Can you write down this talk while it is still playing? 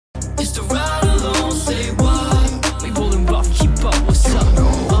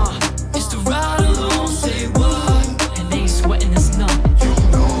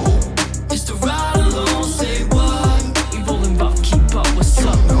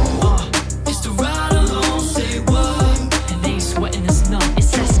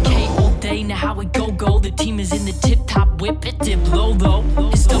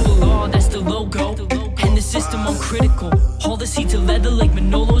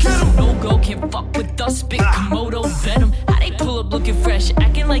killers. No-go, can't fuck with us. Spit Komodo venom. How they pull up looking fresh,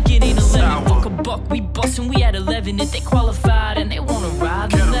 acting like it ain't 11. Fuck a buck, we bustin', we at 11. If they qualified and they wanna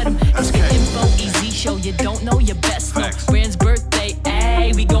ride, then let them. It's the info, easy show. You don't know your best. No, Brand's birthday,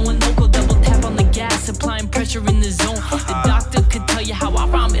 ayy. We going local, double tap on the gas, applying pressure in the zone. The doctor could tell you how I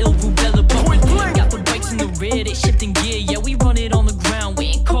rhyme ill rubella, but we got the bikes in the rear, they shifting gear. Yeah, we run it on the ground, we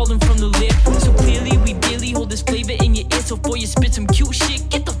ain't calling from the lip. So clearly we really hold this flavor in your ear. So before you spit some cute shit,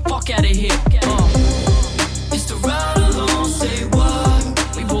 get the fuck out of here. It's the ride along, say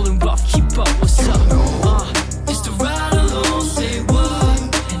what? We rollin' rough, keep up, what's up? It's the ride along, say what?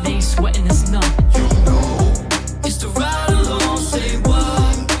 And they ain't sweating us none. It's the ride along, say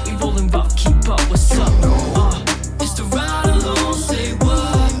what? We rollin' rough, keep up, what's up? It's the ride along, say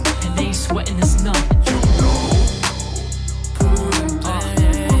what? And they ain't sweating us none.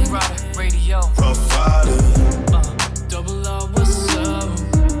 Rough Rider Radio. Rough Rider. Double R, what's up?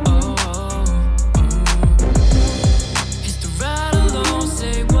 It's the ride along,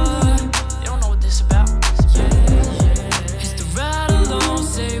 say what? They don't know what this about. Yeah. It's the ride along,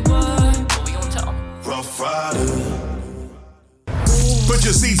 say what? What we gonna tell them? Rough Rider. Put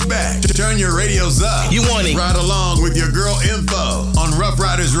your seats back. Turn your radios up. You want it? Ride along with your girl Info on Rough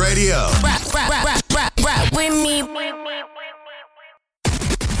Riders Radio. Rap with me.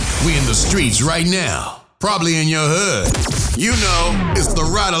 We in the streets right now. Probably in your hood. You know, it's the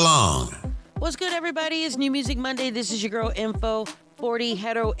Ride Along. What's good, everybody? It's New Music Monday. This is your girl Info. 40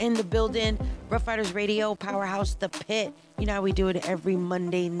 hetero in the building. Rough Riders Radio, Powerhouse, The Pit. You know how we do it every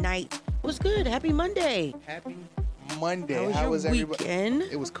Monday night. What's good? Happy Monday. Happy Monday. How was your everybody? weekend?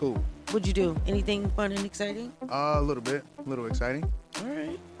 It was cool. What'd you do? Anything fun and exciting? A little bit. A little exciting. All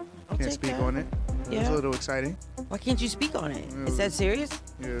right. I'll Can't take speak that. on it. It was Yeah. a little exciting. Why can't you speak on it? Is that serious?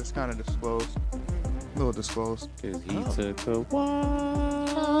 Yeah, it's kind of disclosed. A little disclosed. Cause he Oh. took a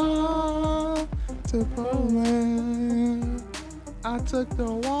To Poland. I took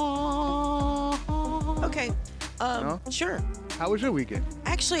the walk. Okay. No? Sure. How was your weekend?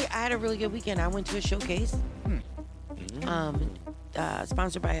 Actually, I had a really good weekend. I went to a showcase.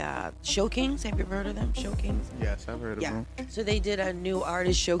 Sponsored by Show Kings. Have you ever heard of them? Show Kings? Yes, I've heard of Yeah. them. So they did a new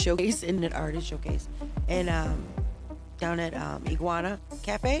artist showcase, internet artist showcase, and down at Iguana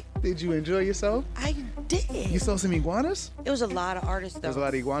Cafe. Did you enjoy yourself? I did. You saw some iguanas? It was a lot of artists though. There's a lot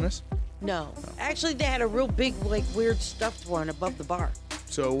of iguanas? No, actually they had a real big, like weird stuffed one above the bar.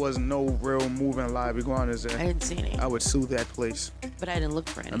 So it wasn't no real moving live iguanas I there. didn't see any, I would sue that place. but I didn't look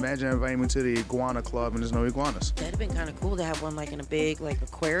for any. Imagine inviting me to the iguana club and there's no iguanas. That'd have been kind of cool to have one like in a big like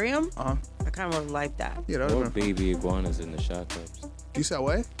aquarium. Uh-huh. I kind of would have liked that. Yeah, that or would been. baby iguanas in the shot cups. You said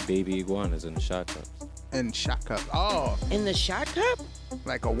what? Baby iguanas in the shot cups. And shot cup. Oh, In the shot cup?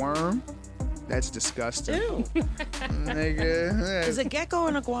 like a worm? That's disgusting. Ew. Nigga. Is a gecko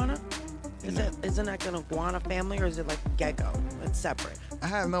an iguana? Isn't that an iguana family or is it like a gecko? It's separate. I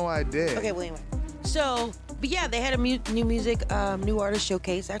have no idea. Okay, well, anyway. So, but yeah, they had a new music, new artist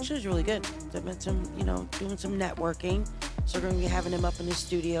showcase. Actually, it was really good. They've been doing some networking. So we're going to be having them up in the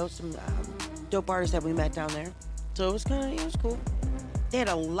studio, some dope artists that we met down there. So it was it was cool. They had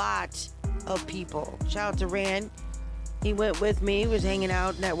a lot of people. Shout out to Rand. He went with me, was hanging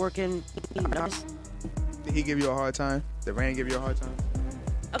out, networking. Did he give you a hard time? Did Rand give you a hard time?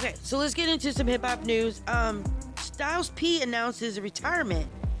 Okay, so let's get into some hip hop news. Styles P announced his retirement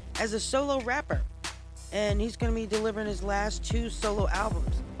as a solo rapper, and he's going to be delivering his last 2 solo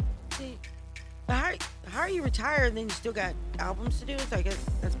albums. See, how are you retired and then you still got albums to do? So I guess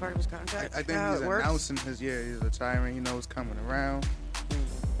that's part of his contract. I think how he's it works? announcing he's retiring. He knows coming around.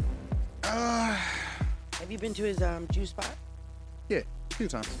 Have you been to his juice spot? Yeah, a few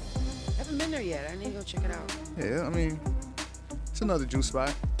times. I haven't been there yet. I need to go check it out. Yeah, I mean, it's another juice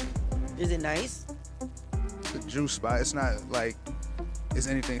spot. Is it nice? It's a juice spot. It's not like it's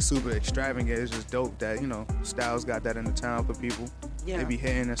anything super extravagant. It's just dope that, Styles got that in the town for people. Yeah. They be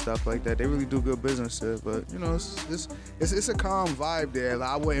hitting and stuff like that. They really do good business there. But, it's a calm vibe there. Like,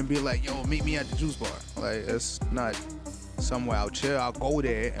 I wouldn't be like, yo, meet me at the juice bar. Like, it's not somewhere I'll chill. I'll go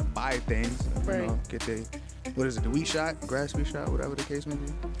there and buy things. And, get the, what is it, the wheat shot, grass wheat shot, whatever the case may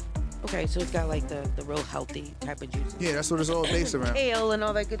be. Okay, so it's got like the real healthy type of juices. Yeah, that's what it's all based around. Kale and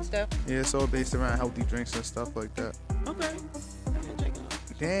all that good stuff. Yeah, it's all based around healthy drinks and stuff like that. Okay. I'm gonna check it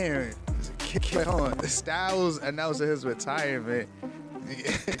out. Damn. Hold on. Styles announcing his retirement.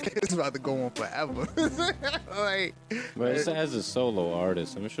 It's about to go on forever. But as a solo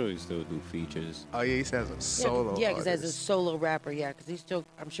artist, I'm sure he still do features. Oh yeah, he says a solo. Yeah, because as a solo rapper, because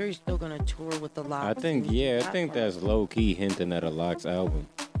I'm sure he's still gonna tour with the Locks. I think that's low key hinting at a Locks album.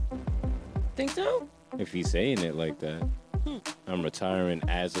 Think so? If he's saying it like that. I'm retiring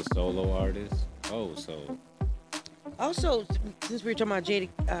as a solo artist. Oh, so Also, since we were talking about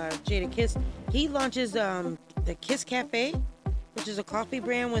Jada Kiss, he launches the Kiss Cafe, which is a coffee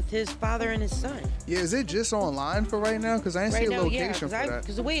brand with his father and his son. Yeah, is it just online for right now? Because I didn't see a location for that.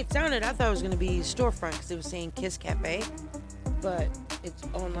 Because the way it sounded, I thought it was going to be storefront because it was saying Kiss Cafe, but it's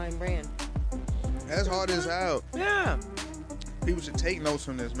online brand. That's hard as hell. Yeah. People should take notes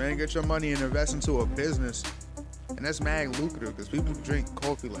from this, man. Get your money and invest into a business. And that's mad lucrative because people drink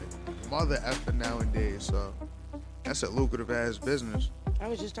coffee like mother effing nowadays. So that's a lucrative ass business. I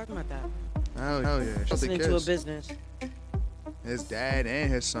was just talking about that. Hell yeah. Listening to a business. His dad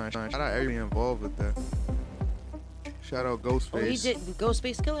and his son. Shout out everybody involved with that. Shout out Ghostface. Oh, he did.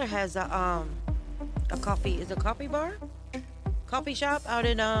 Ghostface Killer has a coffee. Is a coffee bar, coffee shop out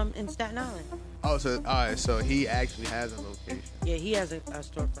in Staten Island. Oh, so all right. So he actually has a location. Yeah, he has a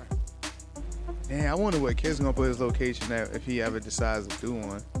storefront. Damn, I wonder what kid's gonna put his location at if he ever decides to do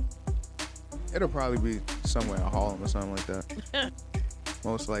one. It'll probably be somewhere in Harlem or something like that.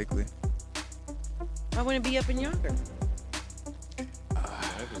 Most likely. Why wouldn't it be up in Yonkers?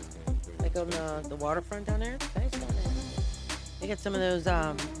 Like on the waterfront down there? It's nice down there. They got some of those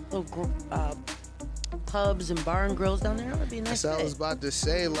little pubs and bar and grills down there. That would be a nice. So I was about to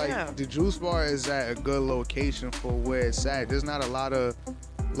say, like, the juice bar is at a good location for where it's at. There's not a lot of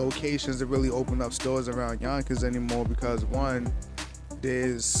locations that really open up stores around Yonkers anymore because, one,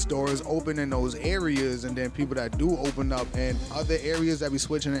 there's stores open in those areas, and then people that do open up in other areas that be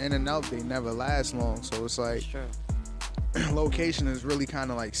switching in and out, they never last long. So it's like, location is really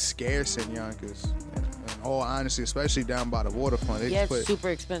kind of like scarce in Yonkers. In all honesty, especially down by the waterfront. Yeah, it's super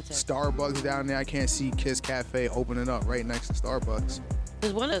expensive. Starbucks down there. I can't see Kiss Cafe opening up right next to Starbucks.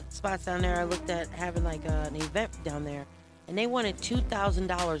 There's one of the spots down there I looked at having like an event down there, and they wanted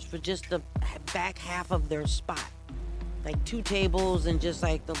 $2,000 for just the back half of their spot. Like 2 tables and just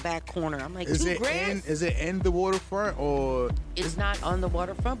like the back corner. I'm like, is $2,000? Is it in the waterfront or? It's not on the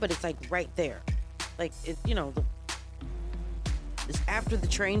waterfront, but it's like right there. Like it's it's after the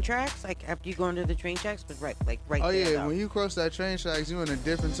train tracks. Like after you go under the train tracks, but right Oh there. Yeah, when you cross that train tracks, you in a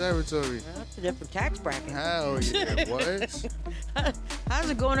different territory. That's a different tax bracket. Hell yeah, what?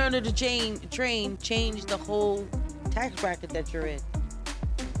 How's it going under the train change the whole tax bracket that you're in?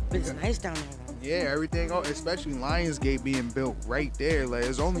 But it's nice down there. Yeah, everything, especially Lionsgate being built right there, like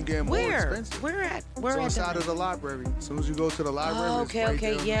it's only getting more expensive. Where at? It's on the side of the library. As soon as you go to the library, it's right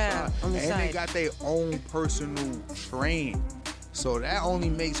there on the side. And they got their own personal train. So that only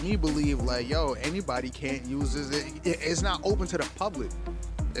makes me believe, like, yo, anybody can't use this. It's not open to the public.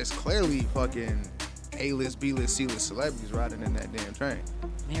 It's clearly fucking A-list, B-list, C-list celebrities riding in that damn train.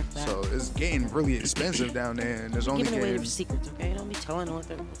 So it's getting really expensive down there, and there's only giving away your secrets, okay? Don't be telling what's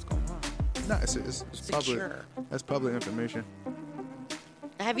going on. No, it's public. That's public information.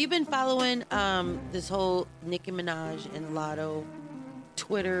 Have you been following this whole Nicki Minaj and Lotto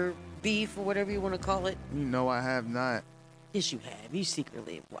Twitter beef or whatever you want to call it? No, I have not. Yes, you have. You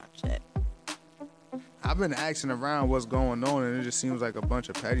secretly have watched it. I've been asking around what's going on, and it just seems like a bunch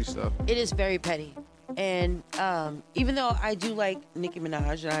of petty stuff. It is very petty. And even though I do like Nicki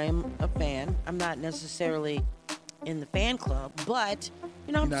Minaj, and I am a fan, I'm not necessarily in the fan club, but,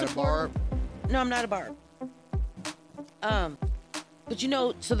 I'm not a Barb? No, I'm not a Barb. But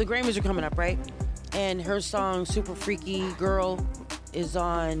so the Grammys are coming up, right? And her song Super Freaky Girl is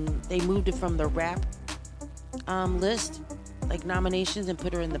on, they moved it from the rap list, like nominations, and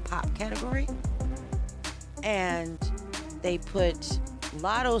put her in the pop category. And they put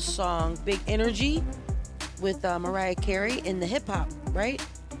Lotto's song Big Energy with Mariah Carey in the hip hop, right?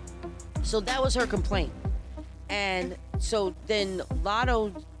 So that was her complaint. And so then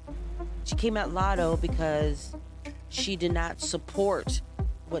she came at Lotto because she did not support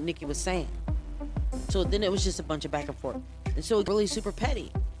what Nicki was saying. So then it was just a bunch of back and forth. And so it was really super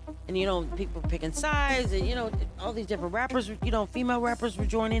petty. And, people were picking sides, and, all these different rappers, female rappers were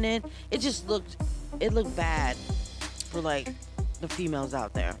joining in. It looked bad for, like, the females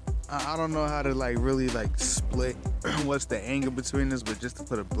out there. I don't know how to, like, really, like, split what's the angle between this, but just to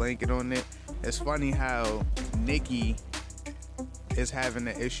put a blanket on it, it's funny how Nicki is having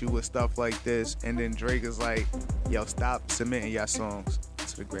an issue with stuff like this, and then Drake is like, yo, stop submitting your songs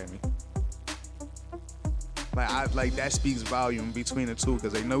to the Grammy. Like that speaks volume between the two,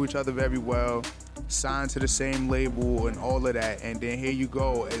 because they know each other very well, signed to the same label and all of that, and then here you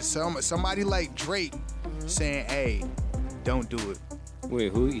go, it's somebody like Drake saying, hey, don't do it.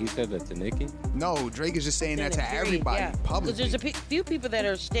 Wait, who? He said that to Nicki? No, Drake is just saying that to everybody publicly. Because there's a few people that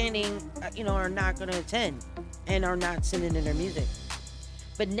are standing, are not going to attend and are not sending in their music.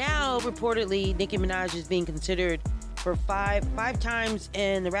 But now, reportedly, Nicki Minaj is being considered for five times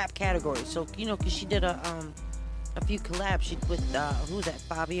in the rap category. So because she did a few collabs. She with who's that?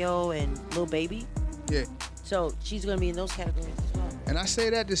 Fabio and Lil Baby. Yeah. So she's gonna be in those categories as well. And I say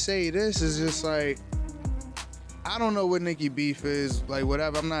that to say this is just like, I don't know what Nicki beef is, like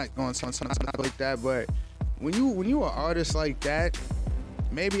whatever. I'm not going to something like that, but when you an artist like that,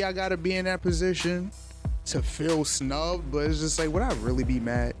 maybe I gotta be in that position to feel snubbed. But it's just like, would I really be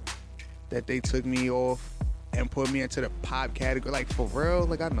mad that they took me off and put me into the pop category? Like for real,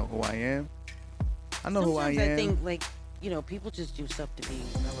 like I know who I am. Sometimes who I am. I think like people just do stuff to be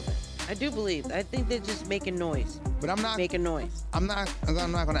relevant. I do believe. I think they're just making noise. But I'm not making noise. I'm not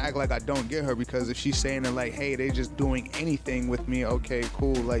gonna act like I don't get her, because if she's saying that like, hey, they just doing anything with me, okay,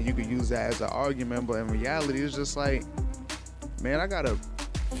 cool, like you could use that as an argument. But in reality, it's just like, man, I got a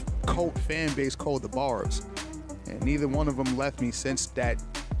cult fan base called the Barbs, and neither one of them left me since that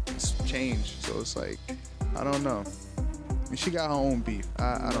change. So it's like, I don't know. And she got her own beef.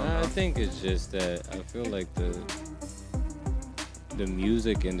 I don't know. I think it's just that I feel like the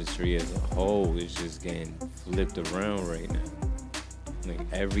music industry as a whole is just getting flipped around right now. Like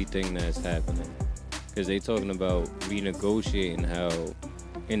everything that's happening. Because they talking about renegotiating how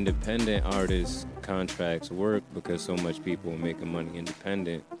independent artists' contracts work, because so much people are making money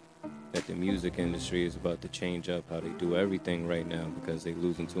independent, that the music industry is about to change up how they do everything right now because they're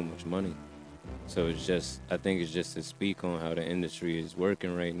losing too much money. So I think it's just to speak on how the industry is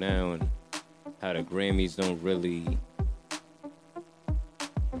working right now and how the Grammys don't really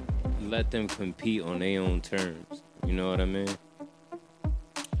let them compete on their own terms. You know what I mean?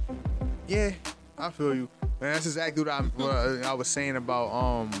 Yeah, I feel you. Man, that's exactly what I was saying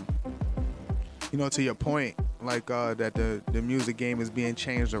about, to your point, like that the music game is being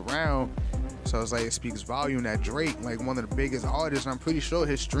changed around. So it's like, it speaks volume that Drake, like one of the biggest artists, I'm pretty sure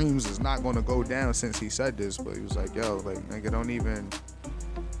his streams is not going to go down since he said this, but he was like, yo, like, nigga, don't even,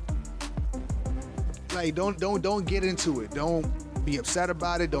 like, don't get into it. Don't be upset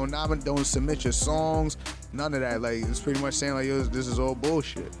about it. Don't submit your songs. None of that. Like, it's pretty much saying like, yo, this is all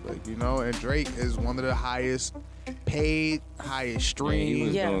bullshit. Like, and Drake is one of the highest paid, highest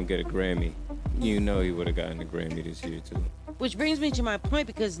streamed. Yeah, he was going to get a Grammy. He would have gotten a Grammy this year too. Which brings me to my point,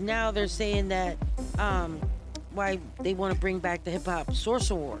 because now they're saying that why they want to bring back the Hip Hop Source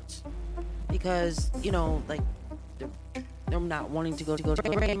Awards, because like they're not wanting to go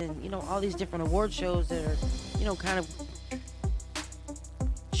and all these different award shows that are kind of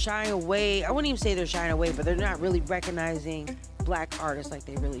shying away. I wouldn't even say they're shying away, but they're not really recognizing black artists like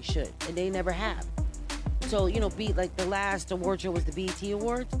they really should, and they never have. So like the last award show was the BET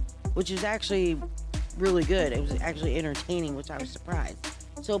Awards, which is actually really good. It was actually entertaining, which I was surprised.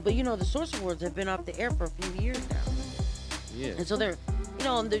 So, but the Source Awards have been off the air for a few years now. Yeah. And so they're,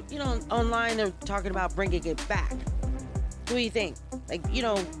 online they're talking about bringing it back. What do you think? Like,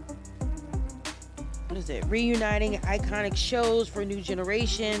 what is it? Reuniting iconic shows for a new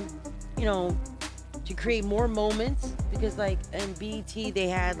generation. To create more moments, because like in BET they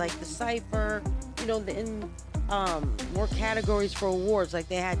had like the Cypher. More categories for awards. Like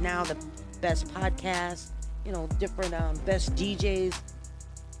they had now the best podcast, different best DJs,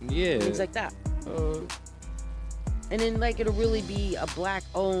 things like that. And then like it'll really be a black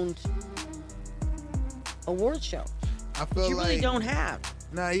owned award show. I feel you like really don't have.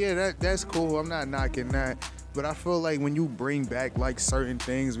 Nah, yeah, that's cool. I'm not knocking that. But I feel like when you bring back like certain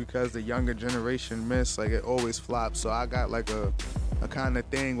things because the younger generation miss, like it always flops. So I got like a kind of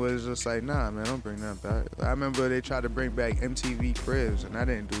thing where it's just like, nah, man, don't bring that back. I remember they tried to bring back MTV Cribs, and that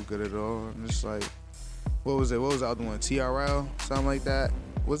didn't do good at all. I'm just like, what was it? What was the other one? TRL? Something like that?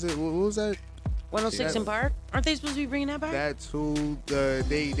 What was that? 106 in Park? Aren't they supposed to be bringing that back? That's who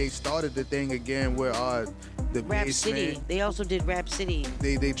they started the thing again where the Rap basement. City. They also did Rap City.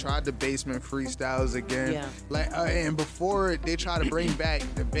 They tried the basement freestyles again. Yeah. Like and before they tried to bring back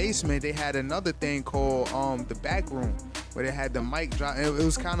the basement, they had another thing called the back room, where they had the mic drop. It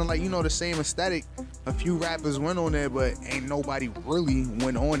was kind of like the same aesthetic. A few rappers went on there, but ain't nobody really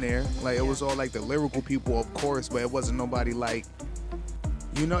went on there. Like it was all like the lyrical people, of course, but it wasn't nobody like.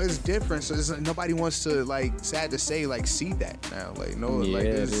 It's different. So nobody wants to, like, sad to say, like, see that now. Like, no,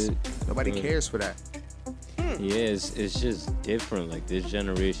 yeah, like, nobody cares for that. Yeah, it's just different. Like this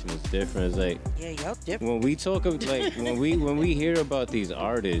generation is different. It's like different. When we talk of like when we hear about these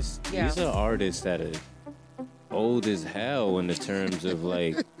artists, these are artists that are old as hell in the terms of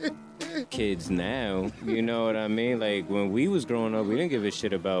like kids now. You know what I mean? Like when we was growing up, we didn't give a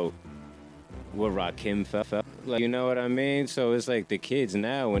shit about what Rakim felt. Like, you know what I mean? So it's like the kids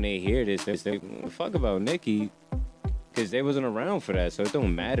now, when they hear this, they say, fuck about Nicki. Because they wasn't around for that, so it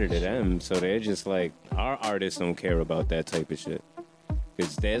don't matter to them. So they're just like, our artists don't care about that type of shit.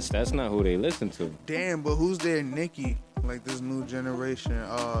 Because that's not who they listen to. Damn, but who's their Nicki? Like this new generation.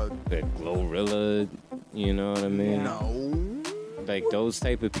 That Glorilla, you know what I mean? No. Like those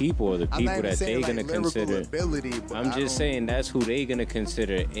type of people are the people that they gonna consider. Ability, I'm just saying that's who they gonna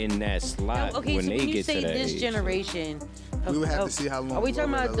consider in that slot Okay, when so they when you get say to that this age. generation, We would have to see how long. Are we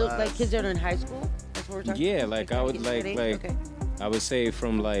talking about Glorilla like lasts. kids that are in high school? That's what we're talking Yeah, about? like I would kids like that age? like Okay. I would say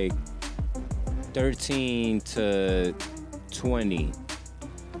from like 13 to 20,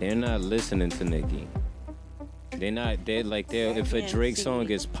 they're not listening to Nicki. They're like if a can't Drake see. song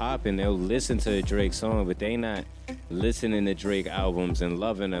is popping, they'll listen to a Drake song, but they not listening to Drake albums and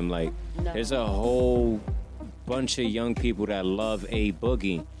loving them. Like No. there's a whole bunch of young people that love A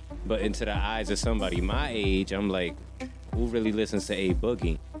Boogie, but into the eyes of somebody my age, I'm like, who really listens to A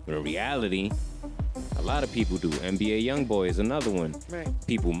Boogie? But in reality, a lot of people do. NBA Youngboy is another one. Right.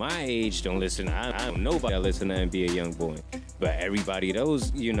 People my age don't listen. I don't know nobody that listen to NBA Youngboy. But everybody,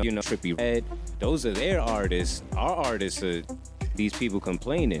 those, you know, Trippie Redd, those are their artists. Our artists are these people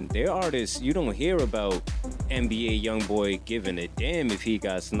complaining. Their artists, you don't hear about NBA Youngboy giving a damn if he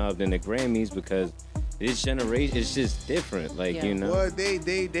got snubbed in the Grammys because this generation is just different. Like, Yeah. you know. Well, they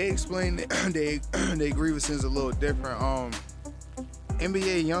explain they grievances a little different.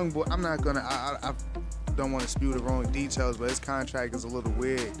 NBA Youngboy, I'm not gonna. I don't want to spew the wrong details, but his contract is a little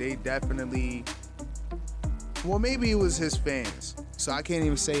weird. They definitely. Well, maybe it was his fans, so I can't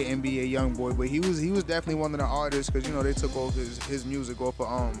even say NBA Youngboy, but he was definitely one of the artists because they took over his music off of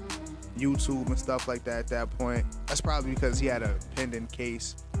YouTube and stuff like that at that point. That's probably because he had a pending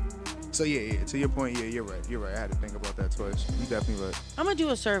case. So yeah. To your point, yeah, you're right. I had to think about that twice. You definitely right. I'm gonna do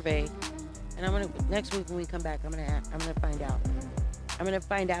a survey, and next week when we come back, I'm gonna find out. I'm gonna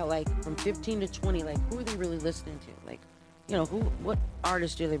find out like from 15 to 20, like who are they really listening to? Like, what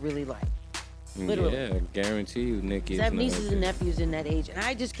artists do they really like? Literally. Yeah, guarantee you, Nicki. I have nieces and nephews in that age, and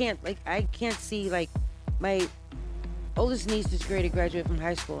I just can't see like my oldest niece is ready to graduate from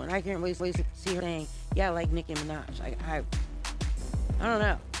high school, and I can't wait to see her saying, "Yeah, I like Nicki Minaj." Like I don't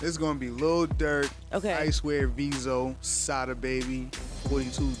know. It's gonna be Lil Durk, Okay. Icewear, Vizo, Sada Baby,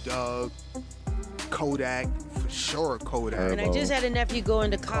 42 Dugg, Kodak, for sure Kodak. And I just had a nephew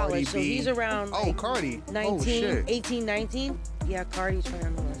going to college, so B. he's around Oh, Cardi. 19, shit. 18, 19. Yeah, Cardi's right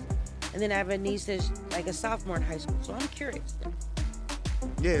on the list. And then I have a niece that's like a sophomore in high school, so I'm curious.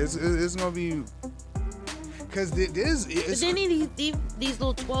 Yeah, it's gonna be. Cause But then these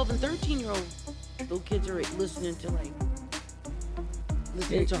little 12 and 13-year-old little kids are listening to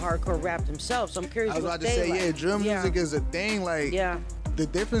hardcore rap themselves. So I'm curious. I was what about to they say, like. yeah, drill music is a thing. Like, Yeah. the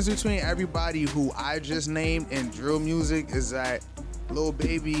difference between everybody who I just named and drill music is that Lil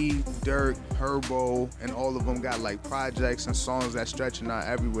Baby, Durk, Herbo, and all of them got like projects and songs that stretching out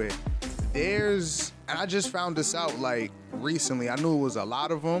everywhere. And I just found this out like recently. I knew it was a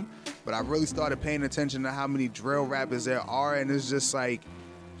lot of them, but I really started paying attention to how many drill rappers there are, and it's just like,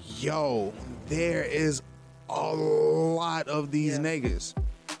 yo, there is a lot of these niggas.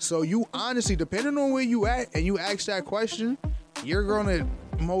 So you honestly, depending on where you at, and you ask that question, you're gonna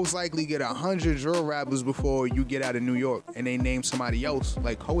most likely get 100 drill rappers before you get out of New York and they name somebody else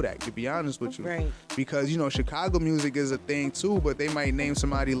like Kodak, to be honest with you. Right. Because, Chicago music is a thing too, but they might name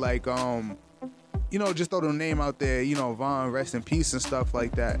somebody like, just throw the name out there, Von, rest in peace and stuff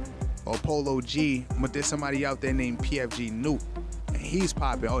like that. Or Polo G, but there's somebody out there named PFG Nuke. And he's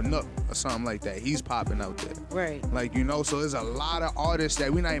popping, or Nook, or something like that. He's popping out there. Right. Like, so there's a lot of artists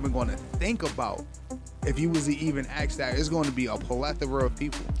that we're not even going to think about. If you was to even ask that, it's going to be a plethora of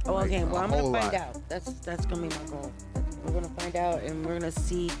people. Oh, Like, okay. a Well, I'm gonna whole find lot. out. That's gonna be my goal. We're gonna find out, and we're gonna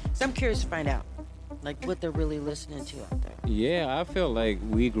see. So I'm curious to find out, like what they're really listening to out there. Yeah, I feel like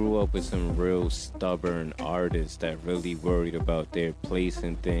we grew up with some real stubborn artists that really worried about their place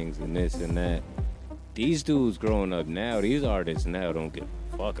in things and this and that. These dudes growing up now, these artists now don't give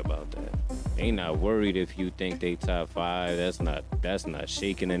a fuck about that. They not worried if you think they top 5. That's not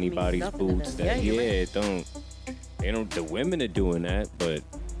shaking anybody's nothing to boots. them. Yeah, you're right. It don't. They don't. The women are doing that, but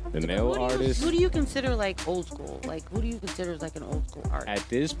the male artists. Who do you consider like old school? Like who do you consider like an old school artist At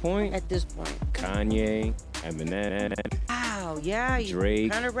this point, at this point? Kanye, Eminem, Wow, yeah, you're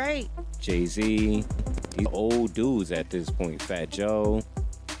Drake. kind of right. Jay-Z, these old dudes at this point. Fat Joe,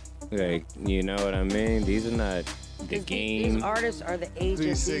 like, you know what I mean? These are not the game. These artists are the age of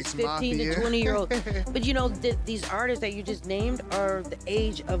these 3-6 15 to Mafia. 20-year-olds. But these artists that you just named are the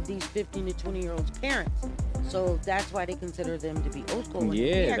age of these 15 to 20-year-olds' parents. So that's why they consider them to be old school. when we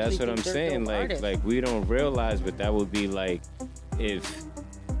Yeah, actually that's what think I'm they're saying. dope artists. Like we don't realize, but that would be like if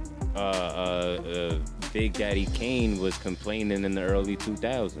Big Daddy Kane was complaining in the early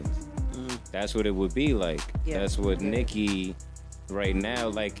 2000s. That's what it would be like. Yeah. That's what Nicki right now,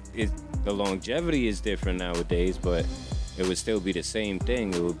 like, the longevity is different nowadays, but it would still be the same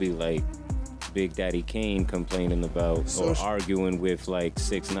thing. It would be like Big Daddy Kane complaining about or arguing with like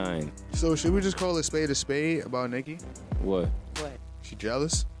 6ix9ine. So should we just call a spade about Nicki? What? She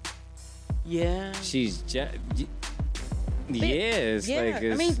jealous? Yeah. She's yes. Yeah. Like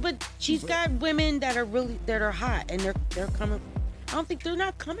I mean, but she's got women that are hot, and they're coming. I don't think they're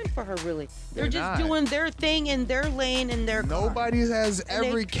not coming for her really. They're just doing their thing in their lane in their car. Nobody has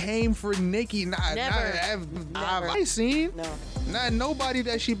ever came for Nicki. I've seen. No. Not nobody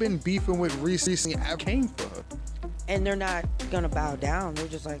that she been beefing with recently ever came for her. And they're not gonna bow down. They're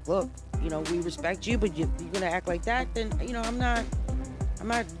just like, look, you know, we respect you, but you're gonna act like that, then you know, I'm not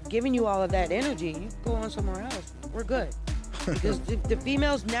giving you all of that energy. You go on somewhere else. We're good. Because the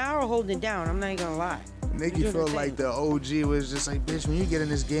females now are holding it down. I'm not even gonna lie. Nicki felt like the OG was just like, bitch, when you get in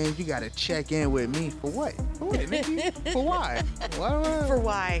this game, you gotta check in with me. For what? For what, Nicki? For why? For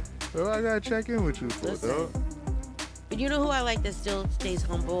why? What do I gotta check in with you for, dog? But you know who I like that still stays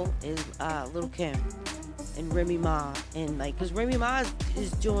humble is Lil' Kim and Remy Ma. And like, cause Remy Ma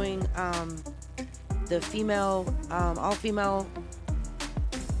is doing the female, all-female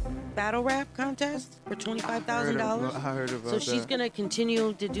battle rap contest for $25,000. I heard about that. So she's gonna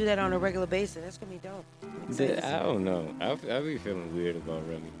continue to do that on a regular basis. That's gonna be dope. I don't know. I be feeling weird about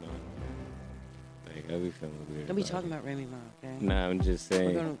Remy Ma. Like I be feeling weird. Don't be talking about Remy Ma, okay? Nah, I'm just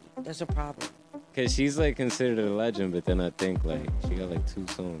saying. That's a problem. Cause she's like considered a legend, but then I think like she got like 2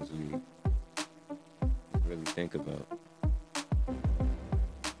 songs we really think about.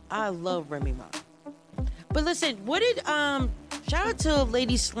 I love Remy Ma. But listen, what did shout out to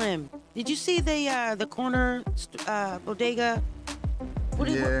Lady Slim. Did you see the corner bodega? What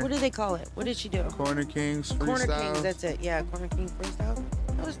did they call it? What did she do? Corner Kings Freestyle. Corner Kings, that's it. Yeah, Corner Kings Freestyle.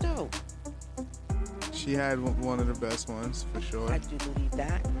 That was dope. She had one of the best ones for sure. I do believe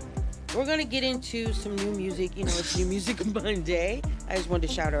that. We're gonna get into some new music. You know, it's New Music Monday. I just wanted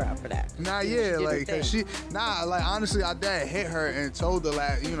to shout her out for that. Honestly, I dad hit her and told her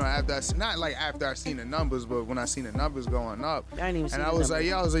after I seen the numbers, but when I seen the numbers going up, I didn't even see and the I was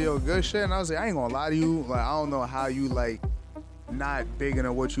numbers. like, yo, good shit, and I was like, I ain't gonna lie to you, like I don't know how you like not bigger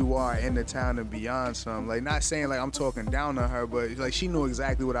than what you are in the town and beyond some. Like not saying like I'm talking down on her, but like she knew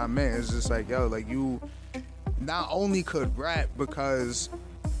exactly what I meant. It's just like, yo, like you not only could rap because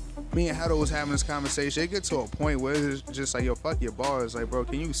me and Hedo was having this conversation. It get to a point where it's just like, yo, fuck your bars. Like, bro,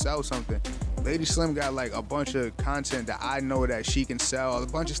 can you sell something? Lady Slim got like a bunch of content that I know that she can sell. A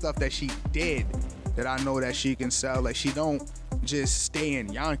bunch of stuff that she did that I know that she can sell. Like, she don't just stay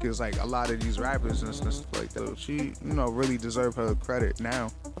in Yonkers like a lot of these rappers and stuff like that. She, really deserve her credit now.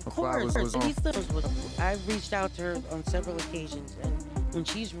 Of course. I've reached out to her on several occasions, and when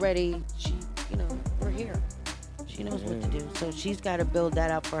she's ready, we're here. She knows what to do, so she's got to build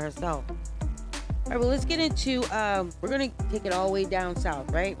that up for herself. All right, well, let's get into, we're going to take it all the way down south,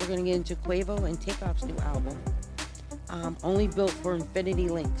 right? We're going to get into Quavo and Takeoff's new album, Only Built for Infinity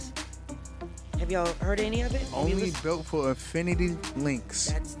Links. Have y'all heard any of it? Only Built for Infinity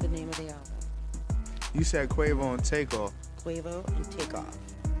Links. That's the name of the album. You said Quavo and Takeoff. Quavo and Takeoff.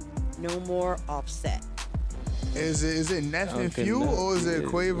 No more Offset. Is it Neff and Few or is it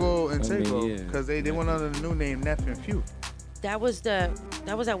Quavo and Takeoff? Because they went under the new name Neff and Few. That was that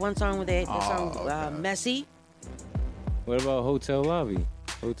one song with the song Messy. What about Hotel Lobby?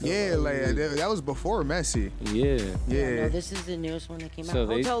 That was before Messy. Yeah. No, this is the newest one that came out.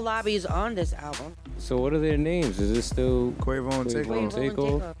 Hotel Lobby is on this album. So what are their names? Is it still Quavo and Takeoff?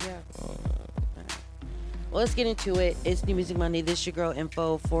 Takeoff, yeah. Well, let's get into it. It's New Music Monday. This is your girl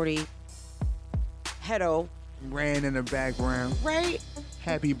Info 40. Hedo. Ran in the background. Right?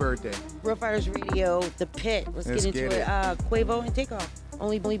 Happy birthday. Real Fighters Radio, The Pit. Let's get into it. Quavo and Takeoff.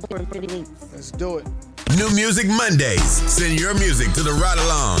 Only for Infinity Links. Let's do it. New Music Mondays. Send your music to the Ride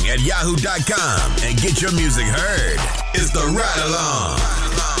Along at yahoo.com and get your music heard. It's the Ride Along.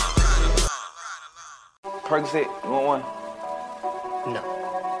 Percocet, you want one? No.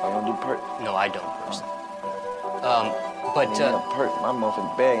 I don't do perk. No, I don't personally. Perk, my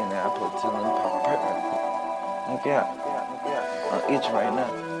motherfucking bag in there. I put 2 in the perk. Look out. I'll itch right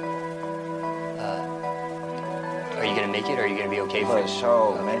now. Are you gonna make it, or are you gonna be okay for For it?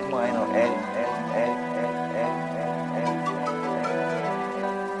 sure, man. Come on, ain't no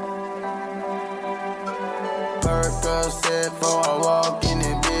Percocet for I walk in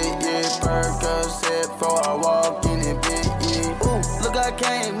it big, yeah. Percocet for I walk in it big, yeah. Ooh, look, I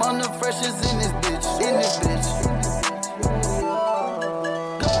came on the freshest in this bitch,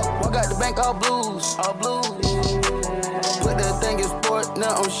 Walk out the bank all blues, all blues. Put that thing in sport,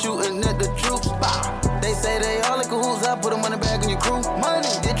 now I'm shooting at the troops. They say they all in cahoots, I put a money bag on your crew. Money,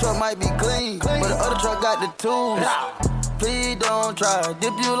 this truck might be clean, but the other truck got the tools. Please don't try,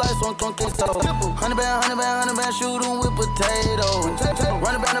 dip you like some queso. 100 band, shoot 'em with potatoes.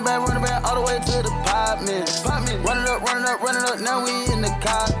 Run it back, all the way to the pop man. Run it up, now we in the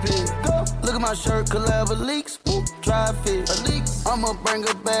cockpit. Look at my shirt, collab leaks, traffic. I'ma bring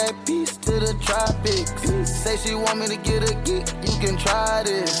a bad piece to the tropics. Say she want me to get a geek, you can try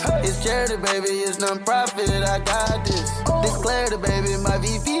this. It's charity, baby, it's non-profit, I got this. This clarity, baby, my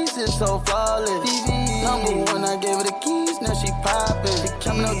VVs is so flawless. Number one, I gave her the keys, now she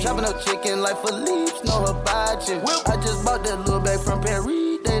poppin'. Chopping up chicken like Philippe's, know her botchin'. I just bought that little bag from Paris,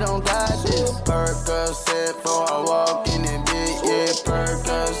 they don't got this. Percocet for I walk in it, big, yeah.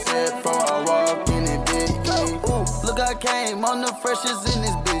 Percocet for I walk in it, big, yeah. Ooh, look, I came on the freshest in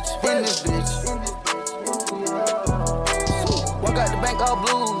this bitch, Walk out the bank, all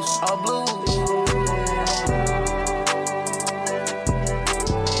blues, all blues.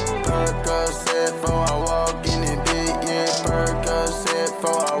 Percocet for I walk in it, big, yeah. Percocet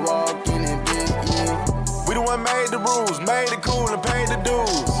for I walk in it, big, yeah. We the one made the rules, made it cool and paid the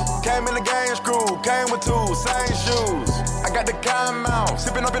dues. Came in the game screw, came with tools, same shoes. I got the kind mouth,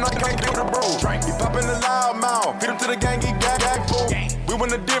 sipping up and I can't get the brew. He popping the loud mouth, feed him to the gang, he gang fool. We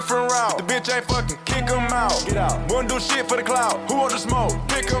went a different route, the bitch ain't fucking, kick him out. Get out. Wouldn't do shit for the clout, who want the smoke,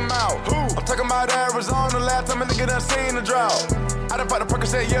 pick him out. Who? I'm talking about Arizona, last time a nigga done seen the drought. I done popped the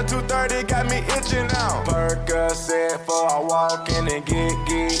Percocet, yeah, 230, got me itching now. Percocet for I walk in and get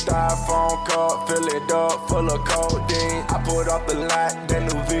geek. Styrofoam cup, fill it up, full of codeine. I put off the light, that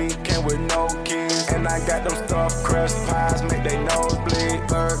new V came with no keys. And I got them stuffed crust pies, make they nose bleed.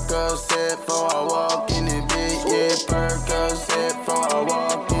 Percocet for I walk in it, big, yeah. Percocet for I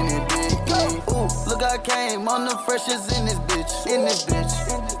walk in it, big, yeah. Ooh, look, I came on the freshest in this bitch,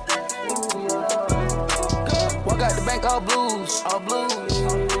 Walk out the bank, all blues, all blues.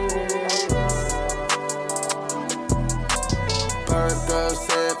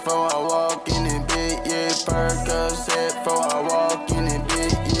 Percocet for I walk in it, big, yeah. Percocet for I walk in it,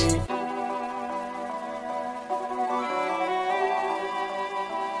 big,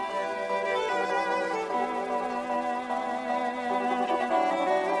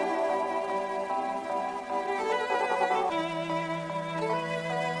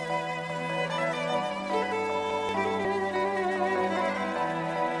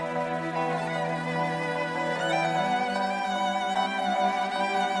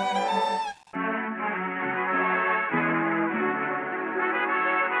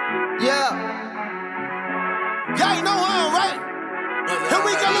 yeah. Y'all ain't know how, right? Here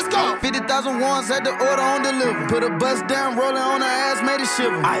we go, let's go. 50,000 ones had the order on delivery. Put a bus down, rolling on her ass, made it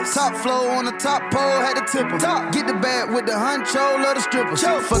shiver. Ice. Top flow on the top pole, had to tip her. Top. Get the bag with the honcho, love the stripper.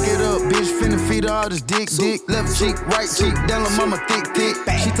 Fuck it up, bitch, finna feed her all this dick. Left cheek, right cheek, down la mama thick.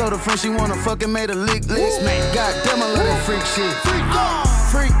 She told her friend she wanna fuck and made a lick. God damn, I love that freak shit.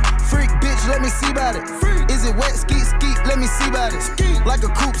 Freak, bitch, let me see about it. Is it wet, skeet, let me see about it. Like a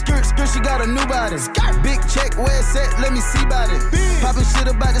coupe, skirt, she got a new body. Big check, where it's at, let me see about it. Poppin' shit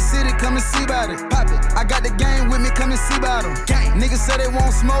about the city, come and see about it. Pop it, I got the gang with me, come and see about them. Niggas say they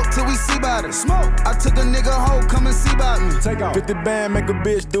won't smoke till we see about it. I took a nigga hoe, come and see about me. Take off. 50 band, make a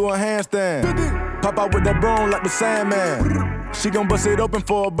bitch do a handstand. 50. Pop out with that broom like the Sandman. She gon' bust it open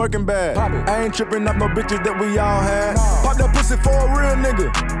for a Birkin bag. I ain't trippin' up no bitches that we all had. Pop that pussy for a real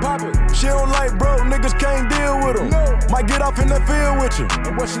nigga. Pop it. She don't like broke niggas, can't deal with them. Might get off in that field with you.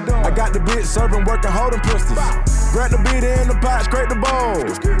 What she doing? I got the bitch serving, working, holding pistols. Grab the beat in the pot, scrape the bowl.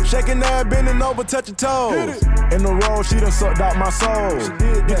 Shaking that, bending over, touch your toes. In the roll, she done sucked out my soul.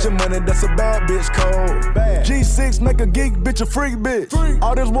 Get your money, that's a bad bitch code. G6, make a geek bitch a freak bitch.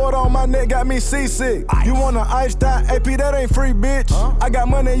 All this water on my neck got me seasick. You want an iced out AP, that ain't free, bitch. I got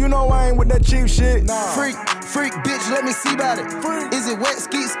money, you know I ain't with that cheap shit. Freak, bitch, let me see about it. Is it wet,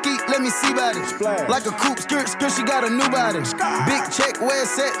 skeet, let me see about it. Like a coupe, skirt, she got a new body. Big check, where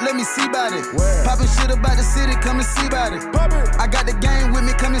it's at, let me see about it. Poppin' shit about the city, come and see about it. I got the gang with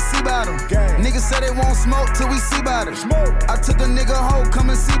me, come and see about them. Niggas say they won't smoke till we see about it. I took a nigga hoe, come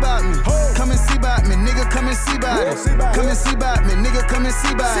and see about me. Come and see about me, nigga, come and see about it. Come and see about me, nigga, come and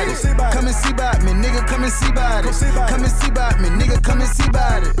see about it. Come and see about me, nigga, come and see about it. Come and see about me, nigga, come and see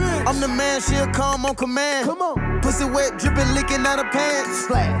about it. I'm the man, she'll come on command. Pussy wet, drippin', licking out her pants.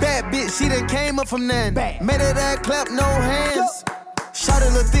 Bad bitch, she done came up from then. Made her that clap, no hands. Shot a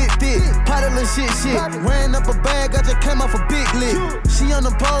little thick, pot a little shit. Ran up a bag, I just came off a big lick. She on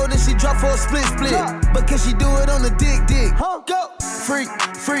the pole, then she drop for a split. But can she do it on the dick? Go!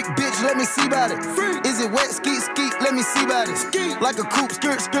 Freak, bitch, let me see about it. Is it wet, skeet, let me see about it. Like a coupe,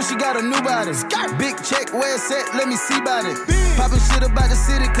 skirt, she got a new body. Big check, where it's at, let me see about it. Poppin' shit about the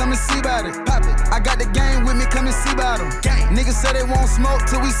city, come and see about it. Pop it. I got the gang with me, come and see about them. Niggas say they won't smoke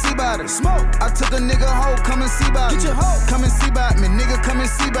till we see about it. I took a nigga hoe, come and see about it. Come and see about me, nigga, come and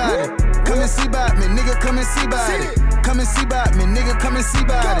see about it. Come and see about me, nigga, come and see about it. Come and see about me, nigga, come and see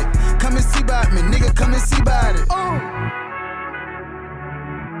about it. Come and see about me, nigga, come and see about it.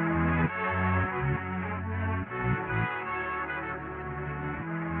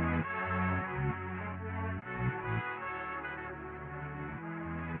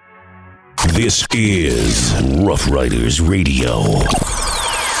 This is Rough Riders Radio,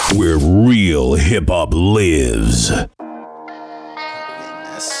 where real hip-hop lives.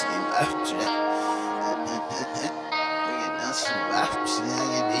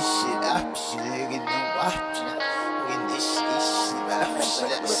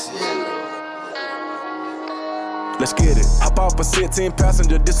 Let's get it. Hop off a 16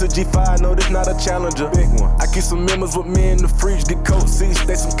 passenger. This a G5, no, this not a Challenger. Big one. I keep some members with me in the fridge. Get coat seats,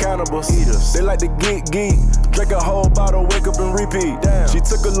 they some cannibals. Eaters. They like to geek. Drink a whole bottle, wake up and repeat. Damn. She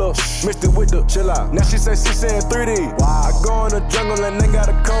took a look, mixed it with the chill out. Now she say she saying 3D. Wow. I go in the jungle and they got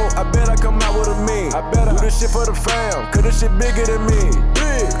a coat. I bet I come out with a mean. I bet I do this shit for the fam, cause this shit bigger than me.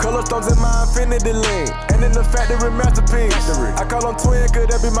 Big. Color stones in my infinity link. And in the factory masterpiece. I call him twin, cause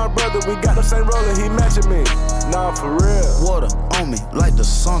that be my brother. We got the same roller, he matching me. Nah, for real. Water on me like the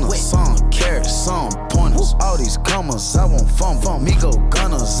sun. Some carrots, some pointers. All these commas, I won't fumble. Me go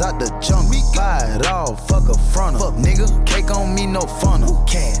gunners out the jungle. Buy it all, fuck a fronter. Fuck nigga, cake on me, no funnel.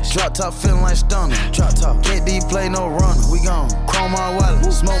 Cash, drop top feeling like stunner. Drop top, KD play no runner. We gon' chrome my wallet,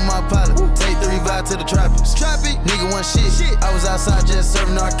 smoke my pilot. Take 3 vibe to the tropics. Nigga want shit. I was outside just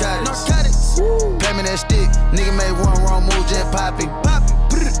serving narcotics. Pay me that stick, nigga made one wrong move, just popping.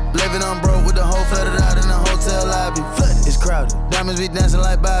 Living on broke with the whole flooded out in the hotel lobby. It's crowded. Diamonds be dancing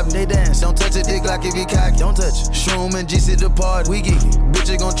like Bobby. They dance. Don't touch a dick like it be cocky. Don't touch it. Shroom and GC the party. We geeky.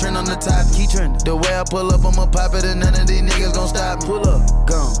 Bitches gon' trend on the top. Keep trending. The way I pull up, I'ma pop it and none of these niggas gon' stop me. Pull up.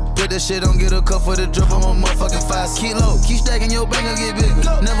 Gone. Put that shit on, get a cup for the drip. I'm a motherfucking 5. Keep low. Keep stacking your bank, get bigger.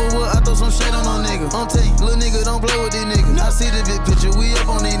 Never would I throw some shade on no nigga. On team. Little nigga don't play with these niggas. I see the big picture. We up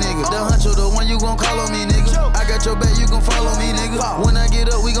on these niggas. The huncho, the one you gon' call on me, nigga. I got your back, you gon' follow me, nigga. When I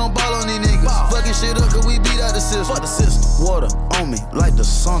get up, we gon' ball on these niggas. Fucking shit up, cause we beat out the system. Fuck the system. Water on me like the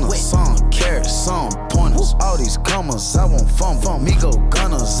sun. Some carrots, some pointers. All these commas, I won't fumble. Me go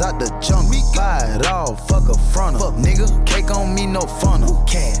gunners out the jungle. Buy it all, fuck a fronter. Fuck nigga, cake on me, no funnel.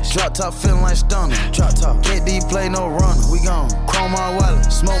 Cash, drop top feeling like stunner. Drop top, KD play no runner. We gon' chrome my wallet,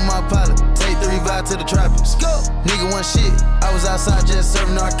 smoke my pilot. Take 3 vibe to the tropics. Nigga want shit. I was outside just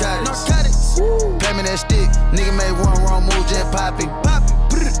serving narcotics. Pay me that stick, nigga made one wrong move, just popping.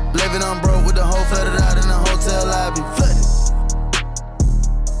 Living on broke with the whole flooded out in the hotel lobby. Flooded.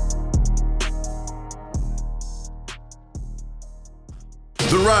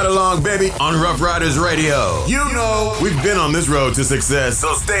 The Ride Along, baby, on Rough Riders Radio. You know, we've been on this road to success,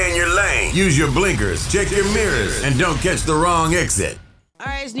 so stay in your lane. Use your blinkers, check your mirrors, and don't catch the wrong exit. All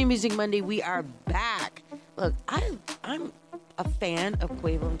right, it's New Music Monday. We are back. Look, I'm a fan of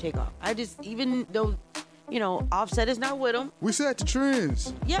Quavo Takeoff. I just, even though, you know, Offset is not with him. We set the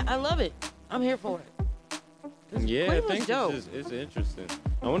trends. Yeah, I love it. I'm here for it. Yeah, Quavo's I think dope. it's interesting.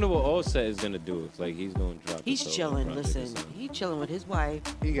 I wonder what Offset is gonna do. It's like he's gonna drop. He's chilling. Listen, he's chilling with his wife.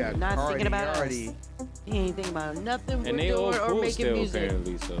 He got not Cardi, thinking about Cardi. us. He ain't thinking about nothing and we're they all doing or cool making still, music.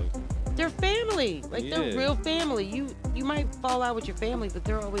 apparently, so. They're family. Like, they're real family. You might fall out with your family, but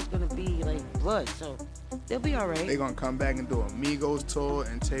they're always gonna be like blood. So they'll be all right. They're gonna come back and do a Migos tour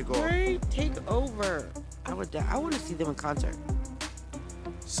and take off. Right? Take over. I want to see them in concert.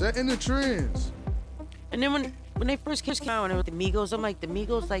 Setting the trends. And then when they first came out and with the Migos, I'm like, the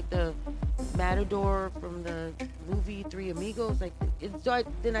Migos, like the Matador from the movie Three Amigos. Like,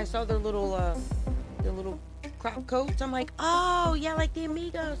 then I saw their little crop coats. I'm like, oh yeah, like the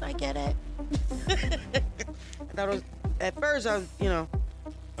Amigos. I get it. I thought it was, at first I was,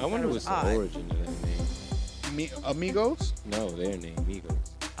 I wonder what's the origin of that name. Amigos? No, their name, Migos.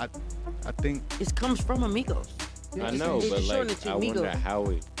 I think it comes from Amigos. I know, but like, I wonder how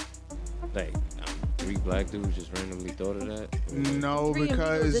it, like, 3 black dudes just randomly thought of that? No,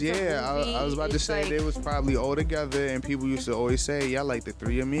 because I was about to say they was probably all together, and people used to always say, "Yeah, like the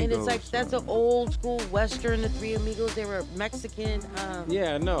Three Amigos." And it's like that's an old school Western. The Three Amigos, they were Mexican.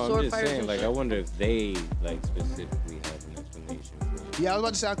 Yeah, no, I'm just saying, like, I wonder if they like specifically have an explanation for it. Yeah, I was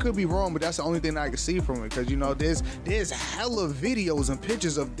about to say I could be wrong, but that's the only thing that I can see from it, because you know there's hella videos and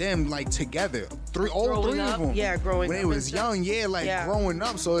pictures of them like together, all three of them. Yeah, growing when up they was young, growing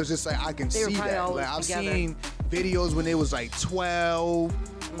up. So it's just like I can see that. Like I've seen videos when they was like 12,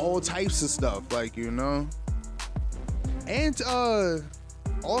 all types of stuff, like you know. And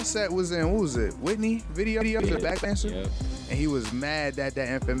Offset was in, what was it, Whitney video, the back dancer, and he was mad that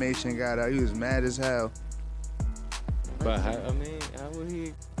information got out. He was mad as hell. But why would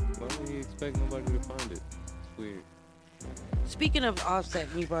he expect nobody to find it? It's weird. Speaking of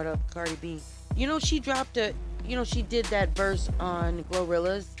Offset, we brought up Cardi B. You know, she dropped she did that verse on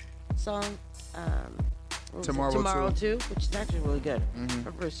Glorilla's song, Tomorrow Too, which is actually really good. Mm-hmm.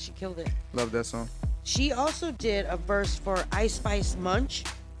 Her verse, she killed it. Love that song. She also did a verse for Ice Spice Munch,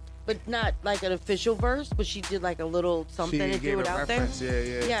 but not like an official verse, but she did like a little something to do it out there.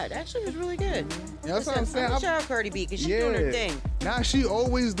 Yeah, it actually was really good. Yeah, that's what I'm saying. Shout out Cardi B, because she's doing her thing. Nah, she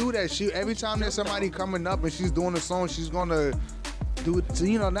always do that. She every time there's somebody coming up and she's doing a song, she's gonna do it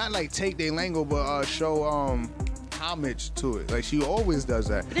to, not like take their lingo, but show homage to it. Like she always does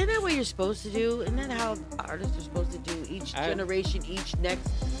that. But isn't that what you're supposed to do? Isn't that how artists are supposed to do? Each generation, each next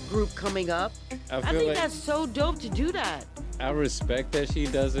group coming up. I think like that's so dope to do that. I respect that she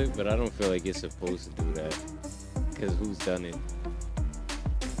does it, but I don't feel like it's supposed to do that. Because who's done it?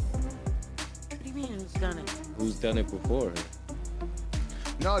 What do you mean, who's done it? Who's done it before her?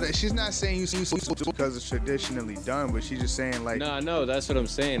 No, that she's not saying you because it's traditionally done, but she's just saying like. No, that's what I'm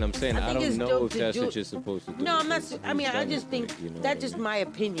saying. I'm saying I don't know if that's what you're supposed to do. No, I'm not. I mean, I just think that's just my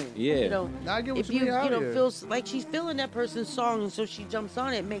opinion. Yeah. You know, I get what if you feels like she's feeling that person's song, and so she jumps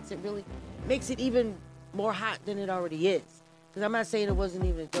on it, makes it even more hot than it already is. Because I'm not saying it wasn't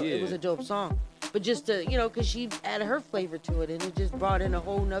even it was a dope song, but just to because she added her flavor to it, and it just brought in a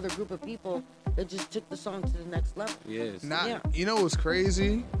whole nother group of people that just took the song to the next level. Yes. You know what's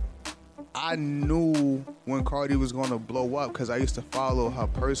crazy? I knew when Cardi was gonna blow up because I used to follow her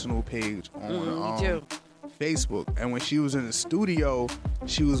personal page on Facebook, and when she was in the studio,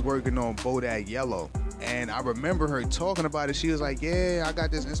 she was working on Bodak Yellow, and I remember her talking about it. She was like, "Yeah, I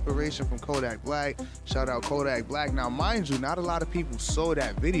got this inspiration from Kodak Black. Shout out Kodak Black." Now, mind you, not a lot of people saw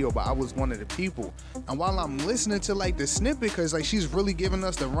that video, but I was one of the people. And while I'm listening to like the snippet, because like she's really giving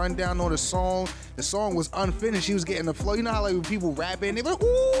us the rundown on the song was unfinished. She was getting the flow. You know how like when people rapping, they like,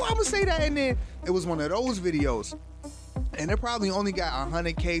 "Ooh, I'm gonna say that," and then it was one of those videos, and it probably only got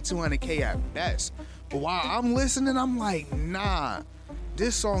 100K, 200K at best. But while I'm listening, I'm like, nah,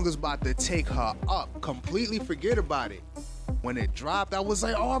 this song is about to take her up. Completely forget about it. When it dropped, I was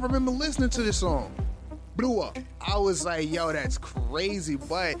like, oh, I remember listening to this song. Blew up. I was like, yo, that's crazy.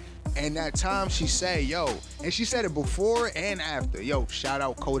 But in that time, she said, yo, and she said it before and after. Yo, shout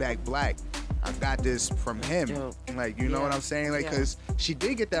out Kodak Black. I got this from him. Like, you know what I'm saying? Like, because she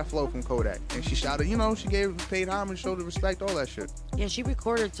did get that flow from Kodak. And she shouted, she paid homage, showed the respect, all that shit. Yeah, she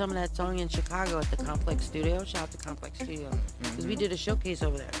recorded some of that song in Chicago at the Complex Studio. Shout out to Complex Studio. Because we did a showcase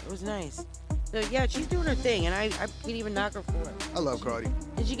over there. It was nice. So, yeah, she's doing her thing. And I can't even knock her for it. I love Cardi.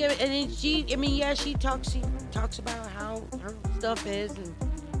 And she gave it, and then she talks about how her stuff is and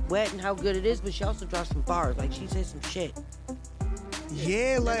wet and how good it is, but she also drops some bars. Like, she says some shit.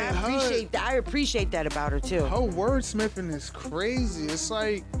 Yeah, like I appreciate that about her too. Her wordsmithing is crazy. It's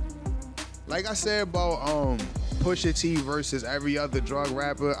like I said about Pusha T versus every other drug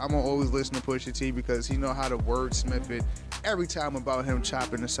rapper. I'm gonna always listen to Pusha T because he know how to wordsmith it every time about him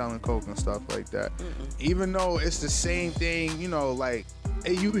chopping and selling coke and stuff like that. Even though it's the same thing, like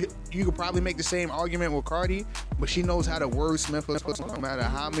you could probably make the same argument with Cardi, but she knows how to wordsmith it. No matter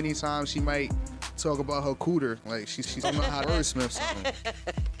how many times she might talk about her cooter, like she don't know how to wordsmith something.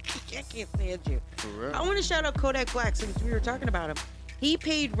 I can't stand you. For real. I want to shout out Kodak Black since we were talking about him. He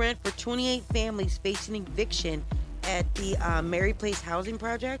paid rent for 28 families facing eviction at the Mary Place housing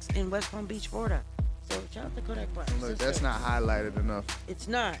projects in West Palm Beach, Florida. So shout out to Kodak Black. Look, that's not highlighted enough. It's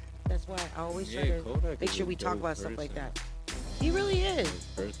not. That's why I always try to make sure we talk about stuff like that. He really is.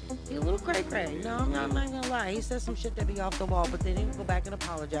 He's a little cray-cray. No, I'm not gonna lie. He says some shit that be off the wall, but they didn't go back and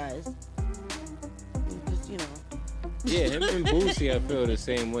apologize. Just, Yeah, him and Boosie, I feel the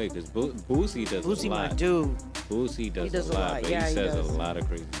same way, because Boosie does a lot. Boosie, my dude. Boosie does a lot, but he says a lot of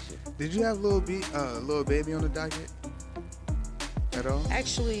crazy shit. Did you have Lil Baby on the docket at all?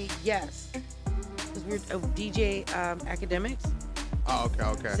 Actually, yes. Because we're DJ Academics. Oh,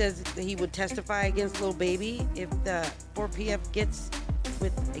 okay. Says that he would testify against Lil Baby if the 4PF gets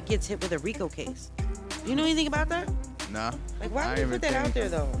hit with a RICO case. Do you know anything about that? Nah. Like, why would you put that out there,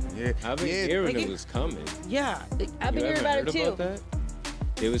 though? Yeah. I've been hearing it was coming. Yeah. I've been hearing about it, too. About that?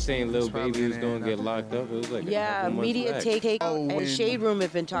 They were saying Lil It's probably Baby was in gonna there, get locked up. It was like a Yeah, couple months media back. takeoff when- and Shade Room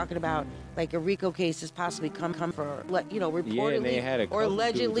have been talking about like a RICO case has possibly come for reportedly Yeah, and they had a or couple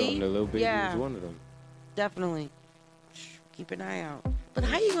allegedly. dudes on there. Lil Baby yeah, was one of them. definitely. Keep an eye out. But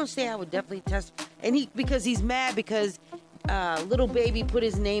how you gonna say I would definitely test? And because he's mad because Little Baby put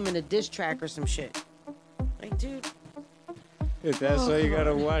his name in a diss track or some shit. Like, dude. That's why you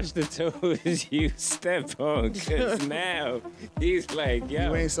gotta watch the toes you step on, cause now he's like, yo,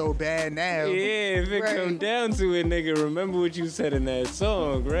 You ain't so bad now. yeah, if it come down to it, nigga, remember what you said in that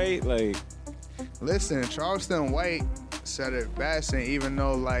song, right? Like, Listen, Charleston White said it best, and even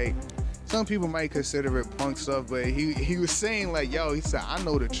though like some people might consider it punk stuff, but he was saying like, yo, he said, I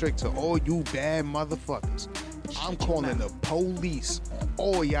know the trick to all you bad motherfuckers. I'm calling the police.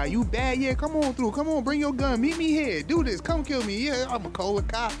 Oh, y'all, you bad? Yeah, come on through. Come on, bring your gun. Meet me here. Do this. Come kill me. Yeah, I'm going to call a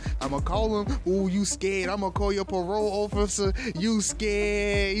cop. I'm going to call him. Ooh, you scared. I'm going to call your parole officer. You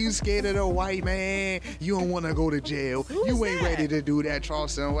scared. You scared of the white man. You don't want to go to jail. You ain't ready to do that,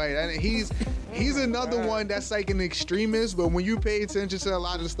 Charleston White. And he's another one that's like an extremist, but when you pay attention to a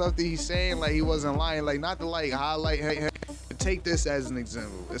lot of the stuff that he's saying, like he wasn't lying, like not to like highlight him. Take this as an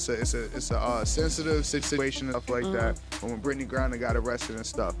example. It's a sensitive situation and stuff like that. When Brittany Griner got arrested and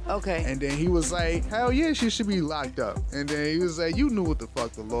stuff. Okay. And then he was like, hell yeah, she should be locked up. And then he was like, you knew what the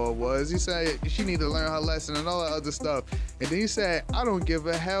fuck the law was. He said she need to learn her lesson and all that other stuff. And then he said, I don't give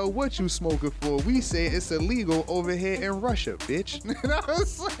a hell what you smoking for. We say it's illegal over here in Russia, bitch. And I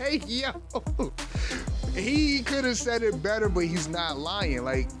was like, yo. He could have said it better, but he's not lying.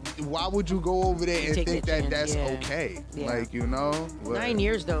 Like, why would you go over there and think that that's okay? Yeah. Like, you know? But 9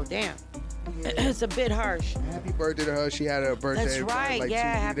 years though, damn. It's a bit harsh. Happy birthday to her. She had her birthday. That's right. Like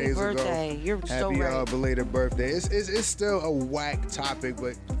yeah, 2 happy days birthday. Ago. You're so happy, right. belated birthday. It's still a whack topic,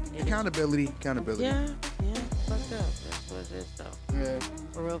 but accountability. Yeah, fucked up. That's what it is though. Yeah.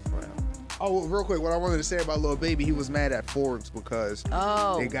 For real, for real. Oh, real quick, what I wanted to say about Lil Baby, he was mad at Forbes because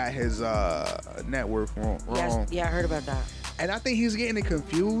they got his net worth wrong. Yes, yeah, I heard about that. And I think he's getting it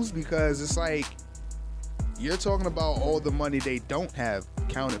confused because it's like you're talking about all the money they don't have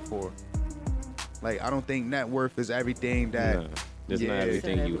accounted for. Like, I don't think net worth is everything that. no, it's not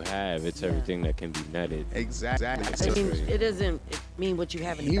everything you have. It's everything that can be netted. Exactly. It doesn't mean what you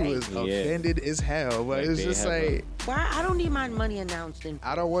have in the bank. He was offended as hell, but Like, it's they just have like. Why? I don't need my money announced.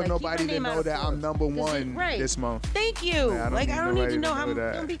 I don't want nobody to know that I'm number one this month. Thank you. Yeah, I don't need to know how I'm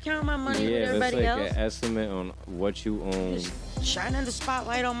that. gonna be counting my money with Yeah, that's everybody like else. an estimate on what you own Shining the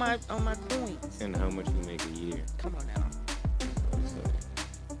spotlight on my coins. and how much you make a year. Come on now.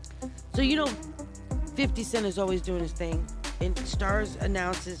 So 50 Cent is always doing his thing. And Stars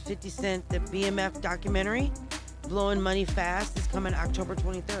announces 50 Cent, the BMF documentary, Blowing Money Fast, is coming October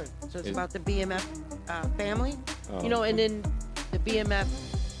 23rd. So it's about the BMF family. Oh, And then the BMF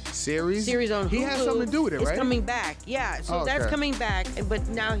series on Hulu. He has something to do with it, right? It's coming back. Yeah, so that's okay. coming back. But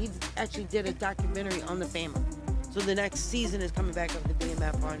now he actually did a documentary on the family. So the next season is coming back of the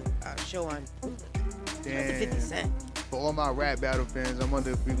BMF show on Hulu. That's a 50 Cent. For all my rap battle fans, I wonder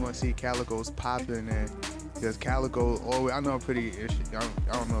if we're gonna see Calico's popping and because Calico always, I know I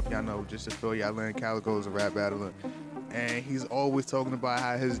don't know if y'all know, just to fill y'all in, Calico is a rap battler. And he's always talking about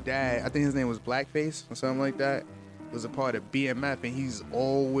how his dad, I think his name was Blackface or something like that, was a part of BMF, and he's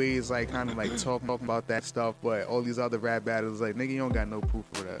always like kind of like talking about that stuff, but all these other rap battles like, nigga, you don't got no proof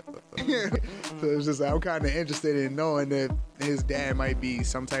for that. So it's just like, I'm kind of interested in knowing that his dad might be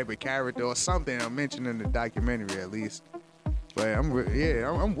some type of character or something I'm mentioning in the documentary at least. But I'm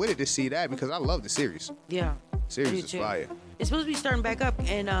with it to see that because I love the series. Yeah. Series is fire. It's supposed to be starting back up,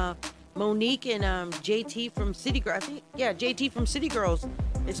 and Monique and JT from City Girls. I think, yeah, JT from City Girls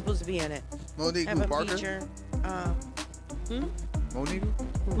is supposed to be in it. Monique Have a Parker? feature. Monique?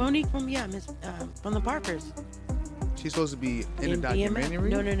 Monique from from the Parkers. She's supposed to be in the BMF?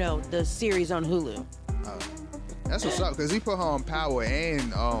 documentary? No. The series on Hulu. That's what's up, because he put her on Power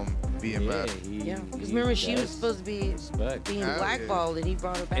and BMF. Yeah, because remember she was supposed to be being blackballed, and he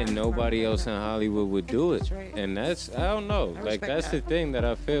brought her back. And nobody else in Hollywood would do it. That's right. And that's, I don't know. I Like, respect that's that. the thing that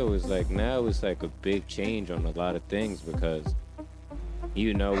I feel is like now it's like a big change on a lot of things because,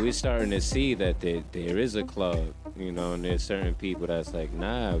 we're starting to see that there is a club, and there's certain people that's like,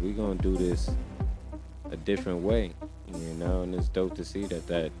 nah, we're going to do this a different way. And it's dope to see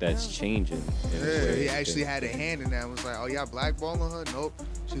that's changing. Yeah, he actually had a hand in that. Was like, oh, y'all blackballing her? Nope.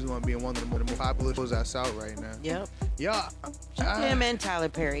 She's going to be in one of the more popular shows that's out right now. Yep. Yeah. Shout out to him and Tyler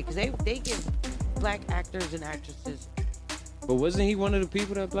Perry, because they give black actors and actresses But wasn't he one of the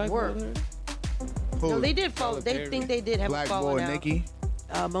people that work. blackballed her? No, they did fall. They think they did have a Black falling boy out. Nikki.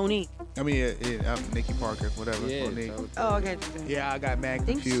 Monique. I mean, Nikki Parker, whatever. Yeah, Monique. Oh, okay. Yeah, I got mad I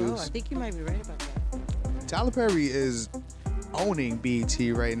think confused. so. I think you might be right about that. Tyler Perry is owning BET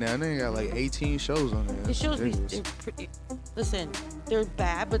right now. They got like 18 shows on there. It shows me. Listen, they're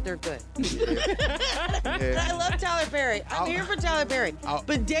bad, but they're good. I love Tyler Perry. I'm here for Tyler Perry.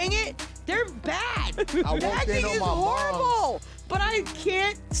 But dang it, they're bad. Acting is horrible. But I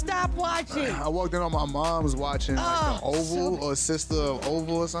can't stop watching. I walked in on my mom's watching like the Oval or Sister of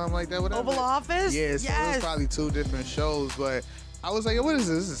Oval or something like that. Whatever. Oval Office? Yeah, so it was probably 2 different shows, but I was like, what is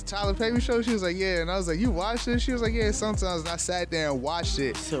this? This is Tyler Perry show? She was like, yeah. And I was like, you watch this? She was like, yeah, sometimes. And I sat there and watched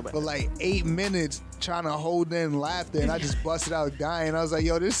it for like 8 minutes trying to hold in laughter, and I just busted out dying. I was like,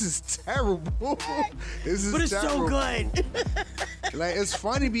 yo, this is terrible. This is but it's terrible. so good. Like, it's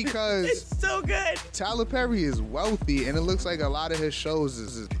funny because it's so good. Tyler Perry is wealthy, and it looks like a lot of his shows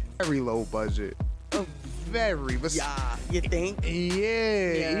is very low budget. Very, but yeah, you think?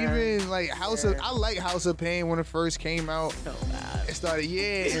 Yeah, even like I like House of Pain when it first came out. So bad. It started,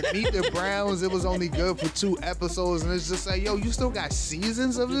 and Meet the Browns. It was only good for 2 episodes, and it's just like, yo, you still got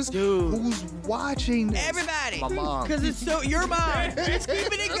seasons of this? Dude, who's watching this? Everybody. My mom. Because it's so your mom. She's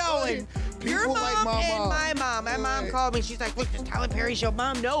keeping it going. Your mom like my and mom. my mom. My mom called me. She's like, look, this Tyler Perry show.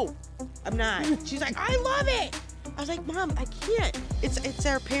 Mom, no, I'm not. She's like, I love it. I was like, Mom, I can't. It's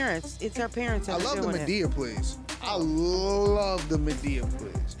our parents. It's our parents. I love the Medea plays. I love the Medea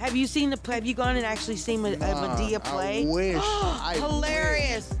plays. Have you seen Have you gone and actually seen a Medea play? I wish.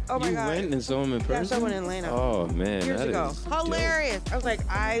 Hilarious. Oh my God. You went and saw him in person? Yeah, I saw one in Atlanta. Oh man, years that ago. is Hilarious. I was like,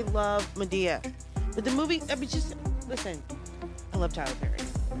 I love Medea, but the movie. I mean, just listen. I love Tyler Perry.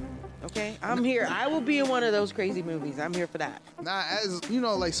 Okay, I'm here. I will be in one of those crazy movies. I'm here for that. Nah, as you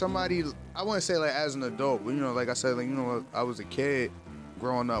know, like somebody, I wouldn't say like as an adult, but you know, like I said, like you know, I was a kid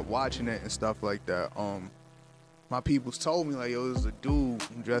growing up watching it and stuff like that. My peoples told me like, yo, this is a dude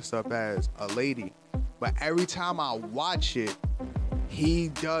dressed up as a lady, but every time I watch it, he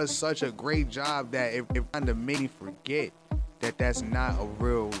does such a great job that it kind of made me forget that that's not a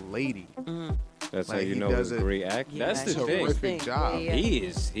real lady. Mm-hmm. That's like, how you know he's a great actor. Yeah, that's the thing. Terrific job. Yeah. He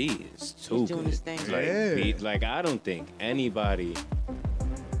is too He's doing good. his thing. Like I don't think anybody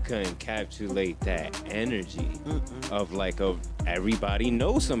can encapsulate that energy of everybody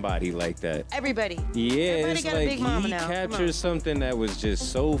knows somebody like that. Everybody. Yeah, Everybody it's got like a big mama he now. captured something that was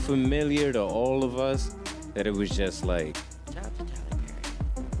just so familiar to all of us that it was just like. Shout out to Tyler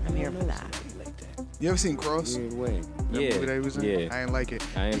Perry. I'm here for that. You ever seen Cross? Weird way. That movie that he was in? Yeah. I ain't like it.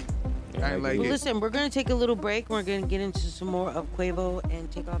 I ain't like Well, it. listen, we're gonna take a little break. We're gonna get into some more of Quavo and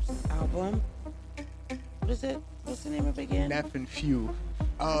Takeoff's album. What is it? What's the name of it again? Neff and Few.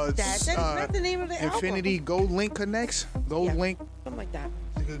 That's not the name of the Infinity album. Gold Link Connects. Gold Link. Something like that.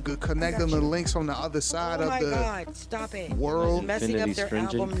 Connect them the links on the other side Oh of my the God! Stop it. world. Messing up their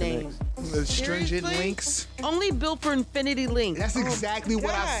album name. The stringent Seriously? links. Only built for Infinity Links. That's exactly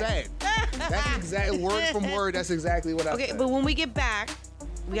what I said. That's exactly word from word. That's exactly what I said. Okay, but when we get back,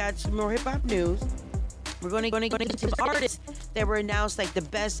 we got some more hip hop news. We're going to go into the artists that were announced like the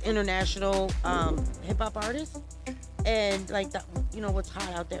best international hip hop artists, and like the, you know what's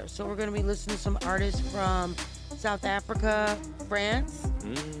hot out there. So we're going to be listening to some artists from South Africa, France,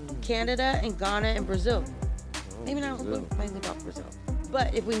 Canada, and Ghana and Brazil. Maybe not mainly about Brazil,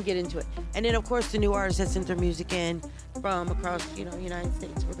 but if we can get into it. And then of course the new artists that sent their music in from across the United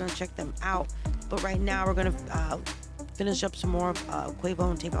States. We're going to check them out. But right now we're going to finish up some more of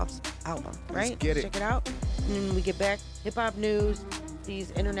Quavo and Takeoff's album, right? Let's get it. Check it out. And then when we get back, hip-hop news,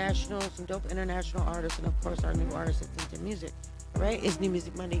 some dope international artists, and of course our new artists that sent their music. All right? It's New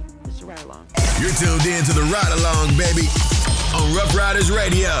Music Monday. It's a ride along. You're tuned in to the ride along, baby, on Rough Riders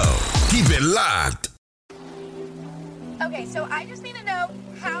Radio. Keep it locked. Okay, so I just need to know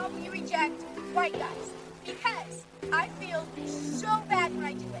how you reject white guys, because I feel so bad when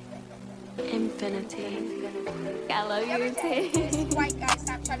I do it. Infinity. I love you too. This white guy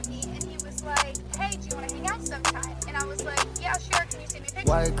Snapchatted me and he was like, hey, do you want to hang out sometime? And I was like, yeah, sure, can you send me a picture?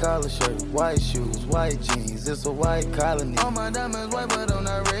 White collar shirt, white shoes, white jeans, it's a white colony. All my diamonds white, but I'm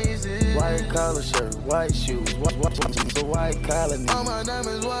not racist. White collar shirt, white shoes, white jeans, a white colony. All my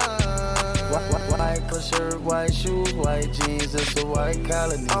diamonds white. White collar shirt, white shoes, white jeans, it's a white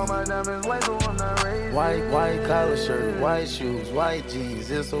colony. All my diamonds white, but I'm not racist. White collar shirt, white shoes, white jeans,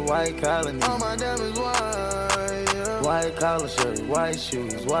 it's a white colony. All my diamonds white. Yeah. White collar shirt, white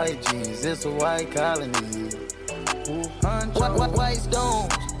shoes, white jeans, it's a white colony. White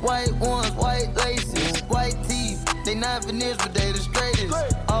stones, white ones, white laces, white teeth. They not veneers, but they the straightest.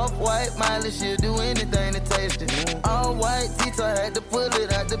 Off-white mileage, she'll do anything to taste it. All white teeth, I had to pull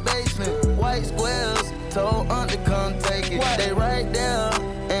it out the basement. White squares, told Aunt to come take it. They right there,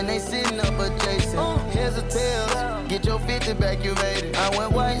 and they sitting up adjacent. Here's a tails, get your 50 back, you made it. I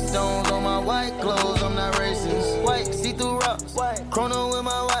went white stones on my white clothes, I'm not racist. White see-through rocks, chrono with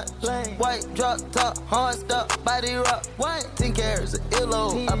my watch. White drop top, hard stop, body rock. 10 carats of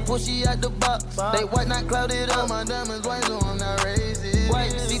illo, I push it out the box. They white, not clouded up, my diamonds white, so I'm not racist.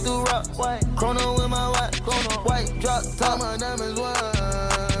 White see-through rocks, chrono with my watch. White drop top, my diamonds white.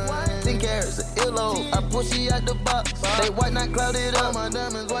 10 carats of illo, I push it out the box. They white, not clouded up, my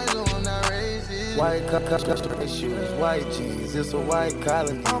diamonds white, so I'm not racist. White straight shoes, white jeans, it's a white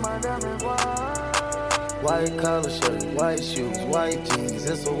colony. White collar shirt, white shoes, white jeans,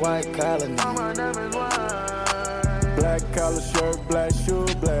 it's a white colony. Black collar shirt, black shoe,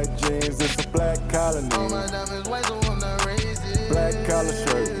 black jeans, it's a black colony. Black collar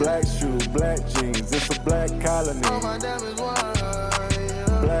shirt, black shoe, black jeans, it's a black colony.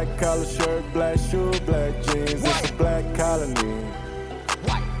 Black collar shirt, black shoe, black jeans, it's a black colony.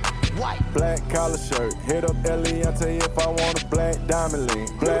 Black collar shirt, hit up Eliante if I want a black diamond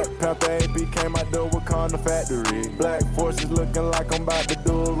link. Black Panther AB came out the Wakanda factory. Black forces looking like I'm about to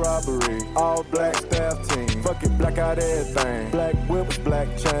do a robbery. All black staff team, fuck it, black out everything. Black whips, black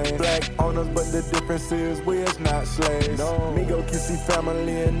chain, black owners, but the difference is we is not slaves. No. Migo QC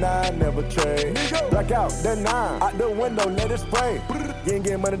family and I never trade. Black out, that 9, out the window, let it spray. You ain't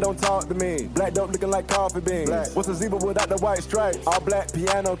getting money, don't talk to me. Black dope looking like coffee beans. Black. What's a zebra without the white stripes? All black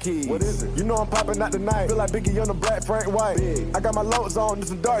piano keys. What is it? You know I'm popping out tonight. Feel like Biggie on the black Frank White. Big. I got my lows on, just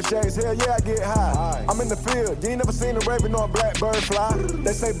some dark shades. Hell yeah, I get high. I'm in the field. You ain't never seen a raven or a blackbird fly.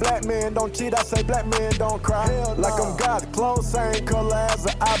 They say black men don't cheat. I say black men don't cry. Hell like I'm God. Clothes same color as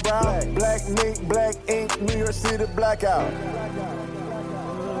an eyebrow. Black mink, black ink, New York City blackout.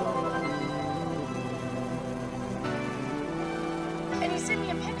 And he sent me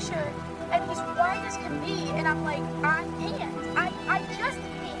a picture, and he's white as can be, and I'm like, I can't. I just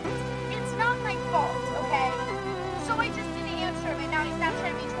can't. It's not my fault, okay? So I just didn't answer him, and now he's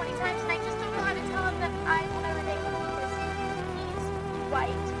Snapchatted me 20 times, and I just don't know how to tell him that I will never date him because he's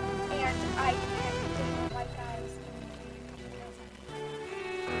white, and I can't date white guys.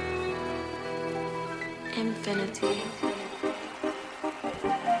 Infinity.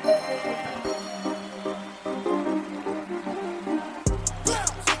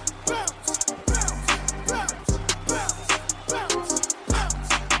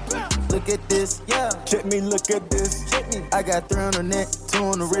 Look at this, yeah. Check me, look at this. Check me. I got 3 on the neck, 2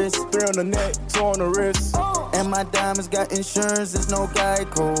 on the wrist. 3 on the neck, 2 on the wrist. And my diamonds got insurance, there's no guy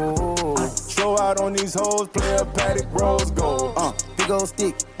code. Show out on these hoes, play a paddock, rose gold. Big old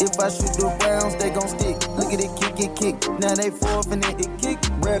stick. If I shoot the rounds, they gon' stick. Look at it, kick. Now they forfeiting it, kick.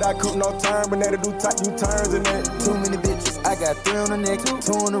 Red eye coupe, no Terminator, do tight U-turns in it. Too many bitches. I got 3 on the neck,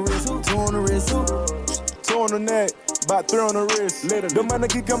 2 on the wrist, 2 on the wrist. 2 on the neck. About 3 on the wrist. The money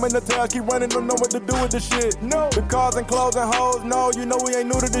keep coming to town, keep running, don't know what to do with the shit. No. The cars and clothes and hoes, no, you know we ain't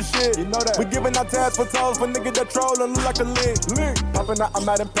new to this shit. You know that. We giving out tabs for toes for niggas that troll and look like a lick. Popping out, I'm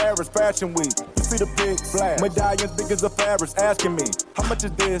out in Paris, Fashion Week. You see the pics, medallions big as a fabric, asking me, how much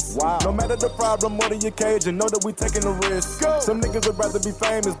is this? Wow. No matter the problem or the occasion, know that we taking a risk. Go. Some niggas would rather be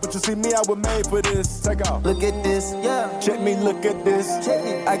famous, but you see me, I was made for this. Take off. Look at this, yeah. Check me, look at this. Check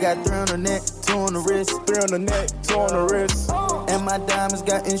me. I got 3 on the neck, 2 on the wrist. 3 on the neck, 2 on the wrist. And my diamonds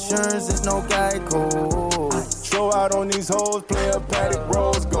got insurance, there's no guy code. Show out on these hoes, play a paddock,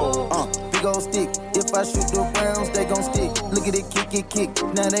 rose gold. Big old stick. If I shoot the rounds, they gon' stick. Look at it, kick.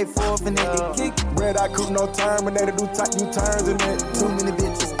 Now they forfeiting it, kick. Red eye coupe, no Terminator, do tight U-turns in it. Too many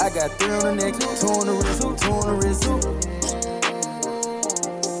bitches. I got 3 on the neck, 2 on the wrist, 2 on the wrist.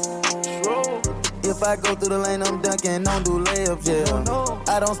 If I go through the lane, I'm dunking, don't do layups,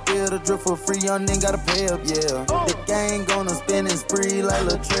 yeah. I don't spill the drip for free, young nigga gotta pay up, yeah. The gang gonna spin and spree like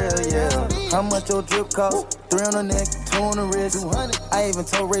Latrell, yeah. How much your drip cost? 3 on the neck, 2 on the wrist. I even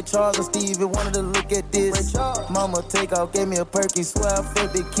told Ray Charles and Steve wanted to look at this. Mama Takeoff gave me a perky, swear I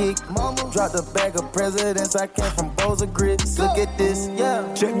felt the kick. Mama dropped a bag of presidents, I came from Boyz grits. Look at this, yeah.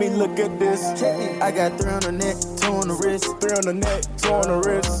 Check me, look at this. Check me. I got 3 on the neck, 2 on the wrist. 3 on the neck, 2 on the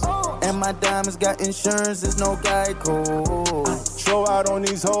wrist. And my diamonds got insurance, there's no guy code. Show out on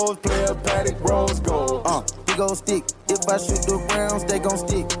these hoes, play a paddock, rose gold. Big old stick. If I shoot the rounds, they gon'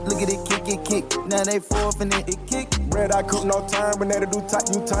 stick. Look at it, kick. Now they forfeiting it, kick. Red eye coupe, no Terminator, do tight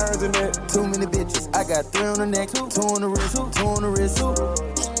U-turns in it. Too many bitches. I got 3 on the neck, 2 on the wrist, 2 on the wrist.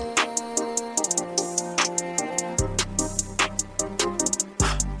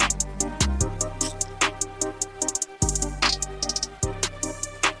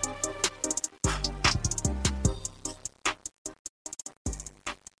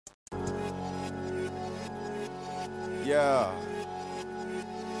 Yeah.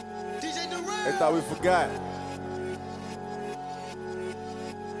 They thought we forgot.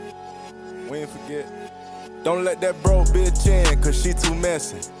 We ain't forget. Don't let that broke bitch in, cause she too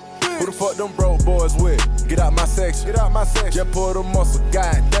messy. Who the fuck them broke boys with? Get out my section. Get out my section. Just pull the muscle.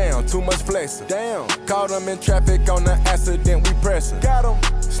 Goddamn, too much flexing. Damn. Caught them in traffic on the accident, we pressing. Got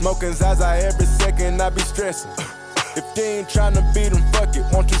them. Smoking Zaza every second, I be stressing. If you ain't tryna beat them, fuck it,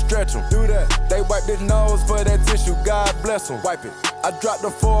 won't you stretch them? Do that. They wipe their nose for that tissue, God bless them. Wipe it. I dropped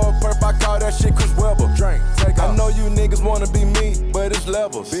the 4 perp, I call that shit Chris Webber. Drink, take off. I know you niggas wanna be me, but it's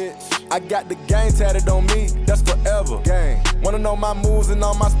levels. Bitch. I got the game tatted on me, that's forever. Gang. Wanna know my moves and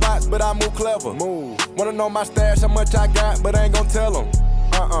all my spots, but I move clever. Move. Wanna know my stash, how much I got, but I ain't gon' tell them.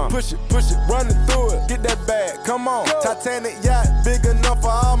 Push it, running through it, get that bag, come on. Go. Titanic yacht, big enough for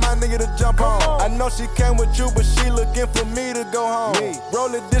all my niggas to jump on. I know she came with you, but she looking for me to go home. Me.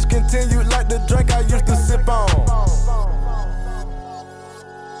 Roll it discontinued like the drink I used to sip on.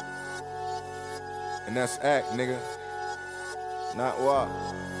 And that's act, nigga. Not WAP.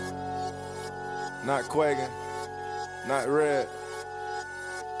 Not Quaggin. Not Red.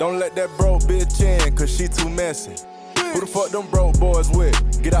 Don't let that broke bitch in, cause she too messy. Who the fuck them broke boys with?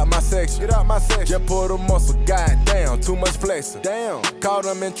 Get out my section. Get out my section. Just pull the muscle. Goddamn, too much flexing. Damn. Caught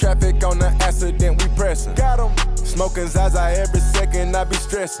them in traffic on the accident, we pressing. Got them. Smoking Zaza every second, I be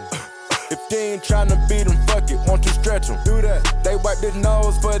stressing. If you ain't tryna beat them, fuck it, won't you stretch them? Do that. They wipe their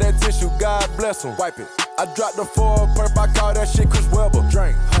nose for that tissue, God bless them. Wipe it. I dropped the 4 perp, I call that shit Chris Webber.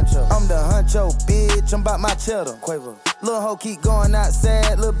 Drink. Huncho. I'm the huncho, bitch, I'm about my cheddar. Quavo. Lil' hoe keep going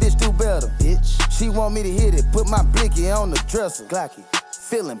outside, lil' bitch do better. Bitch. She want me to hit it, put my blicky on the dresser. Glocky.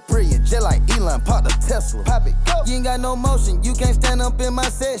 Feeling brilliant, just like Elon, pop the Tesla. Pop it, go. You ain't got no motion, you can't stand up in my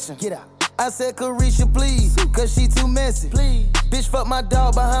session. Get out. I said Carisha, please, cause she too messy. Please. Bitch, fuck my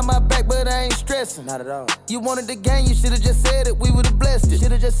dog behind my back, but I ain't stressing. Not at all. You wanted the game, you should've just said it, we would've blessed it.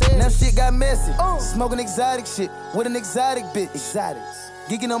 Should've just said now it. Shit got messy. Smoking exotic shit with an exotic bitch. Exotics.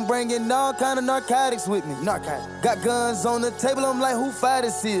 Geeking, I'm bringing all kind of narcotics with me. Narcotics. Got guns on the table, I'm like, who fight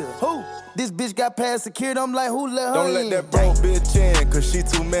is here? Who? This bitch got past security, I'm like, who let her in? Don't let that broke bitch in, cause she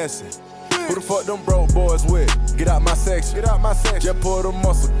too messy. Who the fuck them broke boys with? Get out my section. Get out my section. Just pull the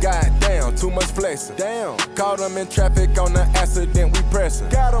muscle. Goddamn, too much flexing. Damn. Caught them in traffic on the accident, we pressing.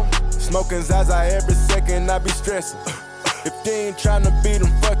 Got them. Smoking Zaza every second, I be stressing. If you ain't tryna beat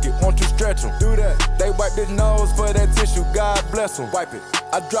them, fuck it, won't you stretch them? Do that. They wipe their nose for that tissue, God bless them. Wipe it.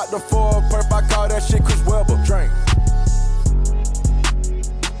 I dropped the 4 perp, I call that shit Chris Webber. Drink.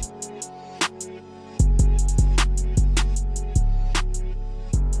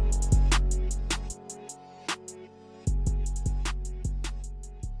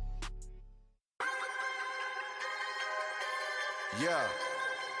 Yeah.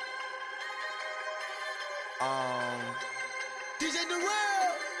 DJ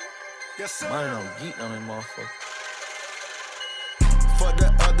Durrell. Yes, sir. Money don't geek on that motherfucker. Fuck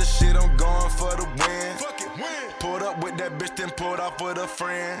the other shit, I'm going for the win. Fuck it, win. Pulled up with that bitch, then pulled off with a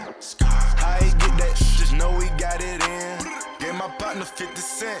friend. How he get that? Just know he got it in. Gave my partner 50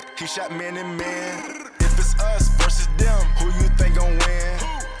 cents, he shot man and man. If it's us versus them, who you think gon' win?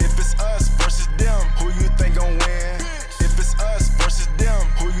 If it's us versus them, who you think gon' win? If it's us versus them,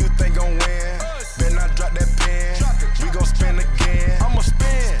 who you think gon' win? Better not drop that pen, we gon' spin again. I'ma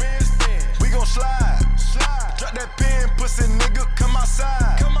spin, we gon' slide. Drop that pen, pussy nigga, come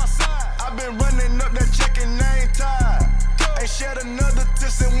outside. I been running up that check and I ain't tired. Ain't shed another tear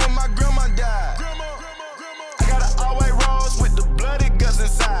since when my grandma died. I got an all-white rose with the bloody guts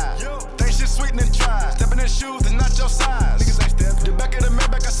inside. Think shit sweet and try. Stepping in shoes is not your size. Niggas ain't step. The back of the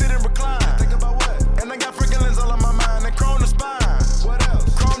Maybach, I sit and recline. Think about what? And I got freaking lens all on my mind and chrome the spine. What else?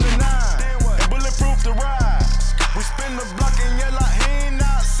 Chrome the 9 and bulletproof the ride. We spin the block and yell like he ain't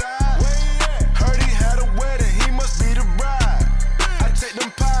outside. Heard he had a wedding, he must be the bride. I take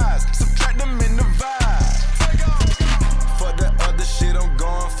them pies, subtract them in the vibe. Fuck that other shit, I'm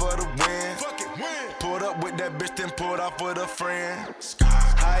going for the win. Pulled up with that bitch, then pulled off with a friend.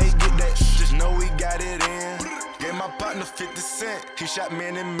 How he get that? Just know he got it in. Gave my partner 50 cents, he shot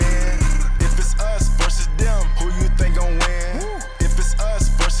man and man. If it's us versus them, who you think gon' win? If it's us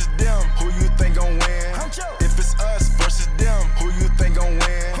versus them, who you think gon' win? If it's us versus them, who you think gon'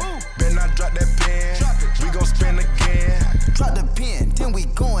 win? Better not drop that pen, we gon' spin again. Drop the pen, then we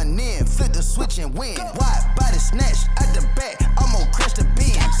going in. Flip the switch and win. Wide body snatch at the back, almost crash the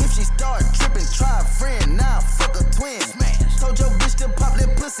beams. If she start tripping, try a friend, now fuck a twin. Told your bitch to pop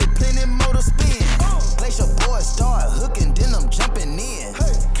that pussy, plenty motor spin. Glacier boys start hooking, then I'm jumping in.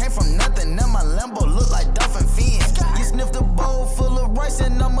 Came from nothing, now my Lambo look like dolphin fin. You sniff the bowl full of rice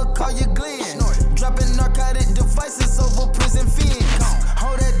and I'ma call you Glenn. Drop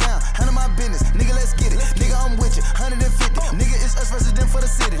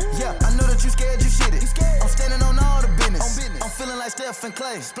Stephen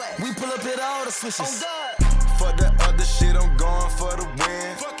Clay. We pull up at all the switches. Fuck that other shit, I'm going for the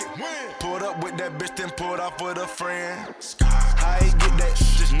win. Pulled up with that bitch, then pulled off with a friend. How he get that?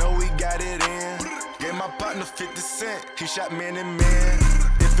 Just know we got it in. Gave my partner 50 cents, he shot men and men.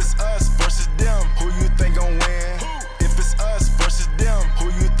 If it's us versus them, who you think gon' win? If it's us versus them,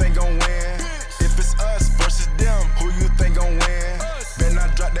 who you think gon' win? If it's us versus them, who you think gon' win? Better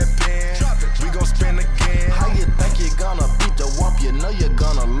not drop that pen, we gon' spin again. How you think you're gonna beat the wump? You know you're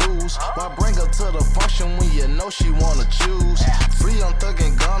gonna lose. Why bring her to the function when you know she wanna choose? Free on Thug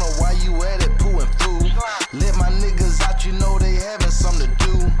and Gunna, why you at it pooing through? Let my niggas out, you know they having something to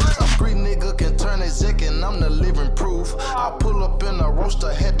do. A street nigga can turn exec and I'm the living proof. I pull up in a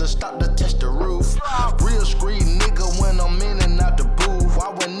roaster, had to stop to test the roof. Real street nigga when I'm in and out the booth. Why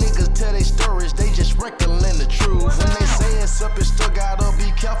when niggas tell they stories, they just wrinkling the truth. When they say it's up, it's still gotta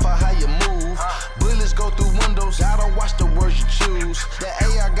be careful how you move. Bullets go through windows, gotta watch the words you choose. The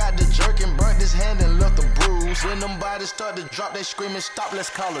AR got the jerk and burnt his hand and left the bruise. When them bodies start to drop, they screaming, stop, let's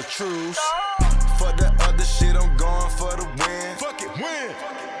call a truce. Fuck that other shit, I'm going for the win. Fuck it, win.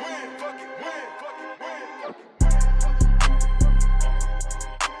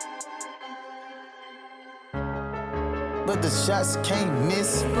 But the shots can't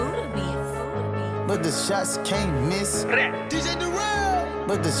miss. But the shots can't miss. DJ Durrell.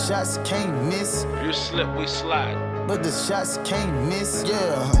 But the shots can't miss. You slip, we slide. But the shots can't miss.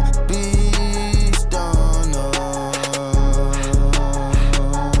 Yeah, beast done.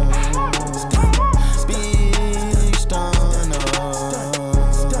 Beast done.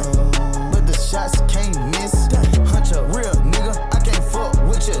 But the shots can't miss. Hunter, real nigga. I can't fuck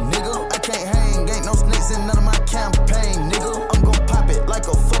with you, nigga. I can't hang, ain't no snakes in none of my campaign, nigga. I'm gon' pop it like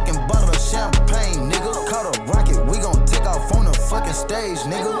a fucking bottle of champagne, nigga. Caught a rocket, we gon' take off on the fucking stage,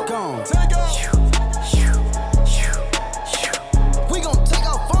 nigga. Gone. Take off. We gon' take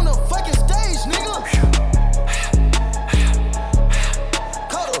off on the fucking stage, nigga.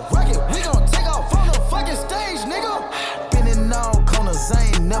 Caught a rocket, we gon' take off on the fucking stage, nigga. Been in all corners, I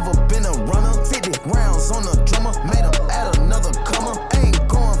ain't never been a runner. 50 rounds on the drummer, made him add another comer. Ain't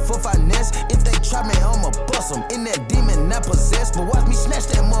going for finesse, if they try me, I'ma bust them. In that demon, not possessed, but watch me snatch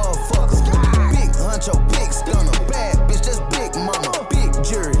that motherfucker. Big huncho, big stunner, bad bitch, that's big mama. Big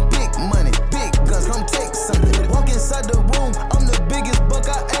jury, big money, big guns, come take something. Walk inside the room, I'm the biggest buck,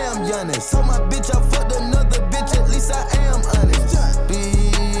 I am Giannis. Told my bitch I fucked another bitch, at least I am honest.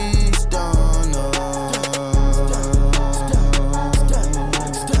 Beast stunner.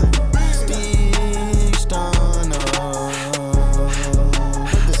 Big stunner.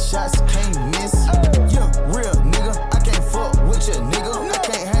 But the shots can't miss. Yeah, real nigga, I can't fuck with you, nigga. I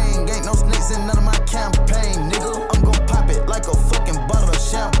can't hang, ain't no snakes in none of my campaign, nigga. I'm gon' pop it like a fucking bottle of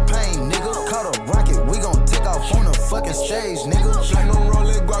champagne, nigga. Caught a rocket, we gon' take off on the fucking stage, nigga. Like no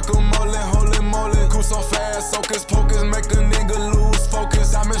rollin', guacamole, holy moly. Cool so fast, hocus pocus, make a nigga lose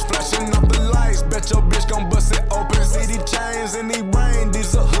focus. I'm flashing off the lights, bet your bitch gon' bust it open. See these chains in these brain,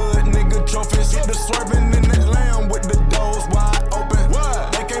 these are hood nigga trophies. Hit the swerving in that lamb with the doors wide open.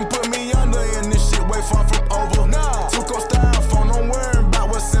 What? They can't put me under in this shit way far from over. Nah, Tuco styrofoam, don't worry about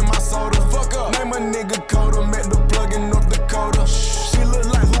what's in my soda. Fuck up, name a nigga Coda, met the plug in North Dakota. She look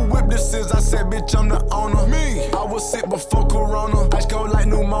like who whipped this is, I said bitch I'm the owner. Me, I was sick before Corona, ice cold like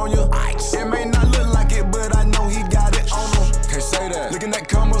pneumonia. Ice. It may not look like it, but I know he got it on him. Can't say that. Looking at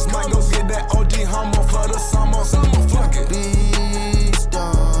commas, might go get that OG Hummer for the summer. Fuck it. Beast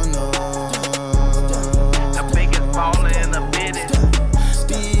stunner. The biggest baller in the business.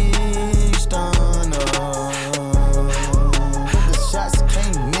 Beast stunner. But the shots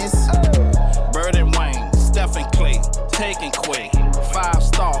can't miss. Bird and Wayne, Stephen Clay, taking Quake.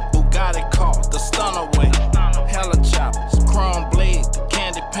 5-star Bugatti car, the stunner way. Hella choppers, chrome blades, the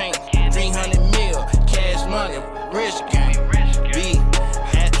candy paint. 300 mil, cash money, rich game. Be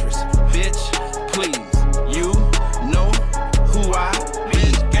actress, bitch, please. You know who I be.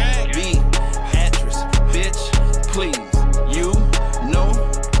 Be actress, bitch, please. You know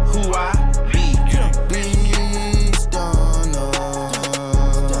who I be. Beast stunner.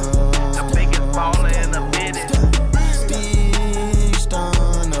 The biggest baller in the business. Beast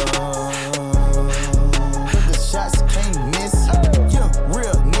stunner. But the shots can't miss. Yeah,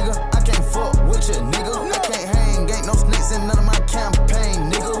 real nigga, I can't fuck with you, nigga. I can't hang, ain't no snakes in none of my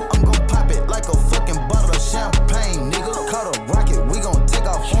campaign, nigga. I'm gon' pop it like a fucking bottle of champagne, nigga. Caught a rocket, we gon' take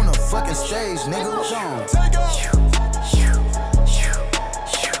off on the fucking stage, nigga. Take off.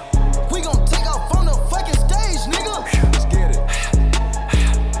 We gon' take off on the fucking stage, nigga. Let's get it.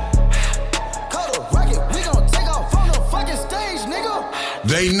 Caught a rocket, we gon' take off on the fucking stage, nigga.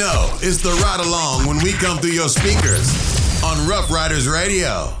 They know it's the ride along when we come through your speakers on Rough Riders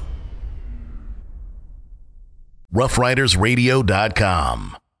Radio.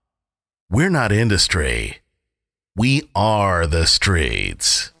 RoughRidersRadio.com. We're not industry. We are the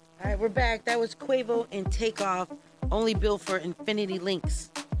streets. All right, we're back. That was Quavo and Takeoff, Only Built for Infinity Links.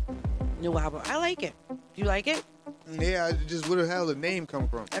 New album. I like it. Do you like it? Yeah, I just where the hell the name come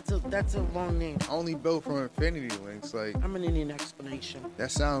from? That's a long name. Only built for Infinity Links. Like, I'm gonna need an explanation.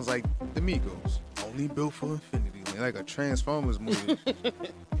 that sounds like the Migos. Only built for Infinity Links, like a Transformers movie.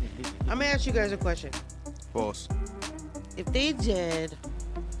 I'm gonna ask you guys a question. False. If they did,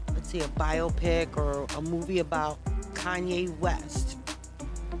 let's see, a biopic or a movie about Kanye West,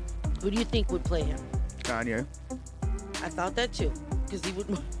 who do you think would play him? Kanye. I thought that too, because he would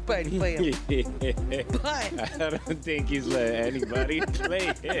probably play him. But I don't think he's letting anybody play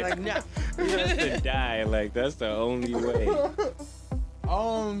him. like, no. He has to die. Like, that's the only way.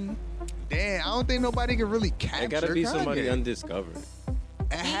 Damn, I don't think nobody can really capture. It gotta be Kanye. somebody undiscovered.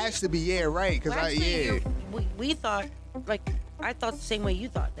 It has to be, yeah, right? Because Well, actually, we thought, like, I thought the same way you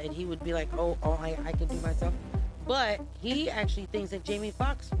thought, that he would be like, I can do myself. But he actually thinks that Jamie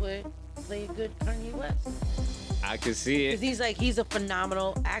Foxx would play a good Kanye West. I can see it. Because he's a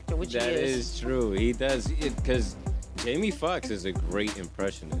phenomenal actor, which That he is. is true. He does it because Jamie Foxx is a great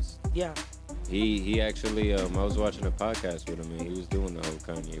impressionist. Yeah. He actually I was watching a podcast with him and he was doing the whole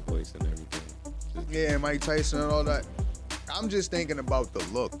Kanye voice and everything. Yeah, Mike Tyson and all that. I'm just thinking about the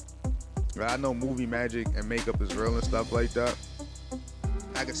look. I know movie magic and makeup is real and stuff like that.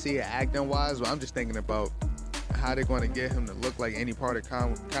 I can see it acting wise, but I'm just thinking about how they're going to get him to look like any part of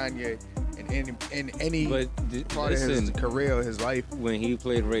Kanye in any part of his career or his life. When he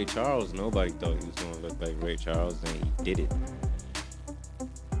played Ray Charles, nobody thought he was going to look like Ray Charles, and he did it.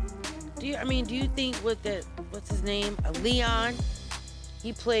 Do you think what's his name? Leon,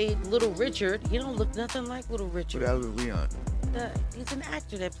 he played Little Richard. He don't look nothing like Little Richard. That was Leon. He's an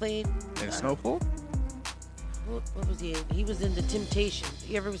actor that played In Snowfall? What was he in? He was in The Temptations.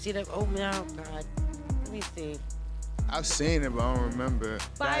 You ever see that? Oh, no, God. Let me see. I've seen it, but I don't remember.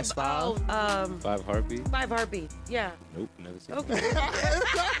 Five Heartbeats? 5 Heartbeats, yeah. Nope, never seen Okay.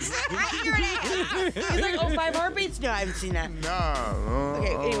 He's like, 5 Heartbeats? No, I haven't seen that. No.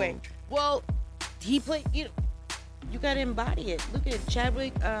 Okay, anyway. Well, he played, you got to embody it. Look at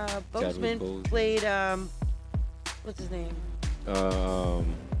Chadwick Boseman played, what's his name?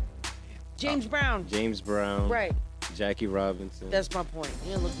 James Brown. James Brown. Right. Jackie Robinson. That's my point.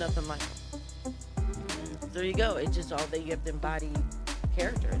 He didn't look nothing like him. There you go. It's just all that you have to embody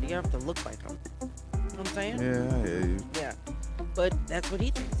character. You don't have to look like him. You know what I'm saying? Yeah, I hear you. Yeah. But that's what he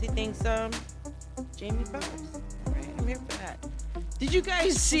thinks. He thinks Jamie Foxx. All right, I'm here for that. Did you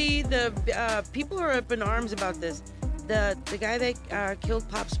guys see the people are up in arms about this? The guy that killed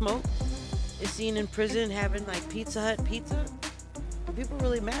Pop Smoke is seen in prison having like Pizza Hut pizza. People are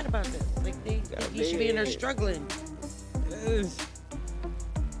really mad about this. Like he should be in there struggling.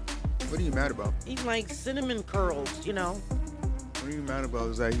 What are you mad about? Eating like cinnamon curls, What are you mad about?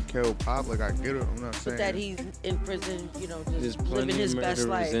 Is that he killed Pop? Like, I get it. I'm not saying. But that he's in prison, There's just living his best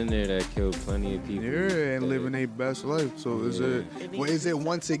life. in there that killed plenty of people. Yeah, and living their best life. So is it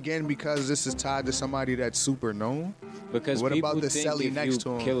once again because this is tied to somebody that's super known? Because what people about the think celly if next you to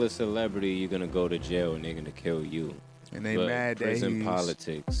him? kill a celebrity, you're gonna go to jail and they're gonna kill you. And they But mad that prison he's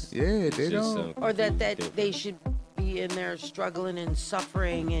politics. Yeah, it's they just don't. Or that different. they should be in there struggling and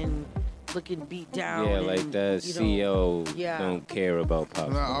suffering and looking beat down. Yeah, and, like that CEO don't care about Pop.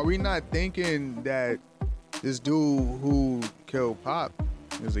 Now, are we not thinking that this dude who killed Pop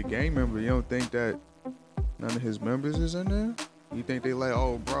is a gang member? You don't think that none of his members is in there? You think they like,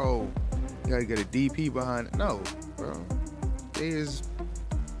 oh, bro, you gotta get a DP behind it? No, bro.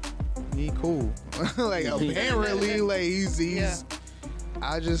 He cool. Like, apparently, like, he's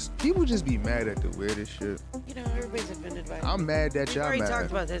people just be mad at the weirdest shit. Everybody's offended by it. I'm mad that y'all already mad.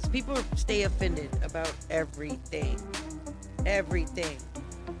 talked about this. People stay offended about everything. Everything.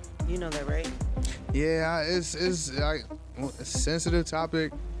 You know that, right? Yeah, it's like a sensitive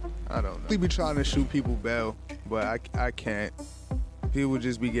topic. I don't know. We be trying to shoot people bail, but I can't. People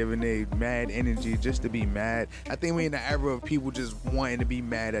just be giving their mad energy just to be mad. I think we're in the era of people just wanting to be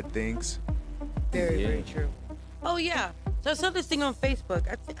mad at things. Very, very true. Oh yeah. So I saw this thing on Facebook.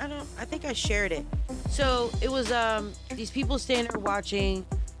 I think I shared it. So it was these people standing there watching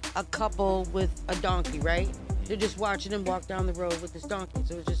a couple with a donkey, right? They're just watching him walk down the road with this donkey.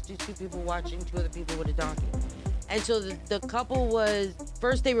 So it was just these two people watching two other people with a donkey. And so the couple was,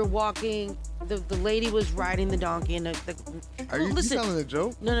 first they were walking, the lady was riding the donkey and Are you telling a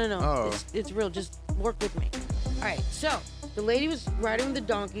joke? No. Oh. It's real. Just work with me. All right. So the lady was riding with the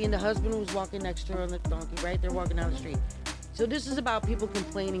donkey and the husband was walking next to her on the donkey, right? They're walking down the street. So this is about people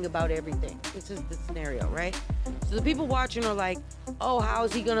complaining about everything. This is the scenario, right? So the people watching are like, oh, how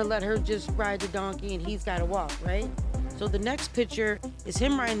is he gonna let her just ride the donkey and he's gotta walk, right? So the next picture is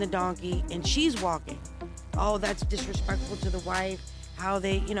him riding the donkey and she's walking. Oh, that's disrespectful to the wife. How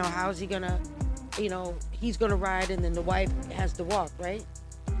they, how is he gonna, he's gonna ride and then the wife has to walk, right?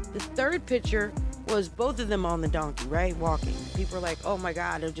 The third picture was both of them on the donkey, right? Walking. People are like, oh my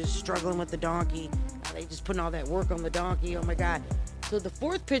God, they're just struggling with the donkey. They just putting all that work on the donkey. Oh my God. So the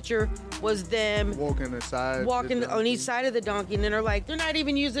fourth picture was them walking on each side of the donkey, and then they're like, they're not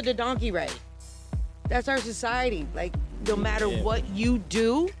even using the donkey right. That's our society. Like, no matter what you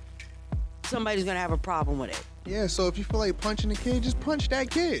do, somebody's gonna have a problem with it. Yeah, so if you feel like punching a kid, just punch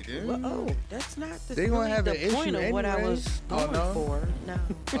that kid. Yeah. Well, that's not the, they gonna have the an point issue of anyway. what I was going for. No.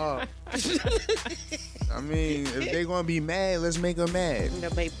 Oh. I mean, if they gonna be mad, let's make them mad.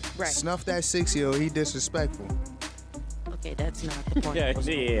 No, babe, right. Snuff that 6-year-old, he disrespectful. Okay, that's not the point I was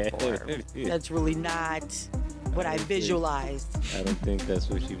going for. That's really not what I visualized. I don't think that's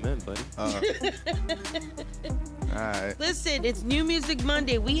what you meant, buddy. Alright. Listen, it's New Music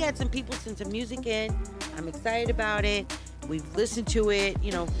Monday. We had some people send some music in. I'm excited about it. We've listened to it,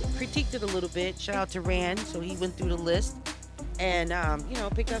 critiqued it a little bit. Shout out to Rand. So he went through the list and,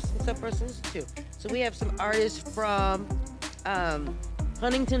 picked up some stuff for us to listen to. So we have some artists from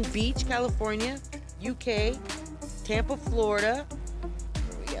Huntington Beach, California, UK, Tampa, Florida.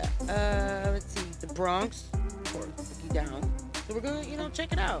 Where we at? Let's see, the Bronx, or Boogie Down. So we're gonna,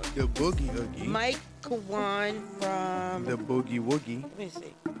 check it out. The Boogie Oogie. Mike Kawan from the Boogie Woogie. Let me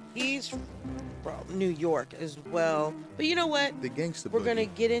see. He's from New York as well. But you know what? The gangster. We're gonna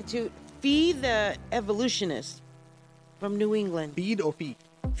get into Fee the Evolutionist from New England. Feed or Fee?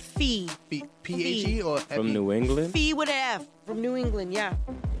 Fee. P-H-E or F-E? From New England? Fee with an F. From New England, yeah.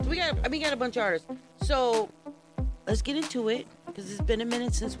 So we got a bunch of artists. So let's get into it, because it's been a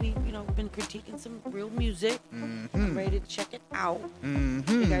minute since we've, been critiquing some real music. Mm-hmm. I'm ready to check it out.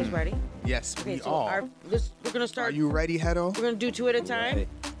 Mm-hmm. You guys ready? Yes, okay, we so are. We're gonna start. Are you ready, Hedo? We're gonna do two at a time.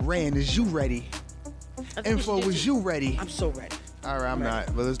 Rand, is you ready? Info, was you ready? I'm so ready. All right, I'm not,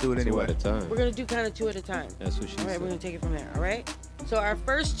 but let's do it anyway. 2 at a time. We're gonna do kind of 2 at a time. That's what she said. All right, we're gonna take it from there. All right. So our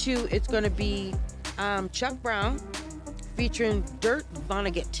first 2, it's gonna be Chuck Brown featuring Dirt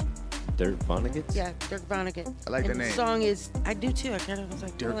Vonnegut. Dirt Vonnegut? Yeah, Dirt Vonnegut. I like the name. The song is, I do too. I kind of was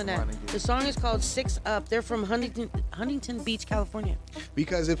like feeling that. The song is called 6 Up. They're from Huntington Beach, California.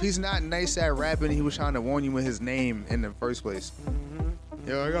 Because if he's not nice at rapping, he was trying to warn you with his name in the first place. Mm-hmm.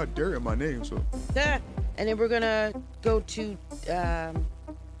 Yo, I got dirt in my name, so. Yeah. And then we're gonna go to the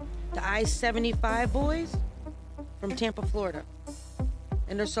I-75 Boyz from Tampa, Florida.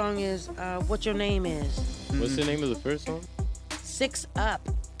 And their song is What Your Name Is. What's the name of the first song? 6 Up.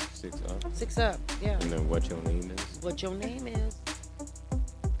 6 Up? 6 Up, yeah. And then What Your Name Is? What Your Name Is.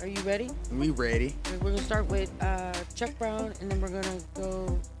 Are you ready? We ready. We're gonna start with Chuck Brown, and then we're gonna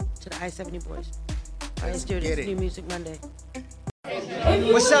go to the I-70 Boyz. All right, let's do it. It's New Music Monday.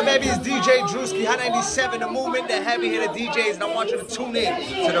 What's up, baby? It's DJ Drewski, Hot 97, the movement, the heavy hitter DJs, and I want you to tune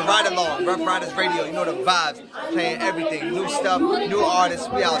in to the Ride Along, Rough Riders Radio. You know the vibes, playing everything, new stuff, new artists.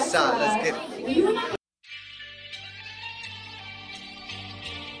 We outside. Let's get it.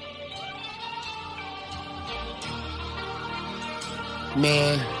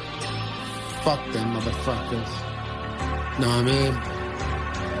 Man, fuck them motherfuckers. Know what I mean?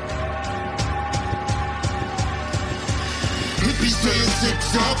 Hippies saying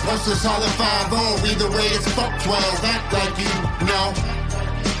 6 up, hustlers holler 5-0. Either way, it's fuck 12. Act like you know.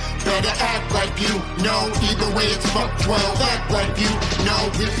 Better act like you know. Either way, it's fuck 12. Act like you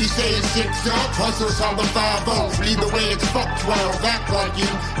know. Hippies saying 6 up, hustlers holler 5-0. Either way, it's fuck 12. Act like you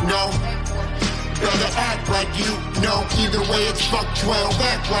know. Better act like you know. Either way, it's fuck 12.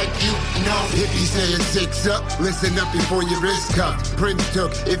 Act like you know. Hippies saying 6 up. Listen up before your wrist cuffed. Prince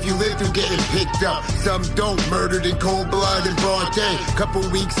took. If you live through getting picked up. Some don't. Murdered in cold blood in broad day. Couple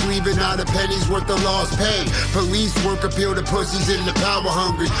weeks leaving out a penny's worth of lost pay. Police work appeal to pussies in the power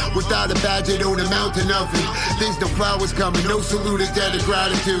hungry. Without a badge, they don't amount to nothing. There's no flowers coming. No salute is dead of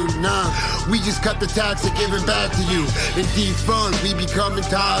gratitude. Nah. We just cut the tax and give it back to you. In defund, we become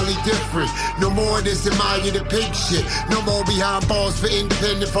entirely different. No more this admire the pig shit. No more behind bars for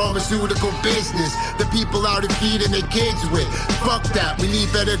independent pharmaceutical business. The people out and feeding their kids with. Fuck that, we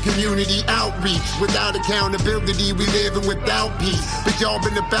need better community outreach. Without accountability, we living without peace. But y'all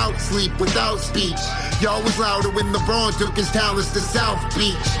been about sleep without speech. Y'all was louder when LeBron took his talents to South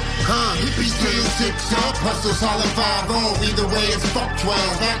Beach. Huh? Hippies saying 6 up, hustlers holler 5-0. Either way, it's fuck 12.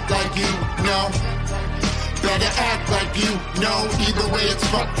 Act like you know. Better act like you know. Either way, it's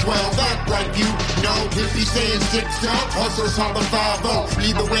fuck 12. Act like you know. If you saying 6 up, hustle's holler 5-0.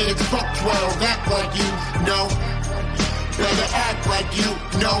 Either way, it's fuck 12. Act like you know. Better act like you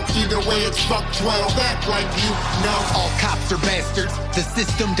know. Either way, it's fuck 12. Act like you know. All cops are bastards. The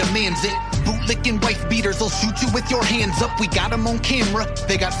system demands it. Bootlicking wife beaters will shoot you with your hands up. We got them on camera.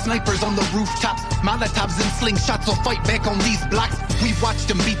 They got snipers on the rooftops. Molotovs and slingshots will fight back on these blocks. We watched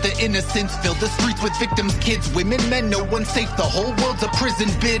them beat the innocents. Fill the streets with victims, kids, women, men. No one's safe. The whole world's a prison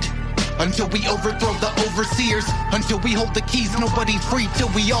bid. Until we overthrow the overseers. Until we hold the keys, nobody free. Till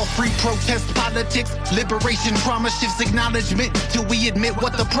we all free. Protest politics. Liberation, trauma shifts, acknowledgement. Till we admit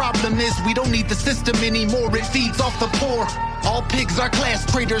what the problem is. We don't need the system anymore. It feeds off the poor. All pigs are class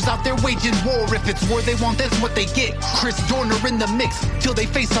traitors out there waging war. If it's war they want, that's what they get. Chris Dorner in the mix. Till they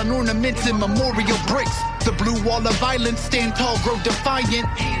face on ornaments and memorial bricks. The blue wall of violence, stand tall, grow defiant.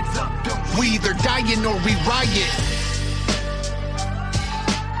 Hands up, don't we either dying or we riot.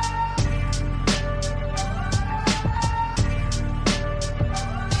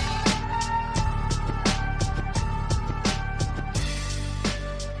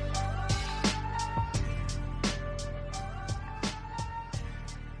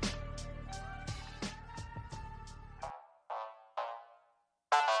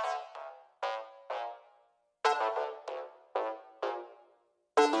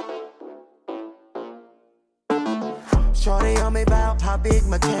 Shorty on me about how big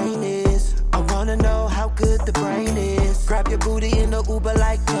my chain is. I wanna know how good the brain is. Grab your booty in the Uber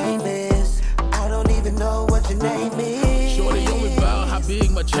like James. I don't even know what your name is. Shorty on me about how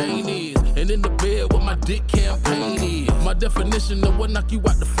big my chain is. And in the bed what my dick campaign is. My definition of what knock you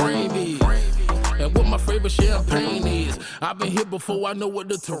out the frame is. And what my favorite champagne is. I've been here before, I know what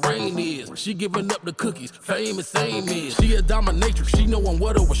the terrain is. She giving up the cookies, fame and same is. She a dominatrix, she knowin'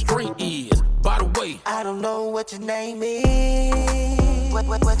 what a restraint is. By the way, I don't know what your name is. What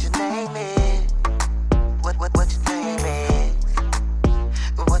your name is? What your name is?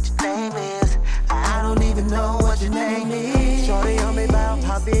 What your name is? I don't even know what your name is. Shorty on me about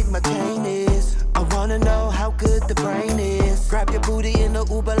how big my chain is. I wanna know how good the brain is. Grab your booty in the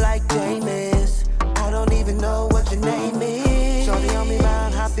Uber like James. I don't even know what your name is. Shorty on me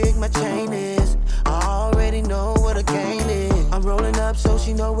about how big my chain is. I already know what a game is. I'm rolling up so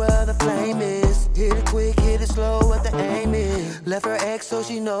she know where the flame is. Hit it quick, hit it slow, what the aim is. Left her ex so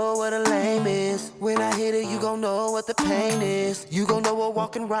she know what a lame is. When I hit it, you gon' know what the pain is. You gon' know what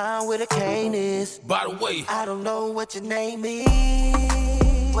walking around with a cane is. By the way, I don't know what your name is.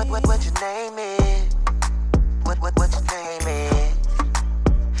 What your name is? What your name is?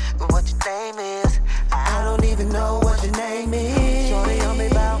 What your name is? I don't even know what your name is. Shorty on me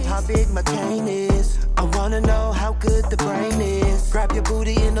about how big my chain is. I wanna know how good the brain is. Grab your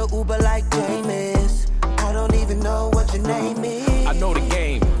booty in the Uber like James. I don't even know what your name is. I know the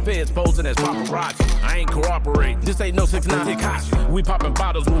game. Feds posing as paparazzi. I ain't cooperating. This ain't no 6ix9ine Tekashi. We popping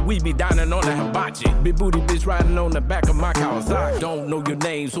bottles when we be dining on the hibachi. Big booty bitch riding on the back of my Kawasaki. Don't know your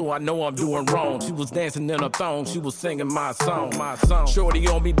name, so I know I'm doing wrong. She was dancing in a thong. She was singing my song. Shorty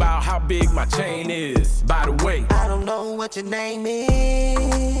on me about how big my chain is. By the way, I don't know what your name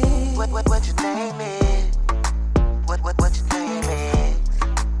is. What your name is? What your name is?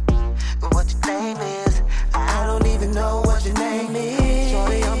 What your name is? I don't even know what your name is.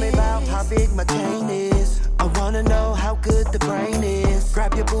 Shorty on me about how big my chain is. I wanna know how good the brain is.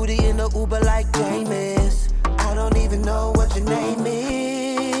 Grab your booty in the Uber like James. I don't even know what your name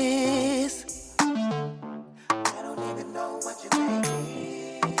is. I don't even know what your name is.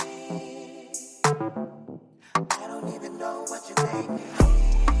 I don't even know what your name is.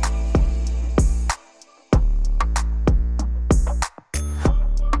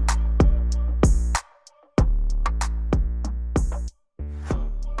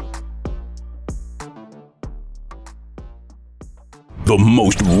 The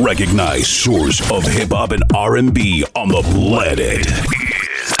most recognized source of hip-hop and R&B on the planet.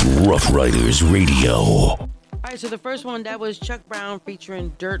 Rough Riders Radio. All right, so the first one, that was Chuck Brown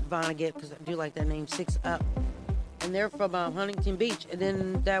featuring Dirt Vonnegut, because I do like that name, 6 Up. And they're from Huntington Beach. And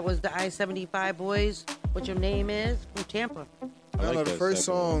then that was the I-75 Boys, What Your Name Is, from Tampa. I don't know, the first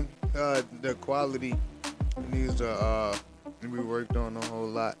song, the quality needs to be worked on a whole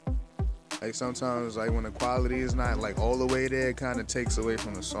lot. Like sometimes, like when the quality is not like all the way there, it kind of takes away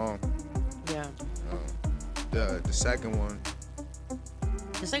from the song. Yeah. The second one.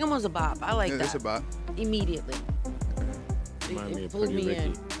 The second one's a bop. I like that. It's a bop. Immediately. Remind me It of pulled Pretty me Ricky.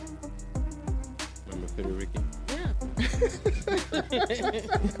 in. Remember Pretty Ricky? Yeah.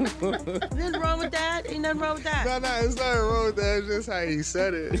 Nothing wrong with that? Ain't nothing wrong with that. No, it's not wrong with that. It's just how he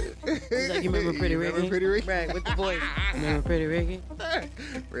said it. He's like, you remember Pretty Ricky? Pretty Ricky? Right, with the voice. Remember Pretty Ricky?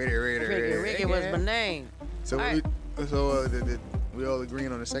 Pretty Ricky was my name. So, did we all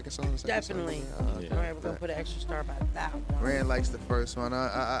agreeing on the second song? Definitely. Song? All right, we're going to put an extra star by that one. Rand likes the first one.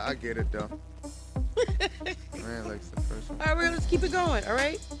 I get it, though. Rand likes the first one. All right, let's keep it going, all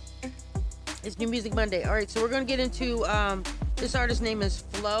right? It's New Music Monday. All right, so we're going to get into, this artist's name is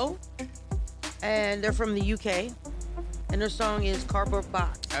Flo, and they're from the UK, and their song is Cardboard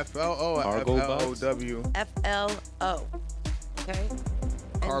Box. F-L-O, F-L-O-W. F-L-O, okay?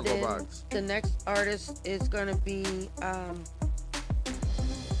 Cargo Box. The next artist is going to be, I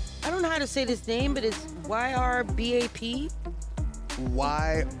don't know how to say this name, but it's Y-R-B-A-P.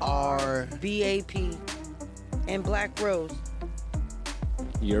 Y-R-B-A-P. And Black Rose.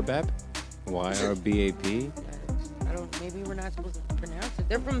 Yerbap? Y-R-B-A-P? Maybe we're not supposed to pronounce it.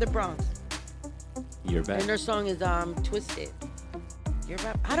 They're from the Bronx. Yerbap? And their song is Twisted.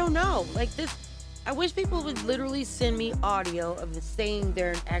 Yerbap? I don't know. Like this, I wish people would literally send me audio of saying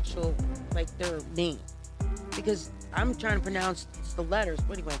their actual, like their name. Because I'm trying to pronounce the letters.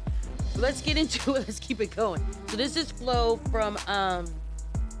 But anyway, let's get into it. Let's keep it going. So this is Flo from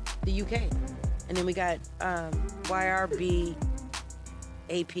the UK. And then we got Y-R-B-A-P.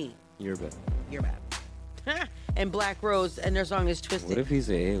 Yerbap. And Black Rose, and their song is Twisted. What if he's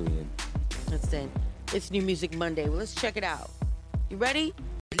an alien? That's it. It's New Music Monday. Well, let's check it out. You ready?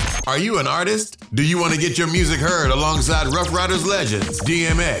 Are you an artist? Do you want to get your music heard alongside Rough Riders legends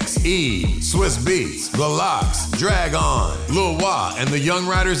DMX, E, Swiss Beats, The Lox, Drag On, Lil Wah, and the Young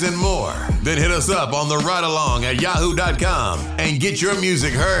Riders and more? Then hit us up on the Ride Along at yahoo.com and get your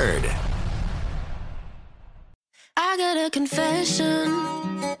music heard. I got a confession.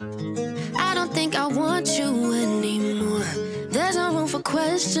 I don't think I want you anymore. There's no room for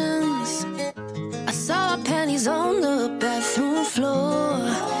questions. I saw our panties on the bathroom floor.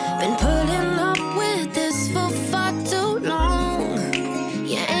 Been putting up with this for far too long.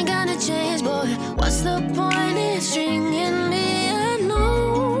 You ain't gonna change, boy. What's the point in stringing me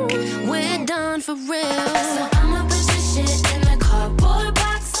along? We're done for real. So I'ma put your shit in the cardboard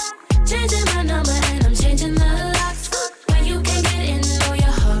box. Changing my number and I'm changing the locks. When you can't get in, know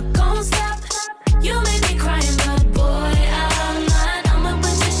your heart gon' stop. You make me crying, but boy, I'm not. I'ma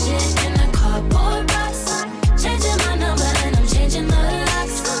put your shit in the cardboard box. Changing my number and I'm changing the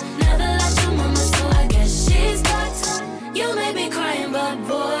locks. Never lost your mama, so I guess she's blocked. You make me crying, but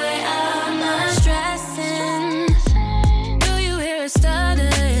boy, I'm not stressing. Do you hear a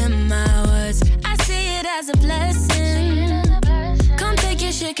stutter in my words? I see it as a blessing. Come take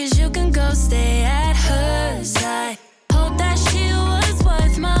your shit, cause you can go stay at her side. Hope that she was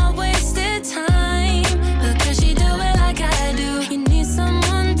worth my wasted time. Because she do it like I do. You need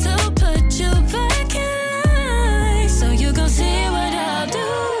someone to put you back in line. So you gon' see what I'll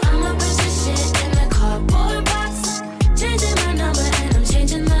do. I'ma put your shit in the cardboard box. Changing my number and I'm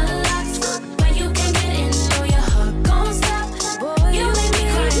changing the locks. When you can't get in, know your heart gon' stop. Boy, you make me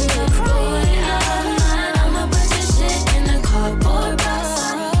cry, boy, I'm not. I'ma put your shit in the cardboard box.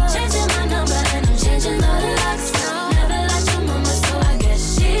 Changing my number and I'm changing the locks. Never lost your mama, so I guess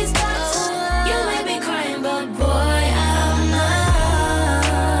she's blocked. You make me crying, but boy, I'm not.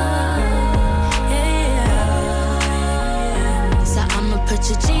 Yeah. So I'ma put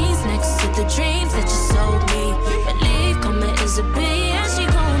your jeans next to the dreams that you sold me. Believe karma is a bee and she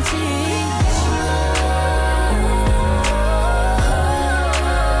gon' teach.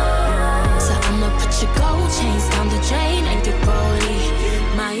 So I'ma put your gold chains down the drain and get rolly.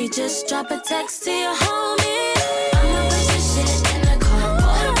 Might just drop a text to your homie. I'ma put your shit in the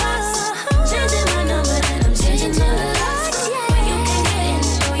cardboard box. Changing my number and I'm changing the locks. When you can't get in,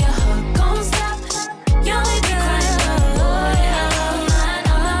 know your heart gon' stop. You make me cry, but boy, I'm not.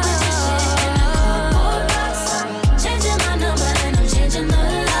 I'ma put your shit in the cardboard box. Changing my number and I'm changing the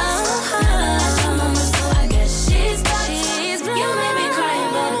locks. Never lost your mama, so I guess she's blocked. You make me cry,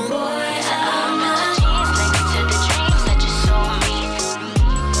 but boy, I'm not. Next to the dreams that you sold me.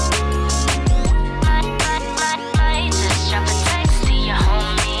 Might just drop a text to your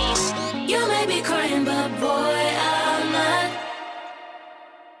homie. You may be crying, but boy, I'm not.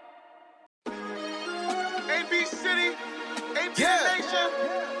 AB City, AB Yeah. Nation,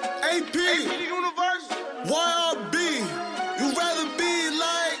 AP, Universe, YRB, you rather be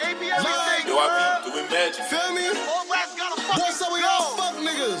like, AB everything. doing magic. Feel me? All rats got a fucking What's up with y'all fuck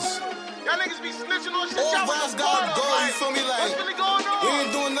niggas? Y'all niggas be snitching on shit. All Y'all rats was got a go, part of, you feel me? Like, what's really going on? we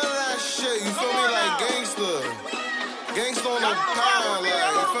ain't doing none of that shit, you feel Come me? on Like, now. gangsta. Gangsta on Y'all the don't pound, vibe with me. like,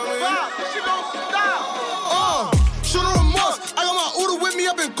 Y'all you don't feel me? vibe. This shit don't stop. Shoot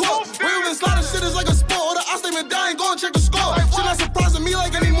been caught. Real been sliding shit is like a sport. Or the I statement dying, go and check the score. She not surprising me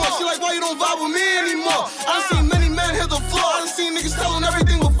like anymore. She like, why you don't vibe with me anymore? I done seen many men hit the floor. I done seen niggas telling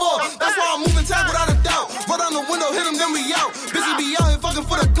everything before. That's why I'm moving tag without a doubt. Roll down the window, hit him, then we out. Busy be out here fucking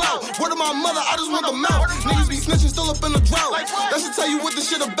for the clout. Word of my mother, I just want the mouth. Niggas be snitching, still up in the drought. That should tell you what this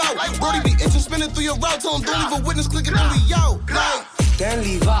shit about. Brody be itching, spinning through your route. Tell him don't leave a witness, click it, then we out. Like. Then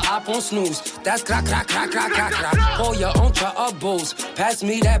leave her up on snooze. That's crack, crack, crack, crack, crack, crack. Pour your own troubles. Pass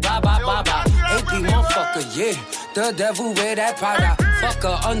me that ba-ba, ba-ba. AP motherfucker, yeah. The devil wear that Prada. Fuck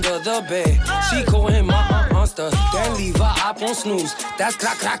her under the bed. She call him my monster. Then leave her up on snooze. That's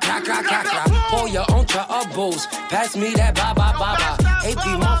crack, crack, crack, crack, crack, crack. Pour your own troubles. Pass me that ba-ba, ba-ba. AP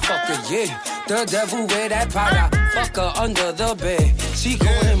motherfucker, yeah. The devil wear that Prada. Fuck her under the bed. She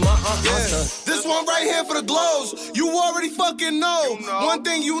call him my monster. This one right here for the glows. You already fucking know. One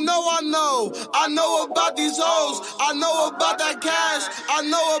thing you know, I know. I know about these hoes. I know about that cash. I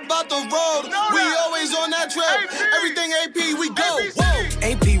know about the road. We always on that trip. Everything AP, we go. Whoa.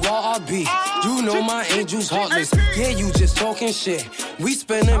 AP, raw RB. You know my angel's heartless. Yeah, you just talking shit. We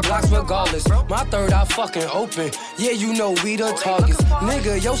spinning blocks regardless. My third eye fucking open. Yeah, you know we the targets.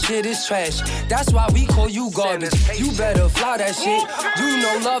 Nigga, your shit is trash. That's why we call you garbage. You better fly that shit. You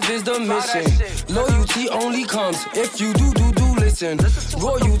know love is the mission. Loyalty only comes if you do listen.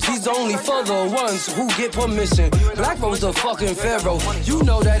 Royalties only for the ones who get permission. Black Rose the fucking pharaoh. You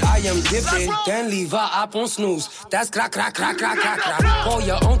know that I am gifted. Then leave her up on snooze. That's crack, crack, crack, crack, crack, crack. Pour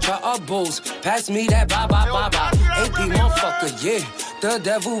your own troubles. Pass me that ba-ba, ba-ba. AP motherfucker, yeah. The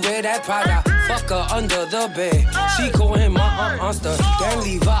devil wear that Prada. Fuck her under the bed. She call him my monster. Then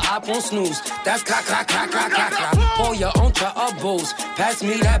leave her up on snooze. That's crack, crack, crack, crack, crack, crack. Pour your own troubles. Pass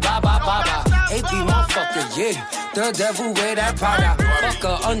me that ba-ba, ba-ba. AP motherfucker, yeah. The devil wear that Prada. Fuck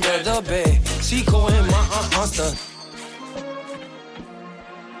her under the bed. She call him my monster.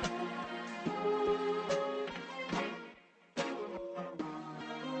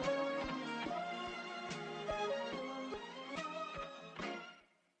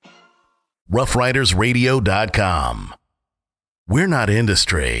 RoughRidersRadio.com. We're not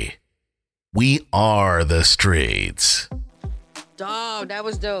industry. We are the streets. Dog, that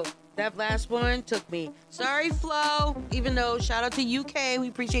was dope. That last one took me. Sorry, Flo. Even though, shout out to UK, we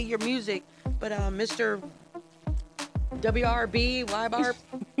appreciate your music. But Mr. WRB, Y-Bar,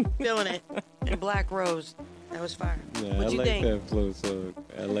 feeling it. And Black Rose. That was fire. Yeah, What'd you think? I like that flow song.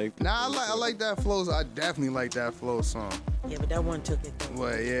 I like that flow. I definitely like that flow song. Yeah, but that one took it though.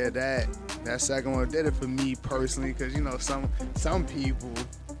 Well, yeah, that second one did it for me personally, because you know some people,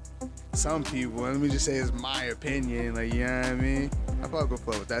 and let me just say it's my opinion, like, you know what I mean? I fuck with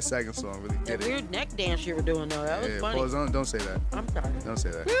Flo, but that second song really did that it. Weird neck dance you were doing though, that was funny. Flo, don't say that. I'm sorry. Don't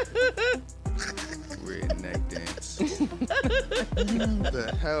say that. Weird neck dance. What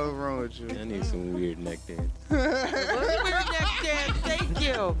the hell wrong with you? I need some weird neck dance. What's weird neck dance? Thank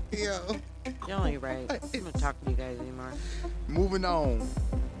you. Yo. Y'all ain't right. I'm not talking to you guys anymore. Moving on.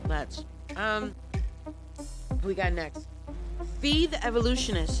 Let's. Who we got next? Feed the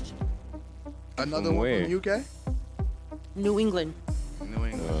Evolutionist. Another one from UK? New England. New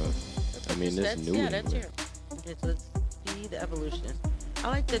England. I mean, that's New England. That's here. Okay, so let's Feed the Evolutionist. I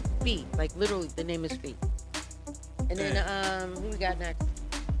like the Feed, like literally the name is Feed. And then who we got next?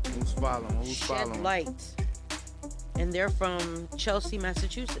 Who's following? Shed Light. And they're from Chelsea,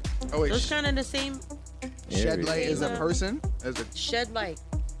 Massachusetts. Oh wait, those kind of the same. Shed Light is a person? Shed Light.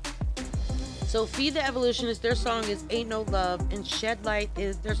 So Feed the Evolutionist, their song is Ain't No Love, and Shed Light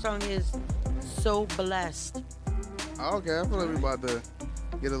is their song is So Blessed. Okay, I feel like we're about to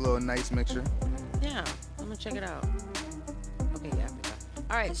get a little nice mixture. Yeah, I'm gonna check it out. Okay, yeah.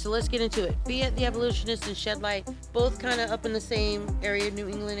 All right, so let's get into it. Feed the Evolutionist and Shed Light, both kind of up in the same area, New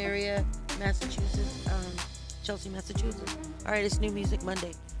England area, Massachusetts, Chelsea, Massachusetts. All right, it's New Music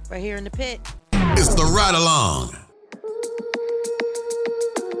Monday, right here in the pit. It's the Ride Along.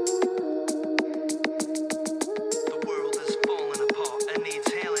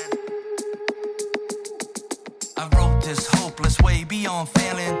 Way beyond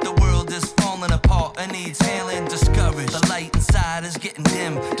failing, the world is falling apart and needs healing. Discouraged, the light inside is getting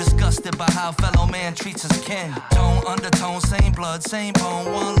dim. Disgusted by how fellow man treats his kin. Tone, undertone, same blood, same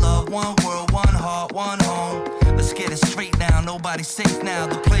bone. One love, one world, one heart, one home. Let's get it straight now, nobody's safe now.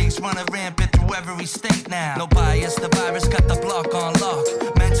 The plague's running rampant through every state now. No bias, the virus got the block on lock.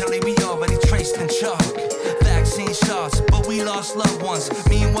 Mentally we already traced in chalk. Vaccine shots, but we lost loved ones.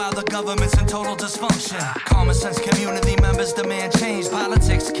 Meanwhile the government's in total dysfunction. Common sense community members demand change.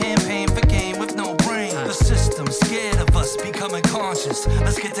 Politics campaign for gain with no brain. The system's scared of us becoming conscious.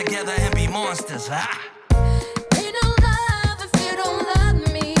 Let's get together and be monsters. Ain't no love if you don't love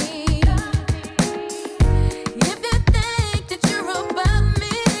me.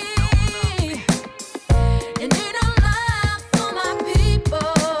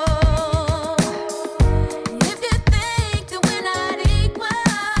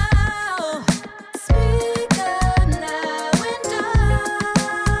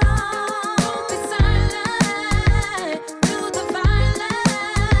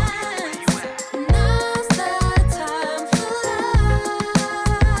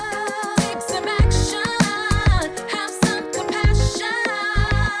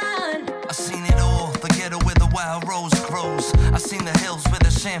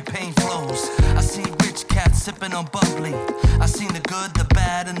 sipping on bubbly. I seen the good, the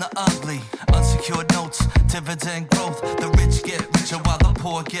bad, and the ugly. Unsecured notes, dividend growth. The rich get richer while the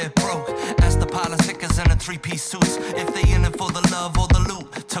poor get broke. Ask the politicers in the three-piece suits if they in it for the love or the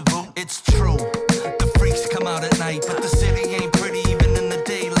loot. To boot, it's true. The freaks come out at night, but the city ain't pretty even in the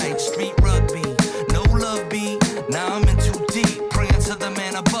daylight. Street rugby, no love beat. Now I'm in too deep, praying to the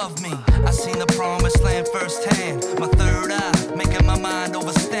man above me. I seen the promised land firsthand. My third eye, making my mind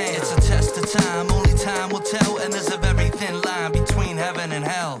overstand. It's a test of time, only time will tell. And there's a very thin line between heaven and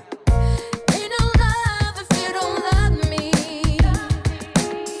hell. Ain't no love if you don't love me.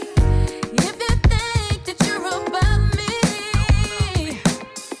 If you think that you're above me,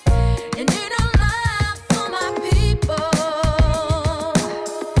 and ain't no love for my people.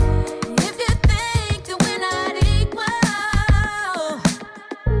 If you think that we're not equal,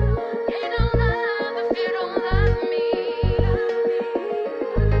 ain't no love if you don't love me.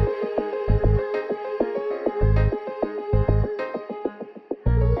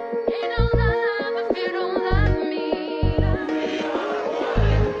 Ain't no love if you don't love me.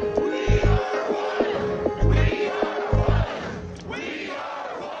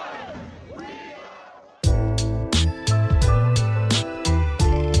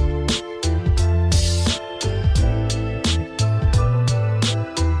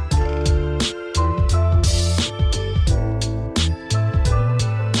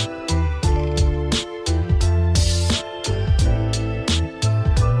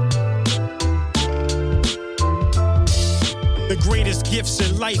 The greatest gifts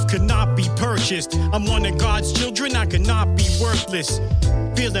in life could not be purchased. I'm one of God's children, I could not be worthless.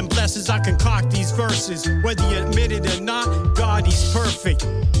 Feeling blessed as I concoct these verses. Whether you admit it or not, God, He's perfect.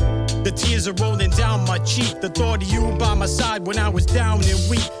 The tears are rolling down my cheek. The thought of you by my side when I was down and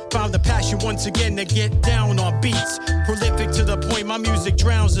weak. Found the passion once again to get down on beats. Prolific to the point my music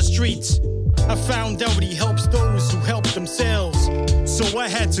drowns the streets. I found out He helps those who help themselves. So I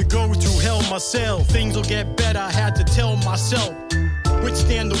had to go through hell myself. Things will get better, I had to tell myself.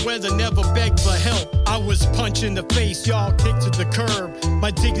 Withstand the weather, never beg for help. I was punched in the face, y'all kicked to the curb. My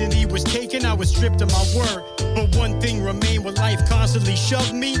dignity was taken, I was stripped of my word. But one thing remained when life constantly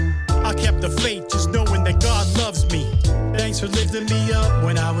shoved me. I kept the faith, just knowing that God loves me. Thanks for lifting me up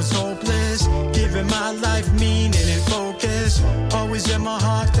when I was hopeless. Giving my life meaning and focus. Always in my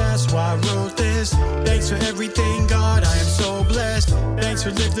heart, that's why I wrote this. Thanks for everything, God, I am so blessed. Thanks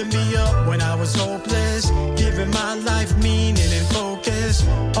for lifting me up when I was hopeless. Giving my life meaning and focus.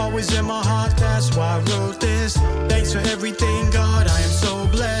 Always in my heart, that's why I wrote this. Thanks for everything, God, I am so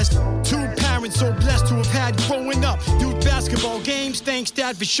blessed. Two parents so blessed to have had growing up. Youth basketball games, thanks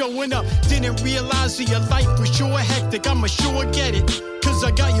Dad for showing up. Didn't realize that your life was sure hectic. I'ma sure get it, cause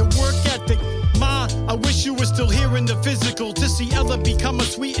I got your work ethic. Ma, I wish you were still here in the physical to see Ella become a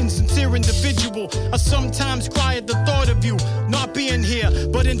sweet and sincere individual. I sometimes cry at the thought of you not being here,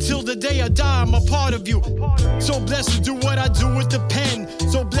 but until the day I die, I'm a part of you. So blessed to do what I do with the pen.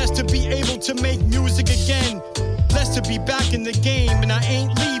 So blessed to be able to make music again. Blessed to be back in the game and I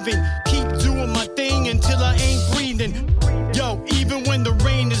ain't leaving. Keep doing my thing until I ain't breathing. Yo, even when the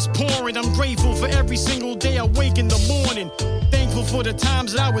rain is pouring, I'm grateful for every single day I wake in the morning. Thankful for the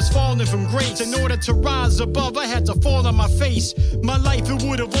times that I was falling from grace. In order to rise above, I had to fall on my face. My life, it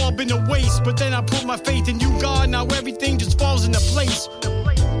would have all been a waste. But then I put my faith in you, God. Now everything just falls into place.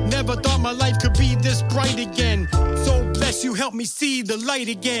 Never thought my life could be this bright again. So blessed you helped me see the light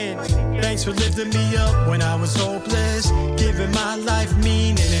again. Thanks for lifting me up when I was hopeless. Giving my life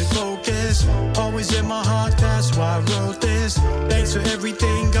meaning and focus. Always in my heart, that's why I wrote this. Thanks for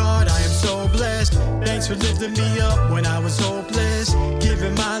everything, God, I am so blessed. Thanks for lifting me up when I was hopeless.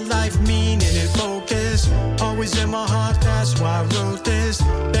 Giving my life meaning and focus. Always in my heart, that's why I wrote this.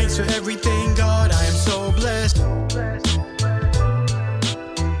 Thanks for everything, God, I am so blessed.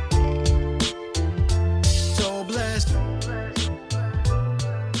 So blessed.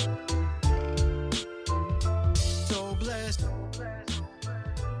 So blessed.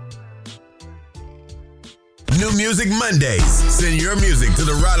 New Music Mondays. Send your music to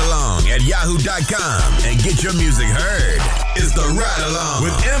the Ride Along at yahoo.com and get your music heard. It's the Ride Along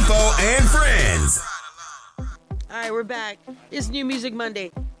with Info and Friends. All right, we're back. It's New Music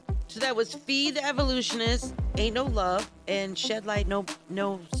Monday. So that was Feed the Evolutionist, Ain't No Love, and Shed Light, No,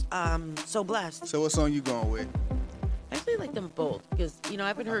 So Blessed. So what song you going with? I actually like them both because, you know, I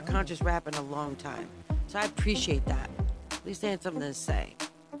haven't heard conscious rap in a long time. So I appreciate that. At least they had something to say.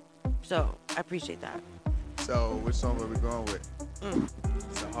 So I appreciate that. So which song are we going with?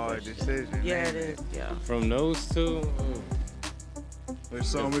 It's a hard decision. Yeah, it is. Yeah. From those two, which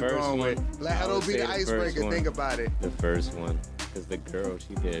song we going with? That'll be the icebreaker. Think about it. The first one. Cause the girl,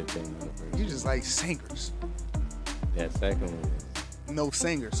 she did a thing on the first. You just like singers. That second one is no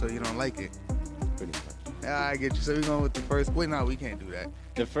singer, so you don't like it. pretty much. Yeah, I get you. So we're going with the first. Wait, no, we can't do that.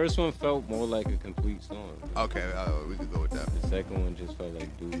 The first one felt more like a complete song. Okay, we could go with that. The second one just felt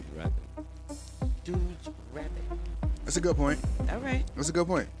like dudes rapping. Dudes rapping. That's a good point. All right. That's a good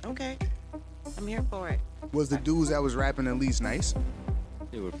point. Okay. I'm here for it. Was the dudes that was rapping at least nice?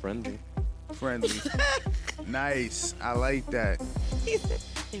 They were friendly. Friendly. Nice. I like that. They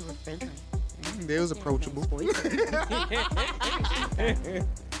were friendly. They was approachable.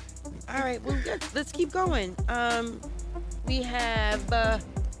 All right, well, let's keep going. We have, let's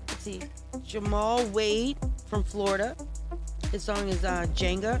see, Jamal Wade from Florida. His song is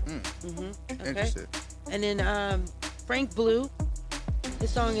Jenga. Okay. Interesting. And then Frank Blue. His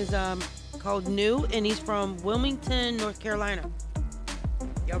song is called New, and he's from Wilmington, North Carolina.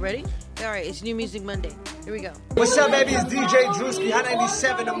 Y'all ready? All right, it's New Music Monday. Here we go. What's up, baby? It's DJ Drewski, Hot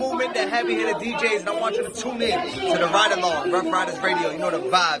 97, the movement, the heavy hitter DJs, and I want you to tune in to the Ride Along, Rough Riders Radio. You know the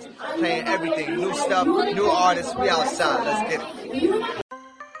vibes, playing everything, new stuff, new artists. We outside. Let's get it. You already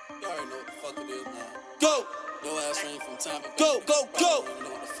know what the fuck it is, man. Go! No ass rain from time to time. Go! You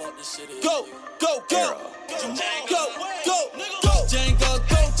know what the fuck this shit is. Go! Go! Go! Go! Go! Go! Django!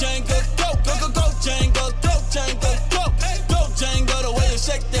 Go! Django! Go! Go! Go! Go! Django! Go! Django! Go! Go! Django! The way you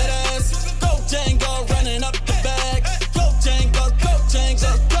shake that ass. Go! Django! Running up the bag. Go! Django! Go!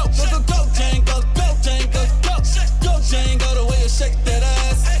 Django! Go! Go! Go! Go! Django! Go! Django! Go! Go! Django! The way you shake that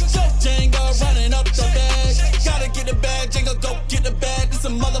ass. Go! Django! Running up the bag. Gotta get the bag. Django! Go get the bag. This a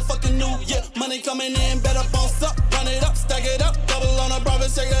motherfucking new year. Money coming in. Better bounce up. Run it up. Stack it up. Double on a profit.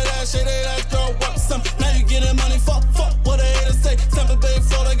 Shake that ass. Shake that ass. Girl, up some. Now you getting money. Fuck what they haters say. Tampa Bay,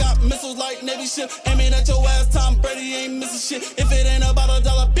 Florida got missiles like Navy ship. Aiming at your ass. Tom Brady ain't missing shit. If it ain't about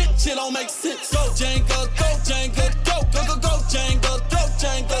 $1, bitch, it don't make sense. Go Django, go Django, go, go, go, go Django, go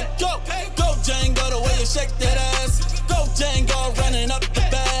Django, go, go Django, the way you shake that ass. Go Django, running up the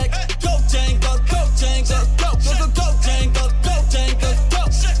bag. Go Django, go Django, go, go, go, go Django, go Django, go,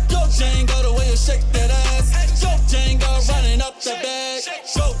 go Django, the way you shake that ass. Go Django, running up the bag.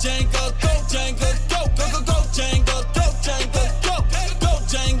 Go Django, go Django, go, go, go, go Django, go Django, go, go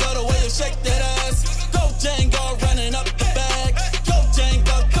Django, the way you shake that ass. Go Django, running up the bag. Go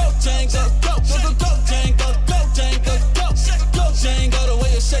Django, go Django, go, go, go, go Django, go Django, go, go Django, the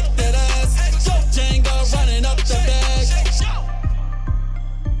way you shake that ass. Go Django, running up the bag.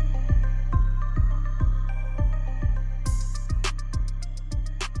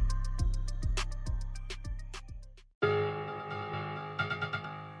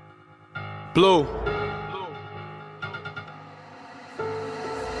 Blue.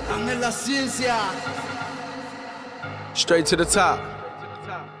 Ángel la ciencia. Straight to the top.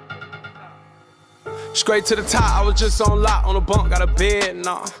 Straight to the top, I was just on lock, on the bunk, got a bed,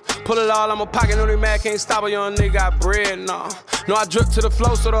 nah. Pull it all out my pocket, know they mad, can't stop a young nigga, got bread, nah. No, I drip to the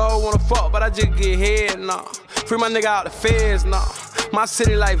flow, so the hoe wanna fuck, but I just get head, nah. Free my nigga out the feds, nah. My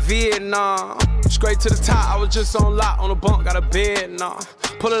city like Vietnam. Straight to the top, I was just on lock, on the bunk, got a bed, nah.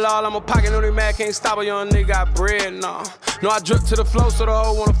 Pull it all out my pocket, know they mad, can't stop a young nigga, got bread, nah. No, I drip to the flow, so the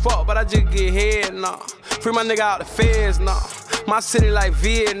hoe wanna fuck, but I just get head, nah. Free my nigga out the feds, nah. My city like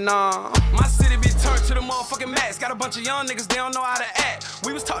Vietnam. My city be turned to the motherfucking max. Got a bunch of young niggas, they don't know how to act.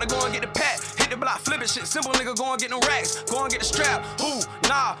 We was taught to go and get the pack. Hit the block, flip it, shit. Simple nigga, go and get no racks. Go and get the strap. Ooh,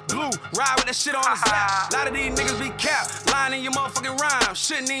 nah, blue. Ride with that shit on his lap. A lot of these niggas be capped. Lying in your motherfucking rhyme.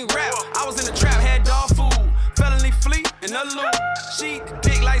 Shouldn't even rap. I was in the trap, had dog food. Felony fleet and a loot. She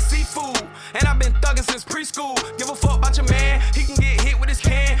dick like seafood. And I've been thugging since preschool. Give a fuck about your man. He can get hit with his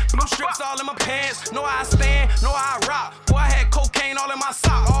can. Blue strips all in my pants. Know how I stand, know how I rock. Boy, I had cocaine all in my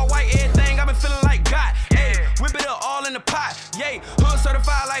sock. All white, everything. I've been feeling like God. Hey, whip it up all in the pot. Yay, hood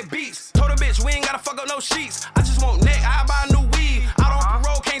certified like Beats. Told a bitch we ain't gotta fuck up no sheets. I just want neck, I buy new weed. Out on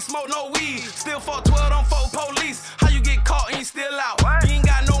parole, can't smoke no weed. Still fuck 12, don't fuck police. How you get caught and you still out? You ain't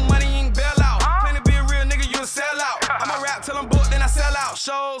got no money, you ain't bail out. Plan to be a real nigga, you a sell out. I'ma rap till I'm booked, then I sell out.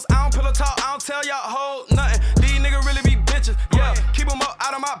 Shows, I don't pillow talk, I don't tell y'all hold nothing. These niggas really be bitches, yeah. Keep them up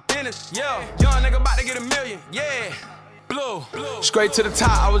out of my business, yeah. Young nigga about to get $1 million, yeah. Blue. Straight to the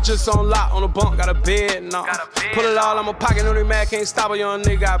top, I was just on lock, on the bunk, got a bed, nah. Pull it all out my pocket, know they mad, can't stop a young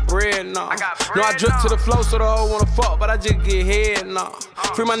nigga, got bread, nah. No, I drip to the flow, so the hoe wanna fuck, but I just get head, nah.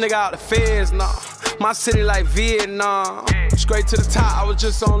 Free my nigga out the feds, nah. My city like Vietnam. Straight to the top, I was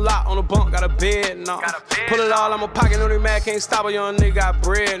just on lock, on the bunk, got a bed, nah. Pull it all out my pocket, know they mad, can't stop a young nigga, got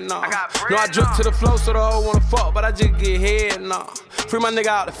bread, nah. No, I drip to the flow, so the hoe wanna fuck, but I just get head, nah. Free my nigga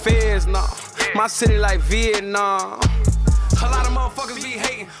out the feds, nah. My city like Vietnam. A lot of motherfuckers be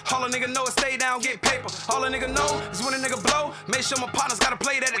hating. All a nigga know is stay down, get paper. All a nigga know is when a nigga blow, make sure my partners got a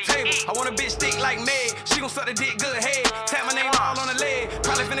plate at the table. I want a bitch thick like Meg, she gon' suck the dick good head. Tap my name all on the leg,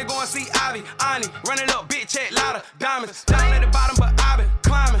 probably finna go and see Ivy, Ani. Run it up, bitch, check louder, diamonds. Down at the bottom, but I been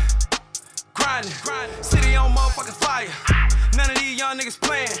climbing, grinding. City on motherfucking fire, none of these young niggas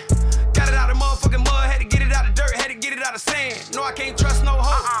playing. Got it out of motherfucking mud, had to get it out of dirt, had to get it out of sand. No, I can't trust no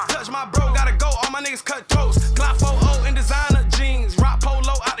hoe. Touch my bro, gotta go. All my niggas cut throats. Glock 4-0 in designer jeans. Rock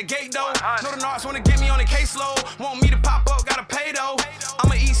polo out the gate though. Know the narcs wanna get me on the caseload. Want me to pop up, gotta pay though.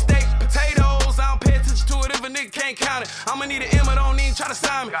 I'ma eat steak, potatoes. I don't pay attention to it if a nigga can't count it. I'ma need an Emma, don't even try to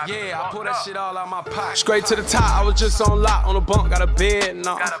sign me. Yeah, I pull that shit all out my pocket. Straight to the top, I was just on lock on the bunk, got a bed,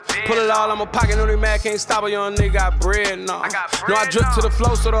 nah. Pull it all out my pocket, know they mad, can't stop a young nigga, got bread, nah. No, I drip to the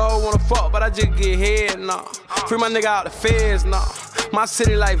flow so the hoe wanna fuck, but I just get head, nah. Free my nigga out the feds, nah. My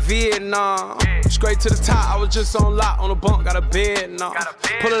city like Vietnam. Straight to the top, I was just on lock on the bunk, got a bed, nah.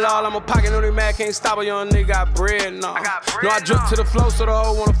 Pull it all out my pocket, know they mad, can't stop a young nigga, got bread, nah. No, I drip to the flow so the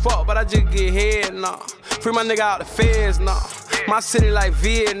hoe wanna fuck, but I just get head, nah. Free my nigga out the feds, nah. My city like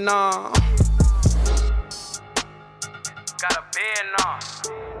Vietnam. Got a bed, nah.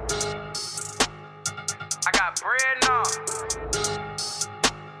 I got bread, nah.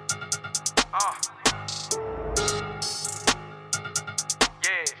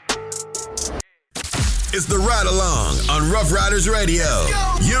 It's the Ride Along on Rough Riders Radio.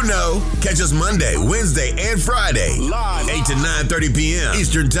 You know, catch us Monday, Wednesday, and Friday, live 8 to 9:30 p.m.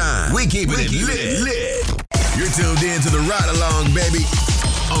 Eastern Time. We keep it lit. You're tuned in to the Ride Along, baby,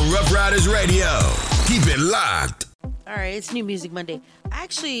 on Rough Riders Radio. Keep it locked. All right, it's New Music Monday. I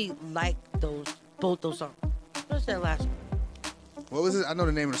actually like both those songs. What's that last one? What was it? I know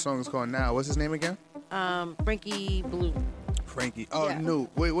the name of the song is called Now. What's his name again? Frankie Blue. Frankie. Oh, Yeah. no.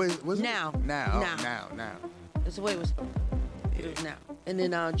 Wait, what's Now. it? Now. Now. Oh, now. That's the way it was spelled. It was Now. And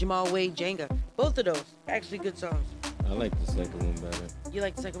then Jamal Wade, Jenga. Both of those, actually good songs. I like the second one better. You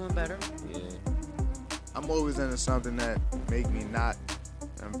like the second one better? Yeah. I'm always into something that make me not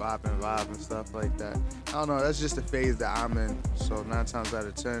and bop and vibe and stuff like that. I don't know. That's just the phase that I'm in. So 9 times out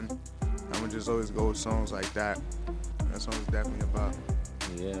of 10, I'm gonna just always go with songs like that. And that song is definitely about.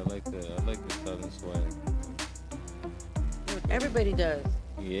 Yeah, I like the Southern swag. Everybody does.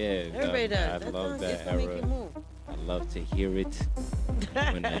 Yeah, Everybody does. I love that gets to make you era. move. I love to hear it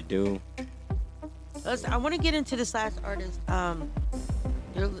when I do. I want to get into this last artist.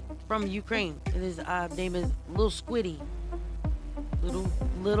 They're from Ukraine. And his name is Lil Squiddy. Little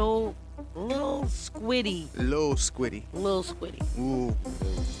Squiddy. Lil Squiddy. Lil Squiddy. Ooh.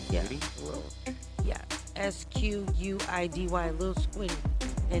 Yeah. Lil. Yeah. SQUIDY. Lil Squiddy.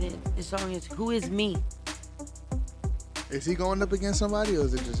 And his song is Who Is Me? Is he going up against somebody or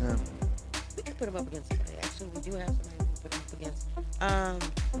is it just him? We can put him up against somebody. Actually, we do have somebody we can put him up against.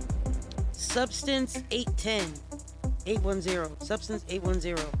 Substance 810. Substance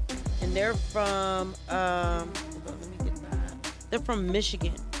 810. And they're from they're from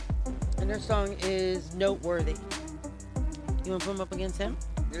Michigan. And their song is Noteworthy. You wanna put them up against him?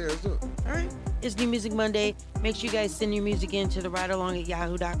 Yeah, let's do it. Alright. It's New Music Monday. Make sure you guys send your music in to the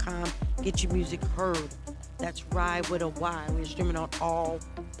ridealong@yahoo.com. Get your music heard. That's Ride with a Y. We're streaming on all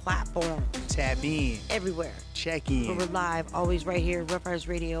platforms. Tap in. Everywhere. Check in. But we're live, always right here, Rough Riders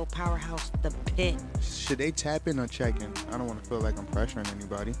Radio, Powerhouse, The Pit. Should they tap in or check in? I don't want to feel like I'm pressuring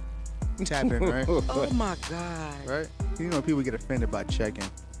anybody. Tap in, right? Oh my God. Right? You know people get offended by checking.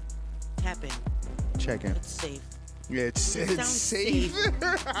 Tap in. Check in. It's safe. Yeah, it's safe. Sounds safe.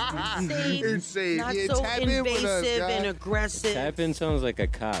 Safe. It's safe. Not yeah, so tap in with us, invasive guys. and aggressive. Tap-in sounds like a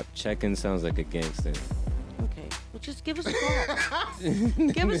cop. Check-in sounds like a gangster. Okay. Well, just give us a call.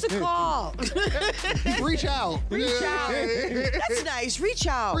 Give us a call. Reach out. Reach out. That's nice. Reach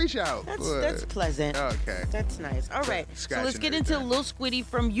out. Reach out. That's pleasant. Okay. That's nice. All right. So let's get into Lil Squiddy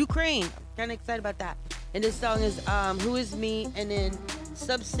from Ukraine. Kind of excited about that. And this song is Who Is Me? And then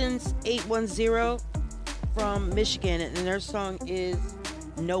Substance 810 from Michigan. And their song is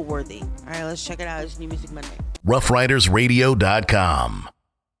Noteworthy. All right, let's check it out. It's New Music Monday. RoughRidersRadio.com.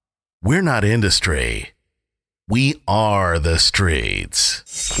 We're not industry. We are the streets.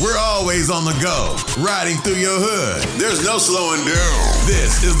 We're always on the go, riding through your hood. There's no slowing down.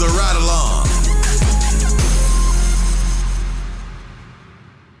 This is the Ride Along.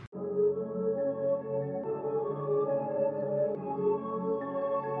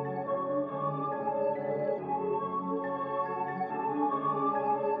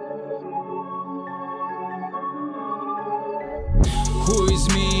 Who is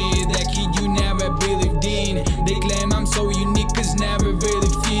me? That kid you never believed in. They claim I'm so unique, cause never really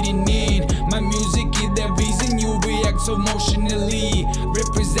fitting in. My music is the reason you react so emotionally.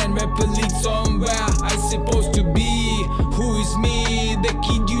 Represent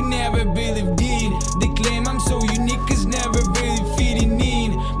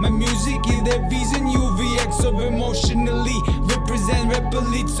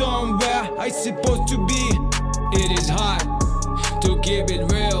lead somewhere I supposed to be. It is hard to keep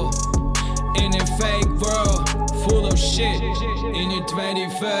it real in a fake world full of shit. In the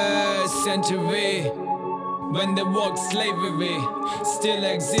 21st century, when the woke slavery still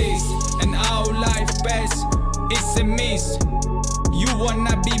exists and our life path is a mist. You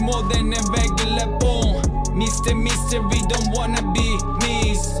wanna be more than a regular bone. Mr. Mystery don't wanna be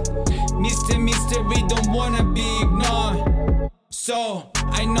missed. Mr. Mystery don't wanna be ignored. So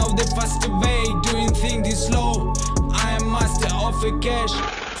I know the faster way, doing things is slow. I am master of a cash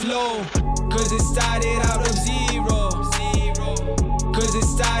flow, cause it started out of zero. Cause it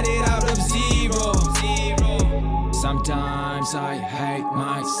started out of zero. Sometimes I hate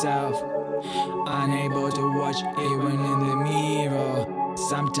myself, unable to watch even in the mirror.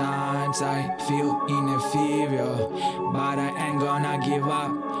 Sometimes I feel inferior, but I ain't gonna give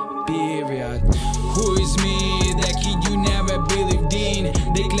up, period. Who is me, that kid you never believed in?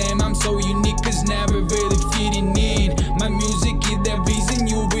 They claim I'm so unique, cause never really fitting in. My music is the reason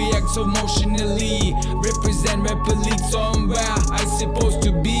you react so emotionally. Represent, repellent somewhere I supposed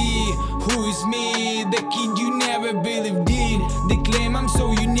to be. Who is me, the kid you never believed in? They claim I'm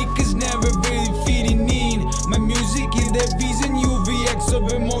so unique, cause never really fitting in. My music is the reason you react so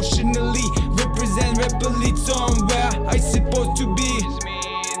emotionally. Represent, repellent somewhere I supposed to be.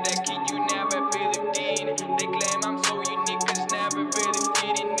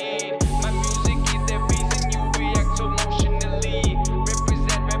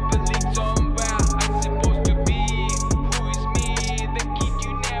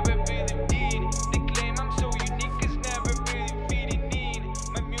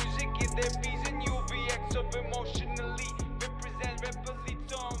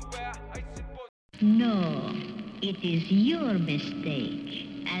 No, it is your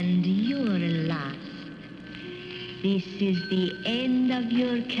mistake and your last. This is the end of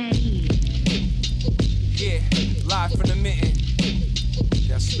your career. Yeah, live from the mitten.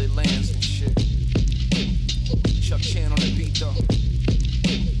 Got split lands and shit. Chuck Chan on the beat though.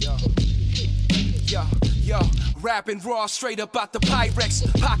 Yo, rapping raw straight up out the Pyrex.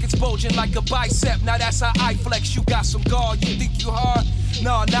 Pockets bulging like a bicep. Now that's how I flex. You got some guard, you think you hard?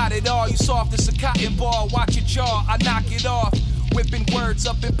 No, not at all. You soft as a cotton ball. Watch your jaw, I knock it off. Whipping words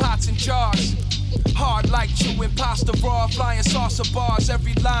up in pots and jars. Hard like chewing pasta raw. Flying saucer bars.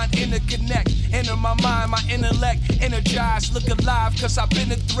 Every line interconnect. Enter my mind, my intellect. Energized, look alive, cause I've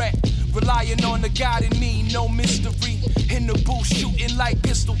been a threat. Relying on the God in me, no mystery. In the booth, shooting like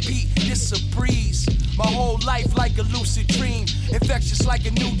Pistol Pete. This a breeze. My whole life like a lucid dream. Infectious like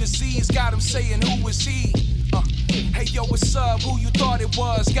a new disease. Got him saying, who is he? Hey yo, what's up? Who you thought it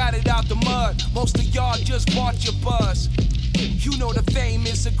was? Got it out the mud. Most of y'all just bought your buzz. You know the fame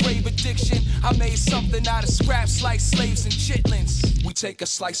is a grave addiction. I made something out of scraps like slaves and chitlins. We take a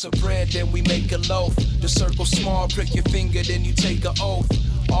slice of bread, then we make a loaf. The circle small, prick your finger, then you take an oath.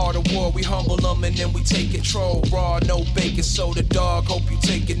 All the war, we humble them and then we take control. Raw, no bacon, soda, dog, hope you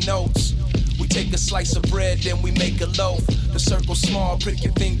taking notes. We take a slice of bread, then we make a loaf. The circle small, prick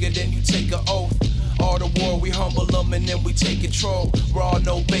your finger, then you take an oath. All the war, we humble them and then we take control. Raw,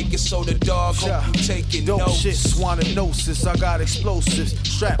 no bacon, so the dog, hope you taking dope notes. Shit, swanonosis, I got explosives.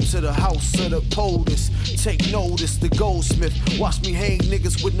 Strapped to the house of the POTUS. Take notice, the goldsmith. Watch me hang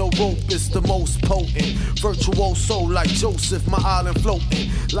niggas with no rope, it's the most potent. Virtuoso like Joseph, my island floating.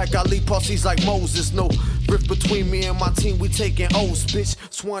 Like I lead parties like Moses, no rift between me and my team, we taking O's, bitch.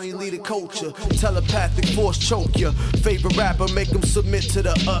 Swanee lead a culture, telepathic force choke ya. Favorite rapper, make them submit to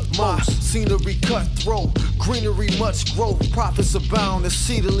the utmost. Scenery cutthroat, greenery much growth. Profits abound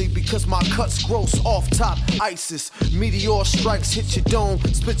exceedingly because my cuts gross. Off top, ISIS, meteor strikes, hit your dome.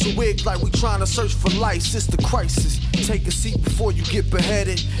 Split your wig like we trying to search for lice, it's the crisis. Take a seat before you get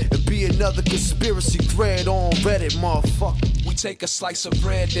beheaded and be another conspiracy thread on Reddit, motherfucker. We take a slice of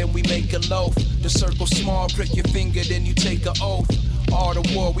bread, then we make a loaf. The circle small, prick your finger, then you take an oath. All the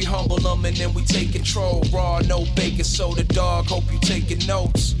war, we humble them and then we take control. Raw, no bacon, soda, dog, hope you taking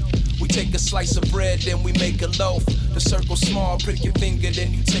notes. We take a slice of bread, then we make a loaf. The circle small, prick your finger,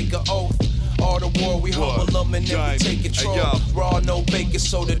 then you take an oath. All the war, we humble them and then we take control. Raw, no bacon,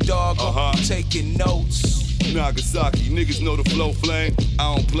 soda, dog, hope you taking notes. Nagasaki, niggas know the flow flame.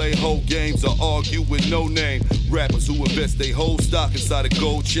 I don't play whole games or argue with no name. Rappers who invest they whole stock inside a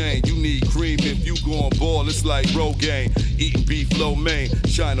gold chain. You need cream if you go on ball, it's like Rogaine. Eating beef lo mein.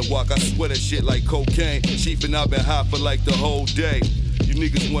 China walk, I swear that shit like cocaine. Chief and I've been hot for like the whole day. You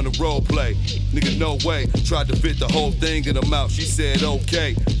niggas wanna role play. Nigga, no way. Tried to fit the whole thing in her mouth. She said,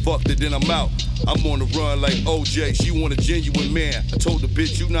 okay. Fucked it, then I'm out. I'm on the run like OJ. She want a genuine man. I told the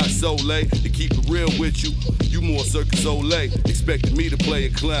bitch, you not so late. To keep it real with you, you more Circus Olay. Expected me to play a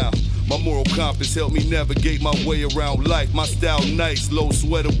clown. My moral compass helped me navigate my way around life. My style nice. Low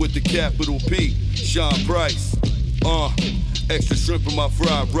sweater with the capital P. Sean Price. Extra shrimp in my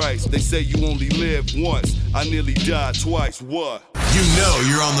fried rice. They say you only live once. I nearly died twice. What? You know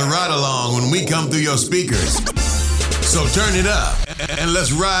you're on the ride along when we come through your speakers. So turn it up and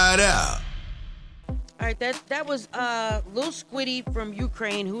let's ride out. All right, that was Lil Squiddy from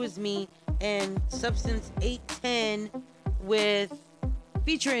Ukraine, Who Is Me, and Substance 810 with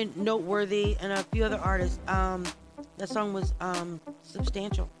featuring Noteworthy and a few other artists. That song was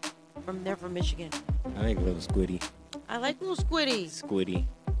Substantial from Michigan. I like Lil Squiddy. I like Lil Squiddy. Squiddy.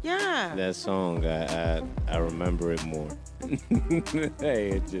 Yeah. That song, I remember it more. Hey,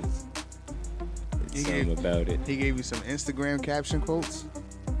 it just something about it. He gave you some Instagram caption quotes?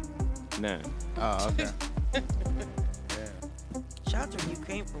 Nah. Oh, okay. Shout out to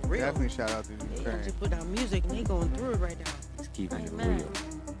Ukraine for real. Definitely shout out to They Ukraine. actually put out music and they going through it right now. It's keeping it Man. real.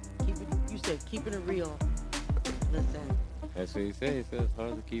 You said keeping it real. Listen. That's what he said. He said it's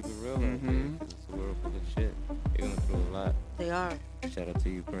hard to keep it real out there because it's a world full of shit. They're going through a lot. They are. Shout out to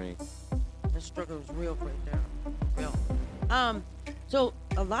Ukraine. That struggle is real right there. Real. So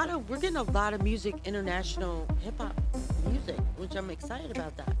we're getting a lot of music, international hip hop music, which I'm excited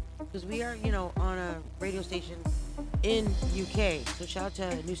about that. Because we are, on a radio station in UK. So shout out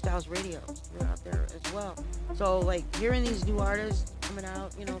to New Styles Radio. We're out there as well. So like hearing these new artists coming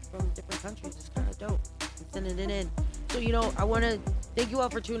out, from different countries is kind of dope. And sending it in. So, I want to thank you all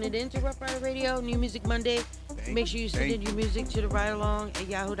for tuning in to Rough Rider Radio, New Music Monday. Make sure you send in your music to the Ride Along at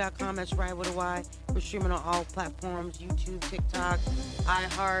yahoo.com. That's Ride with a Y. We're streaming on all platforms, YouTube, TikTok,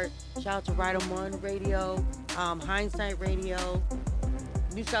 iHeart. Shout out to Ride on One Radio, Hindsight Radio,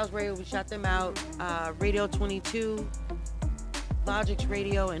 New Styles Radio. We shout them out. Radio 22, Logix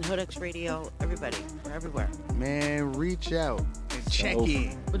Radio, and Hoodx Radio. Everybody, we're everywhere. Man, reach out and check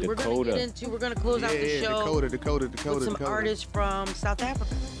in. But we're going to close out the show Dakota. with some artists from South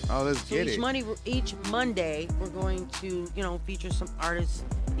Africa. Oh, let's get it. Each Monday, we're going to, feature some artists,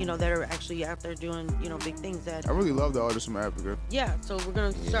 that are actually out there doing, big things. That I really love the artists from Africa. Yeah, so we're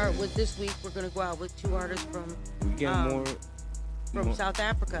going to start with this week. We're going to go out with two artists from South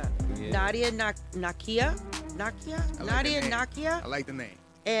Africa. Yeah. Nadia Nakia. I like the name.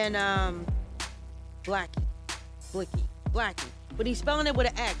 And Blakky. But he's spelling it with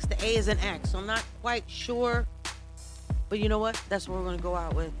an X. The A is an X. So I'm not quite sure. But you know what? That's what we're going to go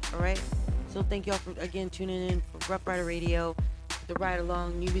out with. All right? So thank y'all for, again, tuning in for Rough Rider Radio, the Ride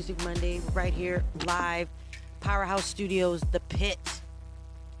Along, New Music Monday, right here, live. Powerhouse Studios, The Pit.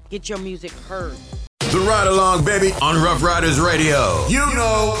 Get your music heard. The Ride Along, baby, on Rough Riders Radio. You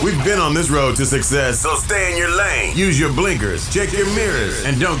know, we've been on this road to success, so stay in your lane. Use your blinkers, check your mirrors,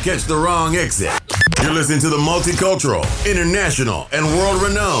 and don't catch the wrong exit. You're listening to the multicultural, international, and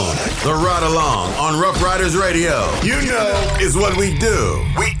world-renowned The Ride Along on Rough Riders Radio. You know, is what we do.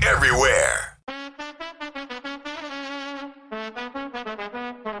 We everywhere.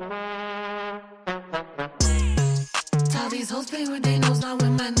 All these hoes play with their nose, not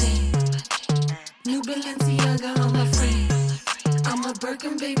with my name. New Balenciaga on my frame. I'm a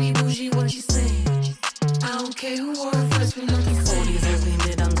Birkin baby, bougie, what you say? I don't care who wore it first, we know the same. All these hoes leave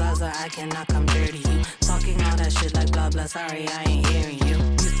it on Zaza, I cannot come dirty. You talking all that shit like blah blah, sorry, I ain't hearing you.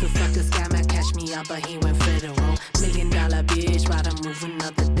 Used to fuck a scammer, catch me up, but he went federal. $1 million bitch, rather move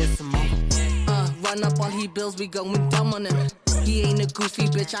another decimal. Run up all he bills, we going dumb on him. He ain't a goofy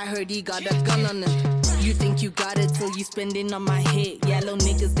bitch, I heard he got a gun on him. You think you got it till you spending on my head. Yellow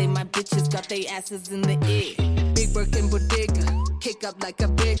niggas, they my bitches, got they asses in the air. Big Birkin bodega, kick up like a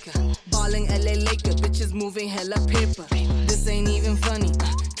baker. Balling LA Laker, bitches moving hella paper. This ain't even funny,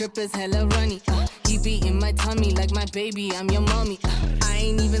 drip is hella runny. He be in my tummy like my baby, I'm your mommy. I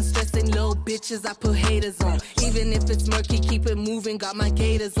ain't even stressing little bitches, I put haters on. Even if it's murky, keep it moving, got my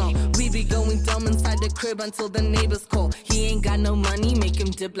gators on. We be going dumb inside the crib until the neighbors call. He ain't got no money, make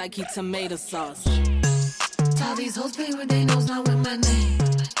him dip like he tomato sauce. All these hoes play with their nose, not with my name.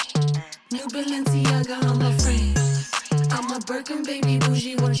 New Balenciaga on my frame. I'm a Birkin baby,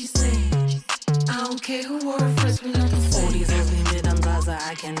 bougie, what you say? I don't care who wore it first, we know the same. All these hoes leave it on Zaza,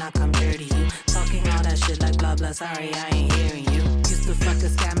 I cannot come dirty. You talking all that shit like blah blah, sorry, I ain't hearing you. Used to fuck a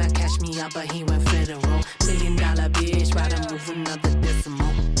scammer, catch me up, but he went federal. $1 million bitch, rather move another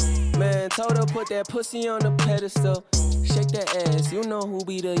decimal. Man, told her put that pussy on the pedestal. Shake that ass, you know who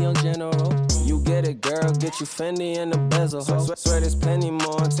be the young general. you get it, girl, get you Fendi and the bezel. Swear there's plenty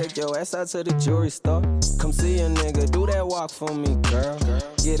more. Take your ass out to the jewelry store. Come see a nigga, do that walk for me, girl.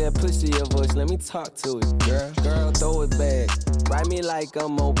 Get that pussy your voice, let me talk to it, girl. Girl, throw it back, ride me like a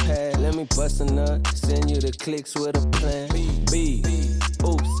moped. Let me bust a nut, send you the clicks with a plan. B.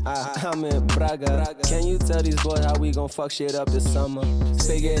 Oops, I'm in Braga. Can you tell these boys how we gon' fuck shit up this summer?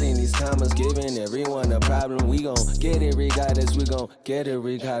 Spaghetti in these commas, giving everyone a problem. We gon' get it regardless, we gon' get it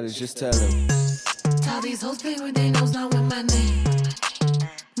regardless. Just tell them. Tell these hoes play with they nose, not with my name.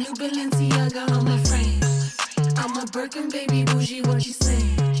 New Balenciaga on my frame. I'm a Birkin baby, bougie, what you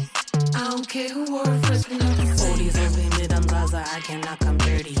saying? I don't care who wore it first, we not the same. All these hoes be mid, I'm Zaza, I cannot come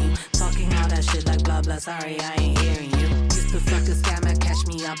dirty. You talking all that shit like blah blah, sorry, I ain't hearing you. Used to fuck a scammer, catch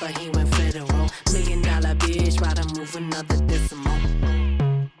me up, but he went federal. $1 million bitch, rather move another decimal.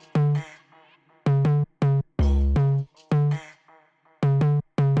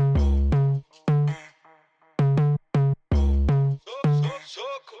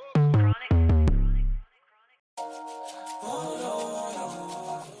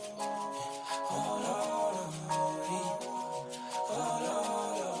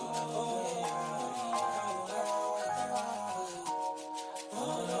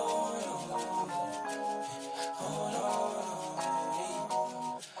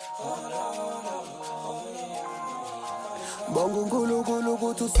 Bongo gulu gulu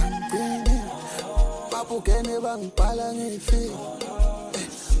gutu santini Papu kene bang pala ngifi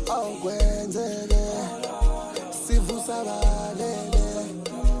Awkwenzeke Sivusa balele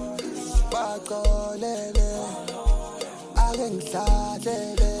Bakolele Ake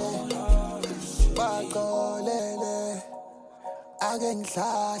ngihlahlele Bakolele Ake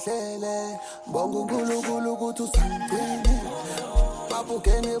ngihlahlele Bongo gulu gulu gutu santini Papu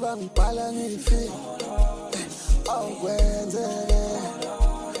kene bang pala ngifi Awkwenzeke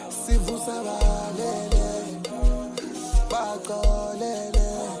Sivusa balele Bakolele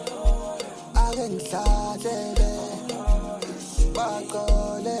Ake ngihlahlele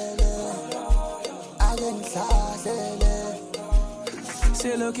Bakolele Ake ngihlahlele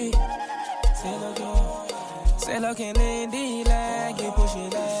Say looking in the leg, you push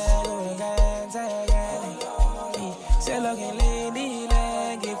it leg, you can't take it. Say looking in the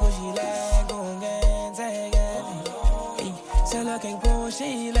leg, you push it leg, you can't take it. Say looking push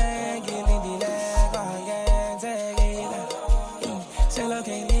it leg, you in the leg, you can't take it. Say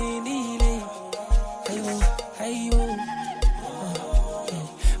looking in the leg, hey you,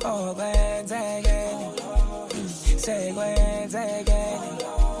 oh can't take it. Say can't take it.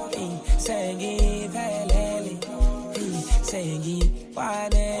 Say give Lily, say give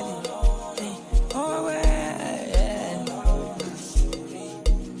Wanelli, oh well.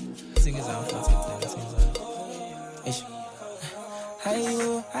 Sing it out for something. Sing it out. Hey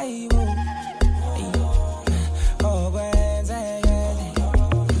you, oh when say Lily,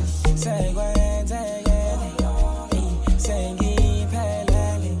 say when say Lily, say give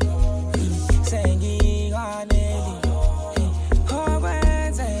Lily, say give Wanelli.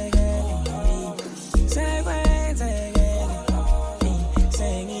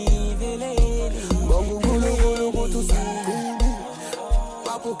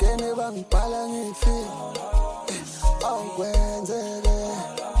 Papu kene bang pala ngifi Awkwenzeke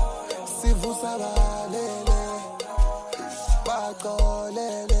Sivusa balele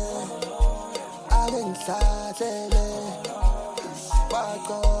Bakolele Ake ngihlahlele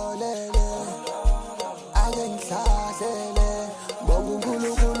Bakolele Ake ngihlahlele Bongo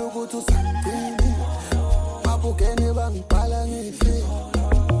nkulunkulu kuthi usandini Papu kene bang pala ngifi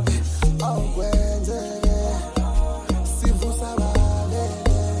Awkwenzeke Sivusa balele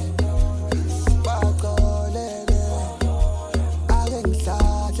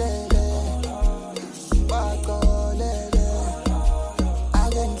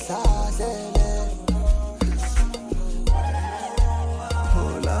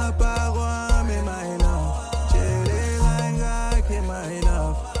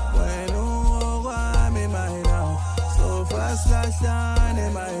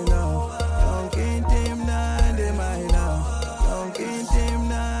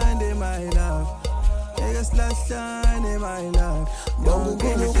Bongo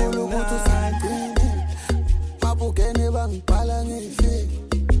kulu kulu kutu santini Papu kene bang pala ngifi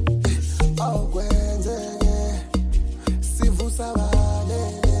Awkwenzeke Sivusa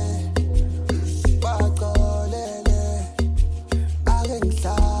balele Bakolele Ake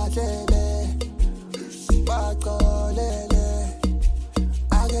ngihlahlele Bakolele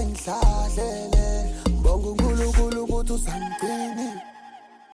Ake ngihlahlele Bongo kulu kulu kutu santini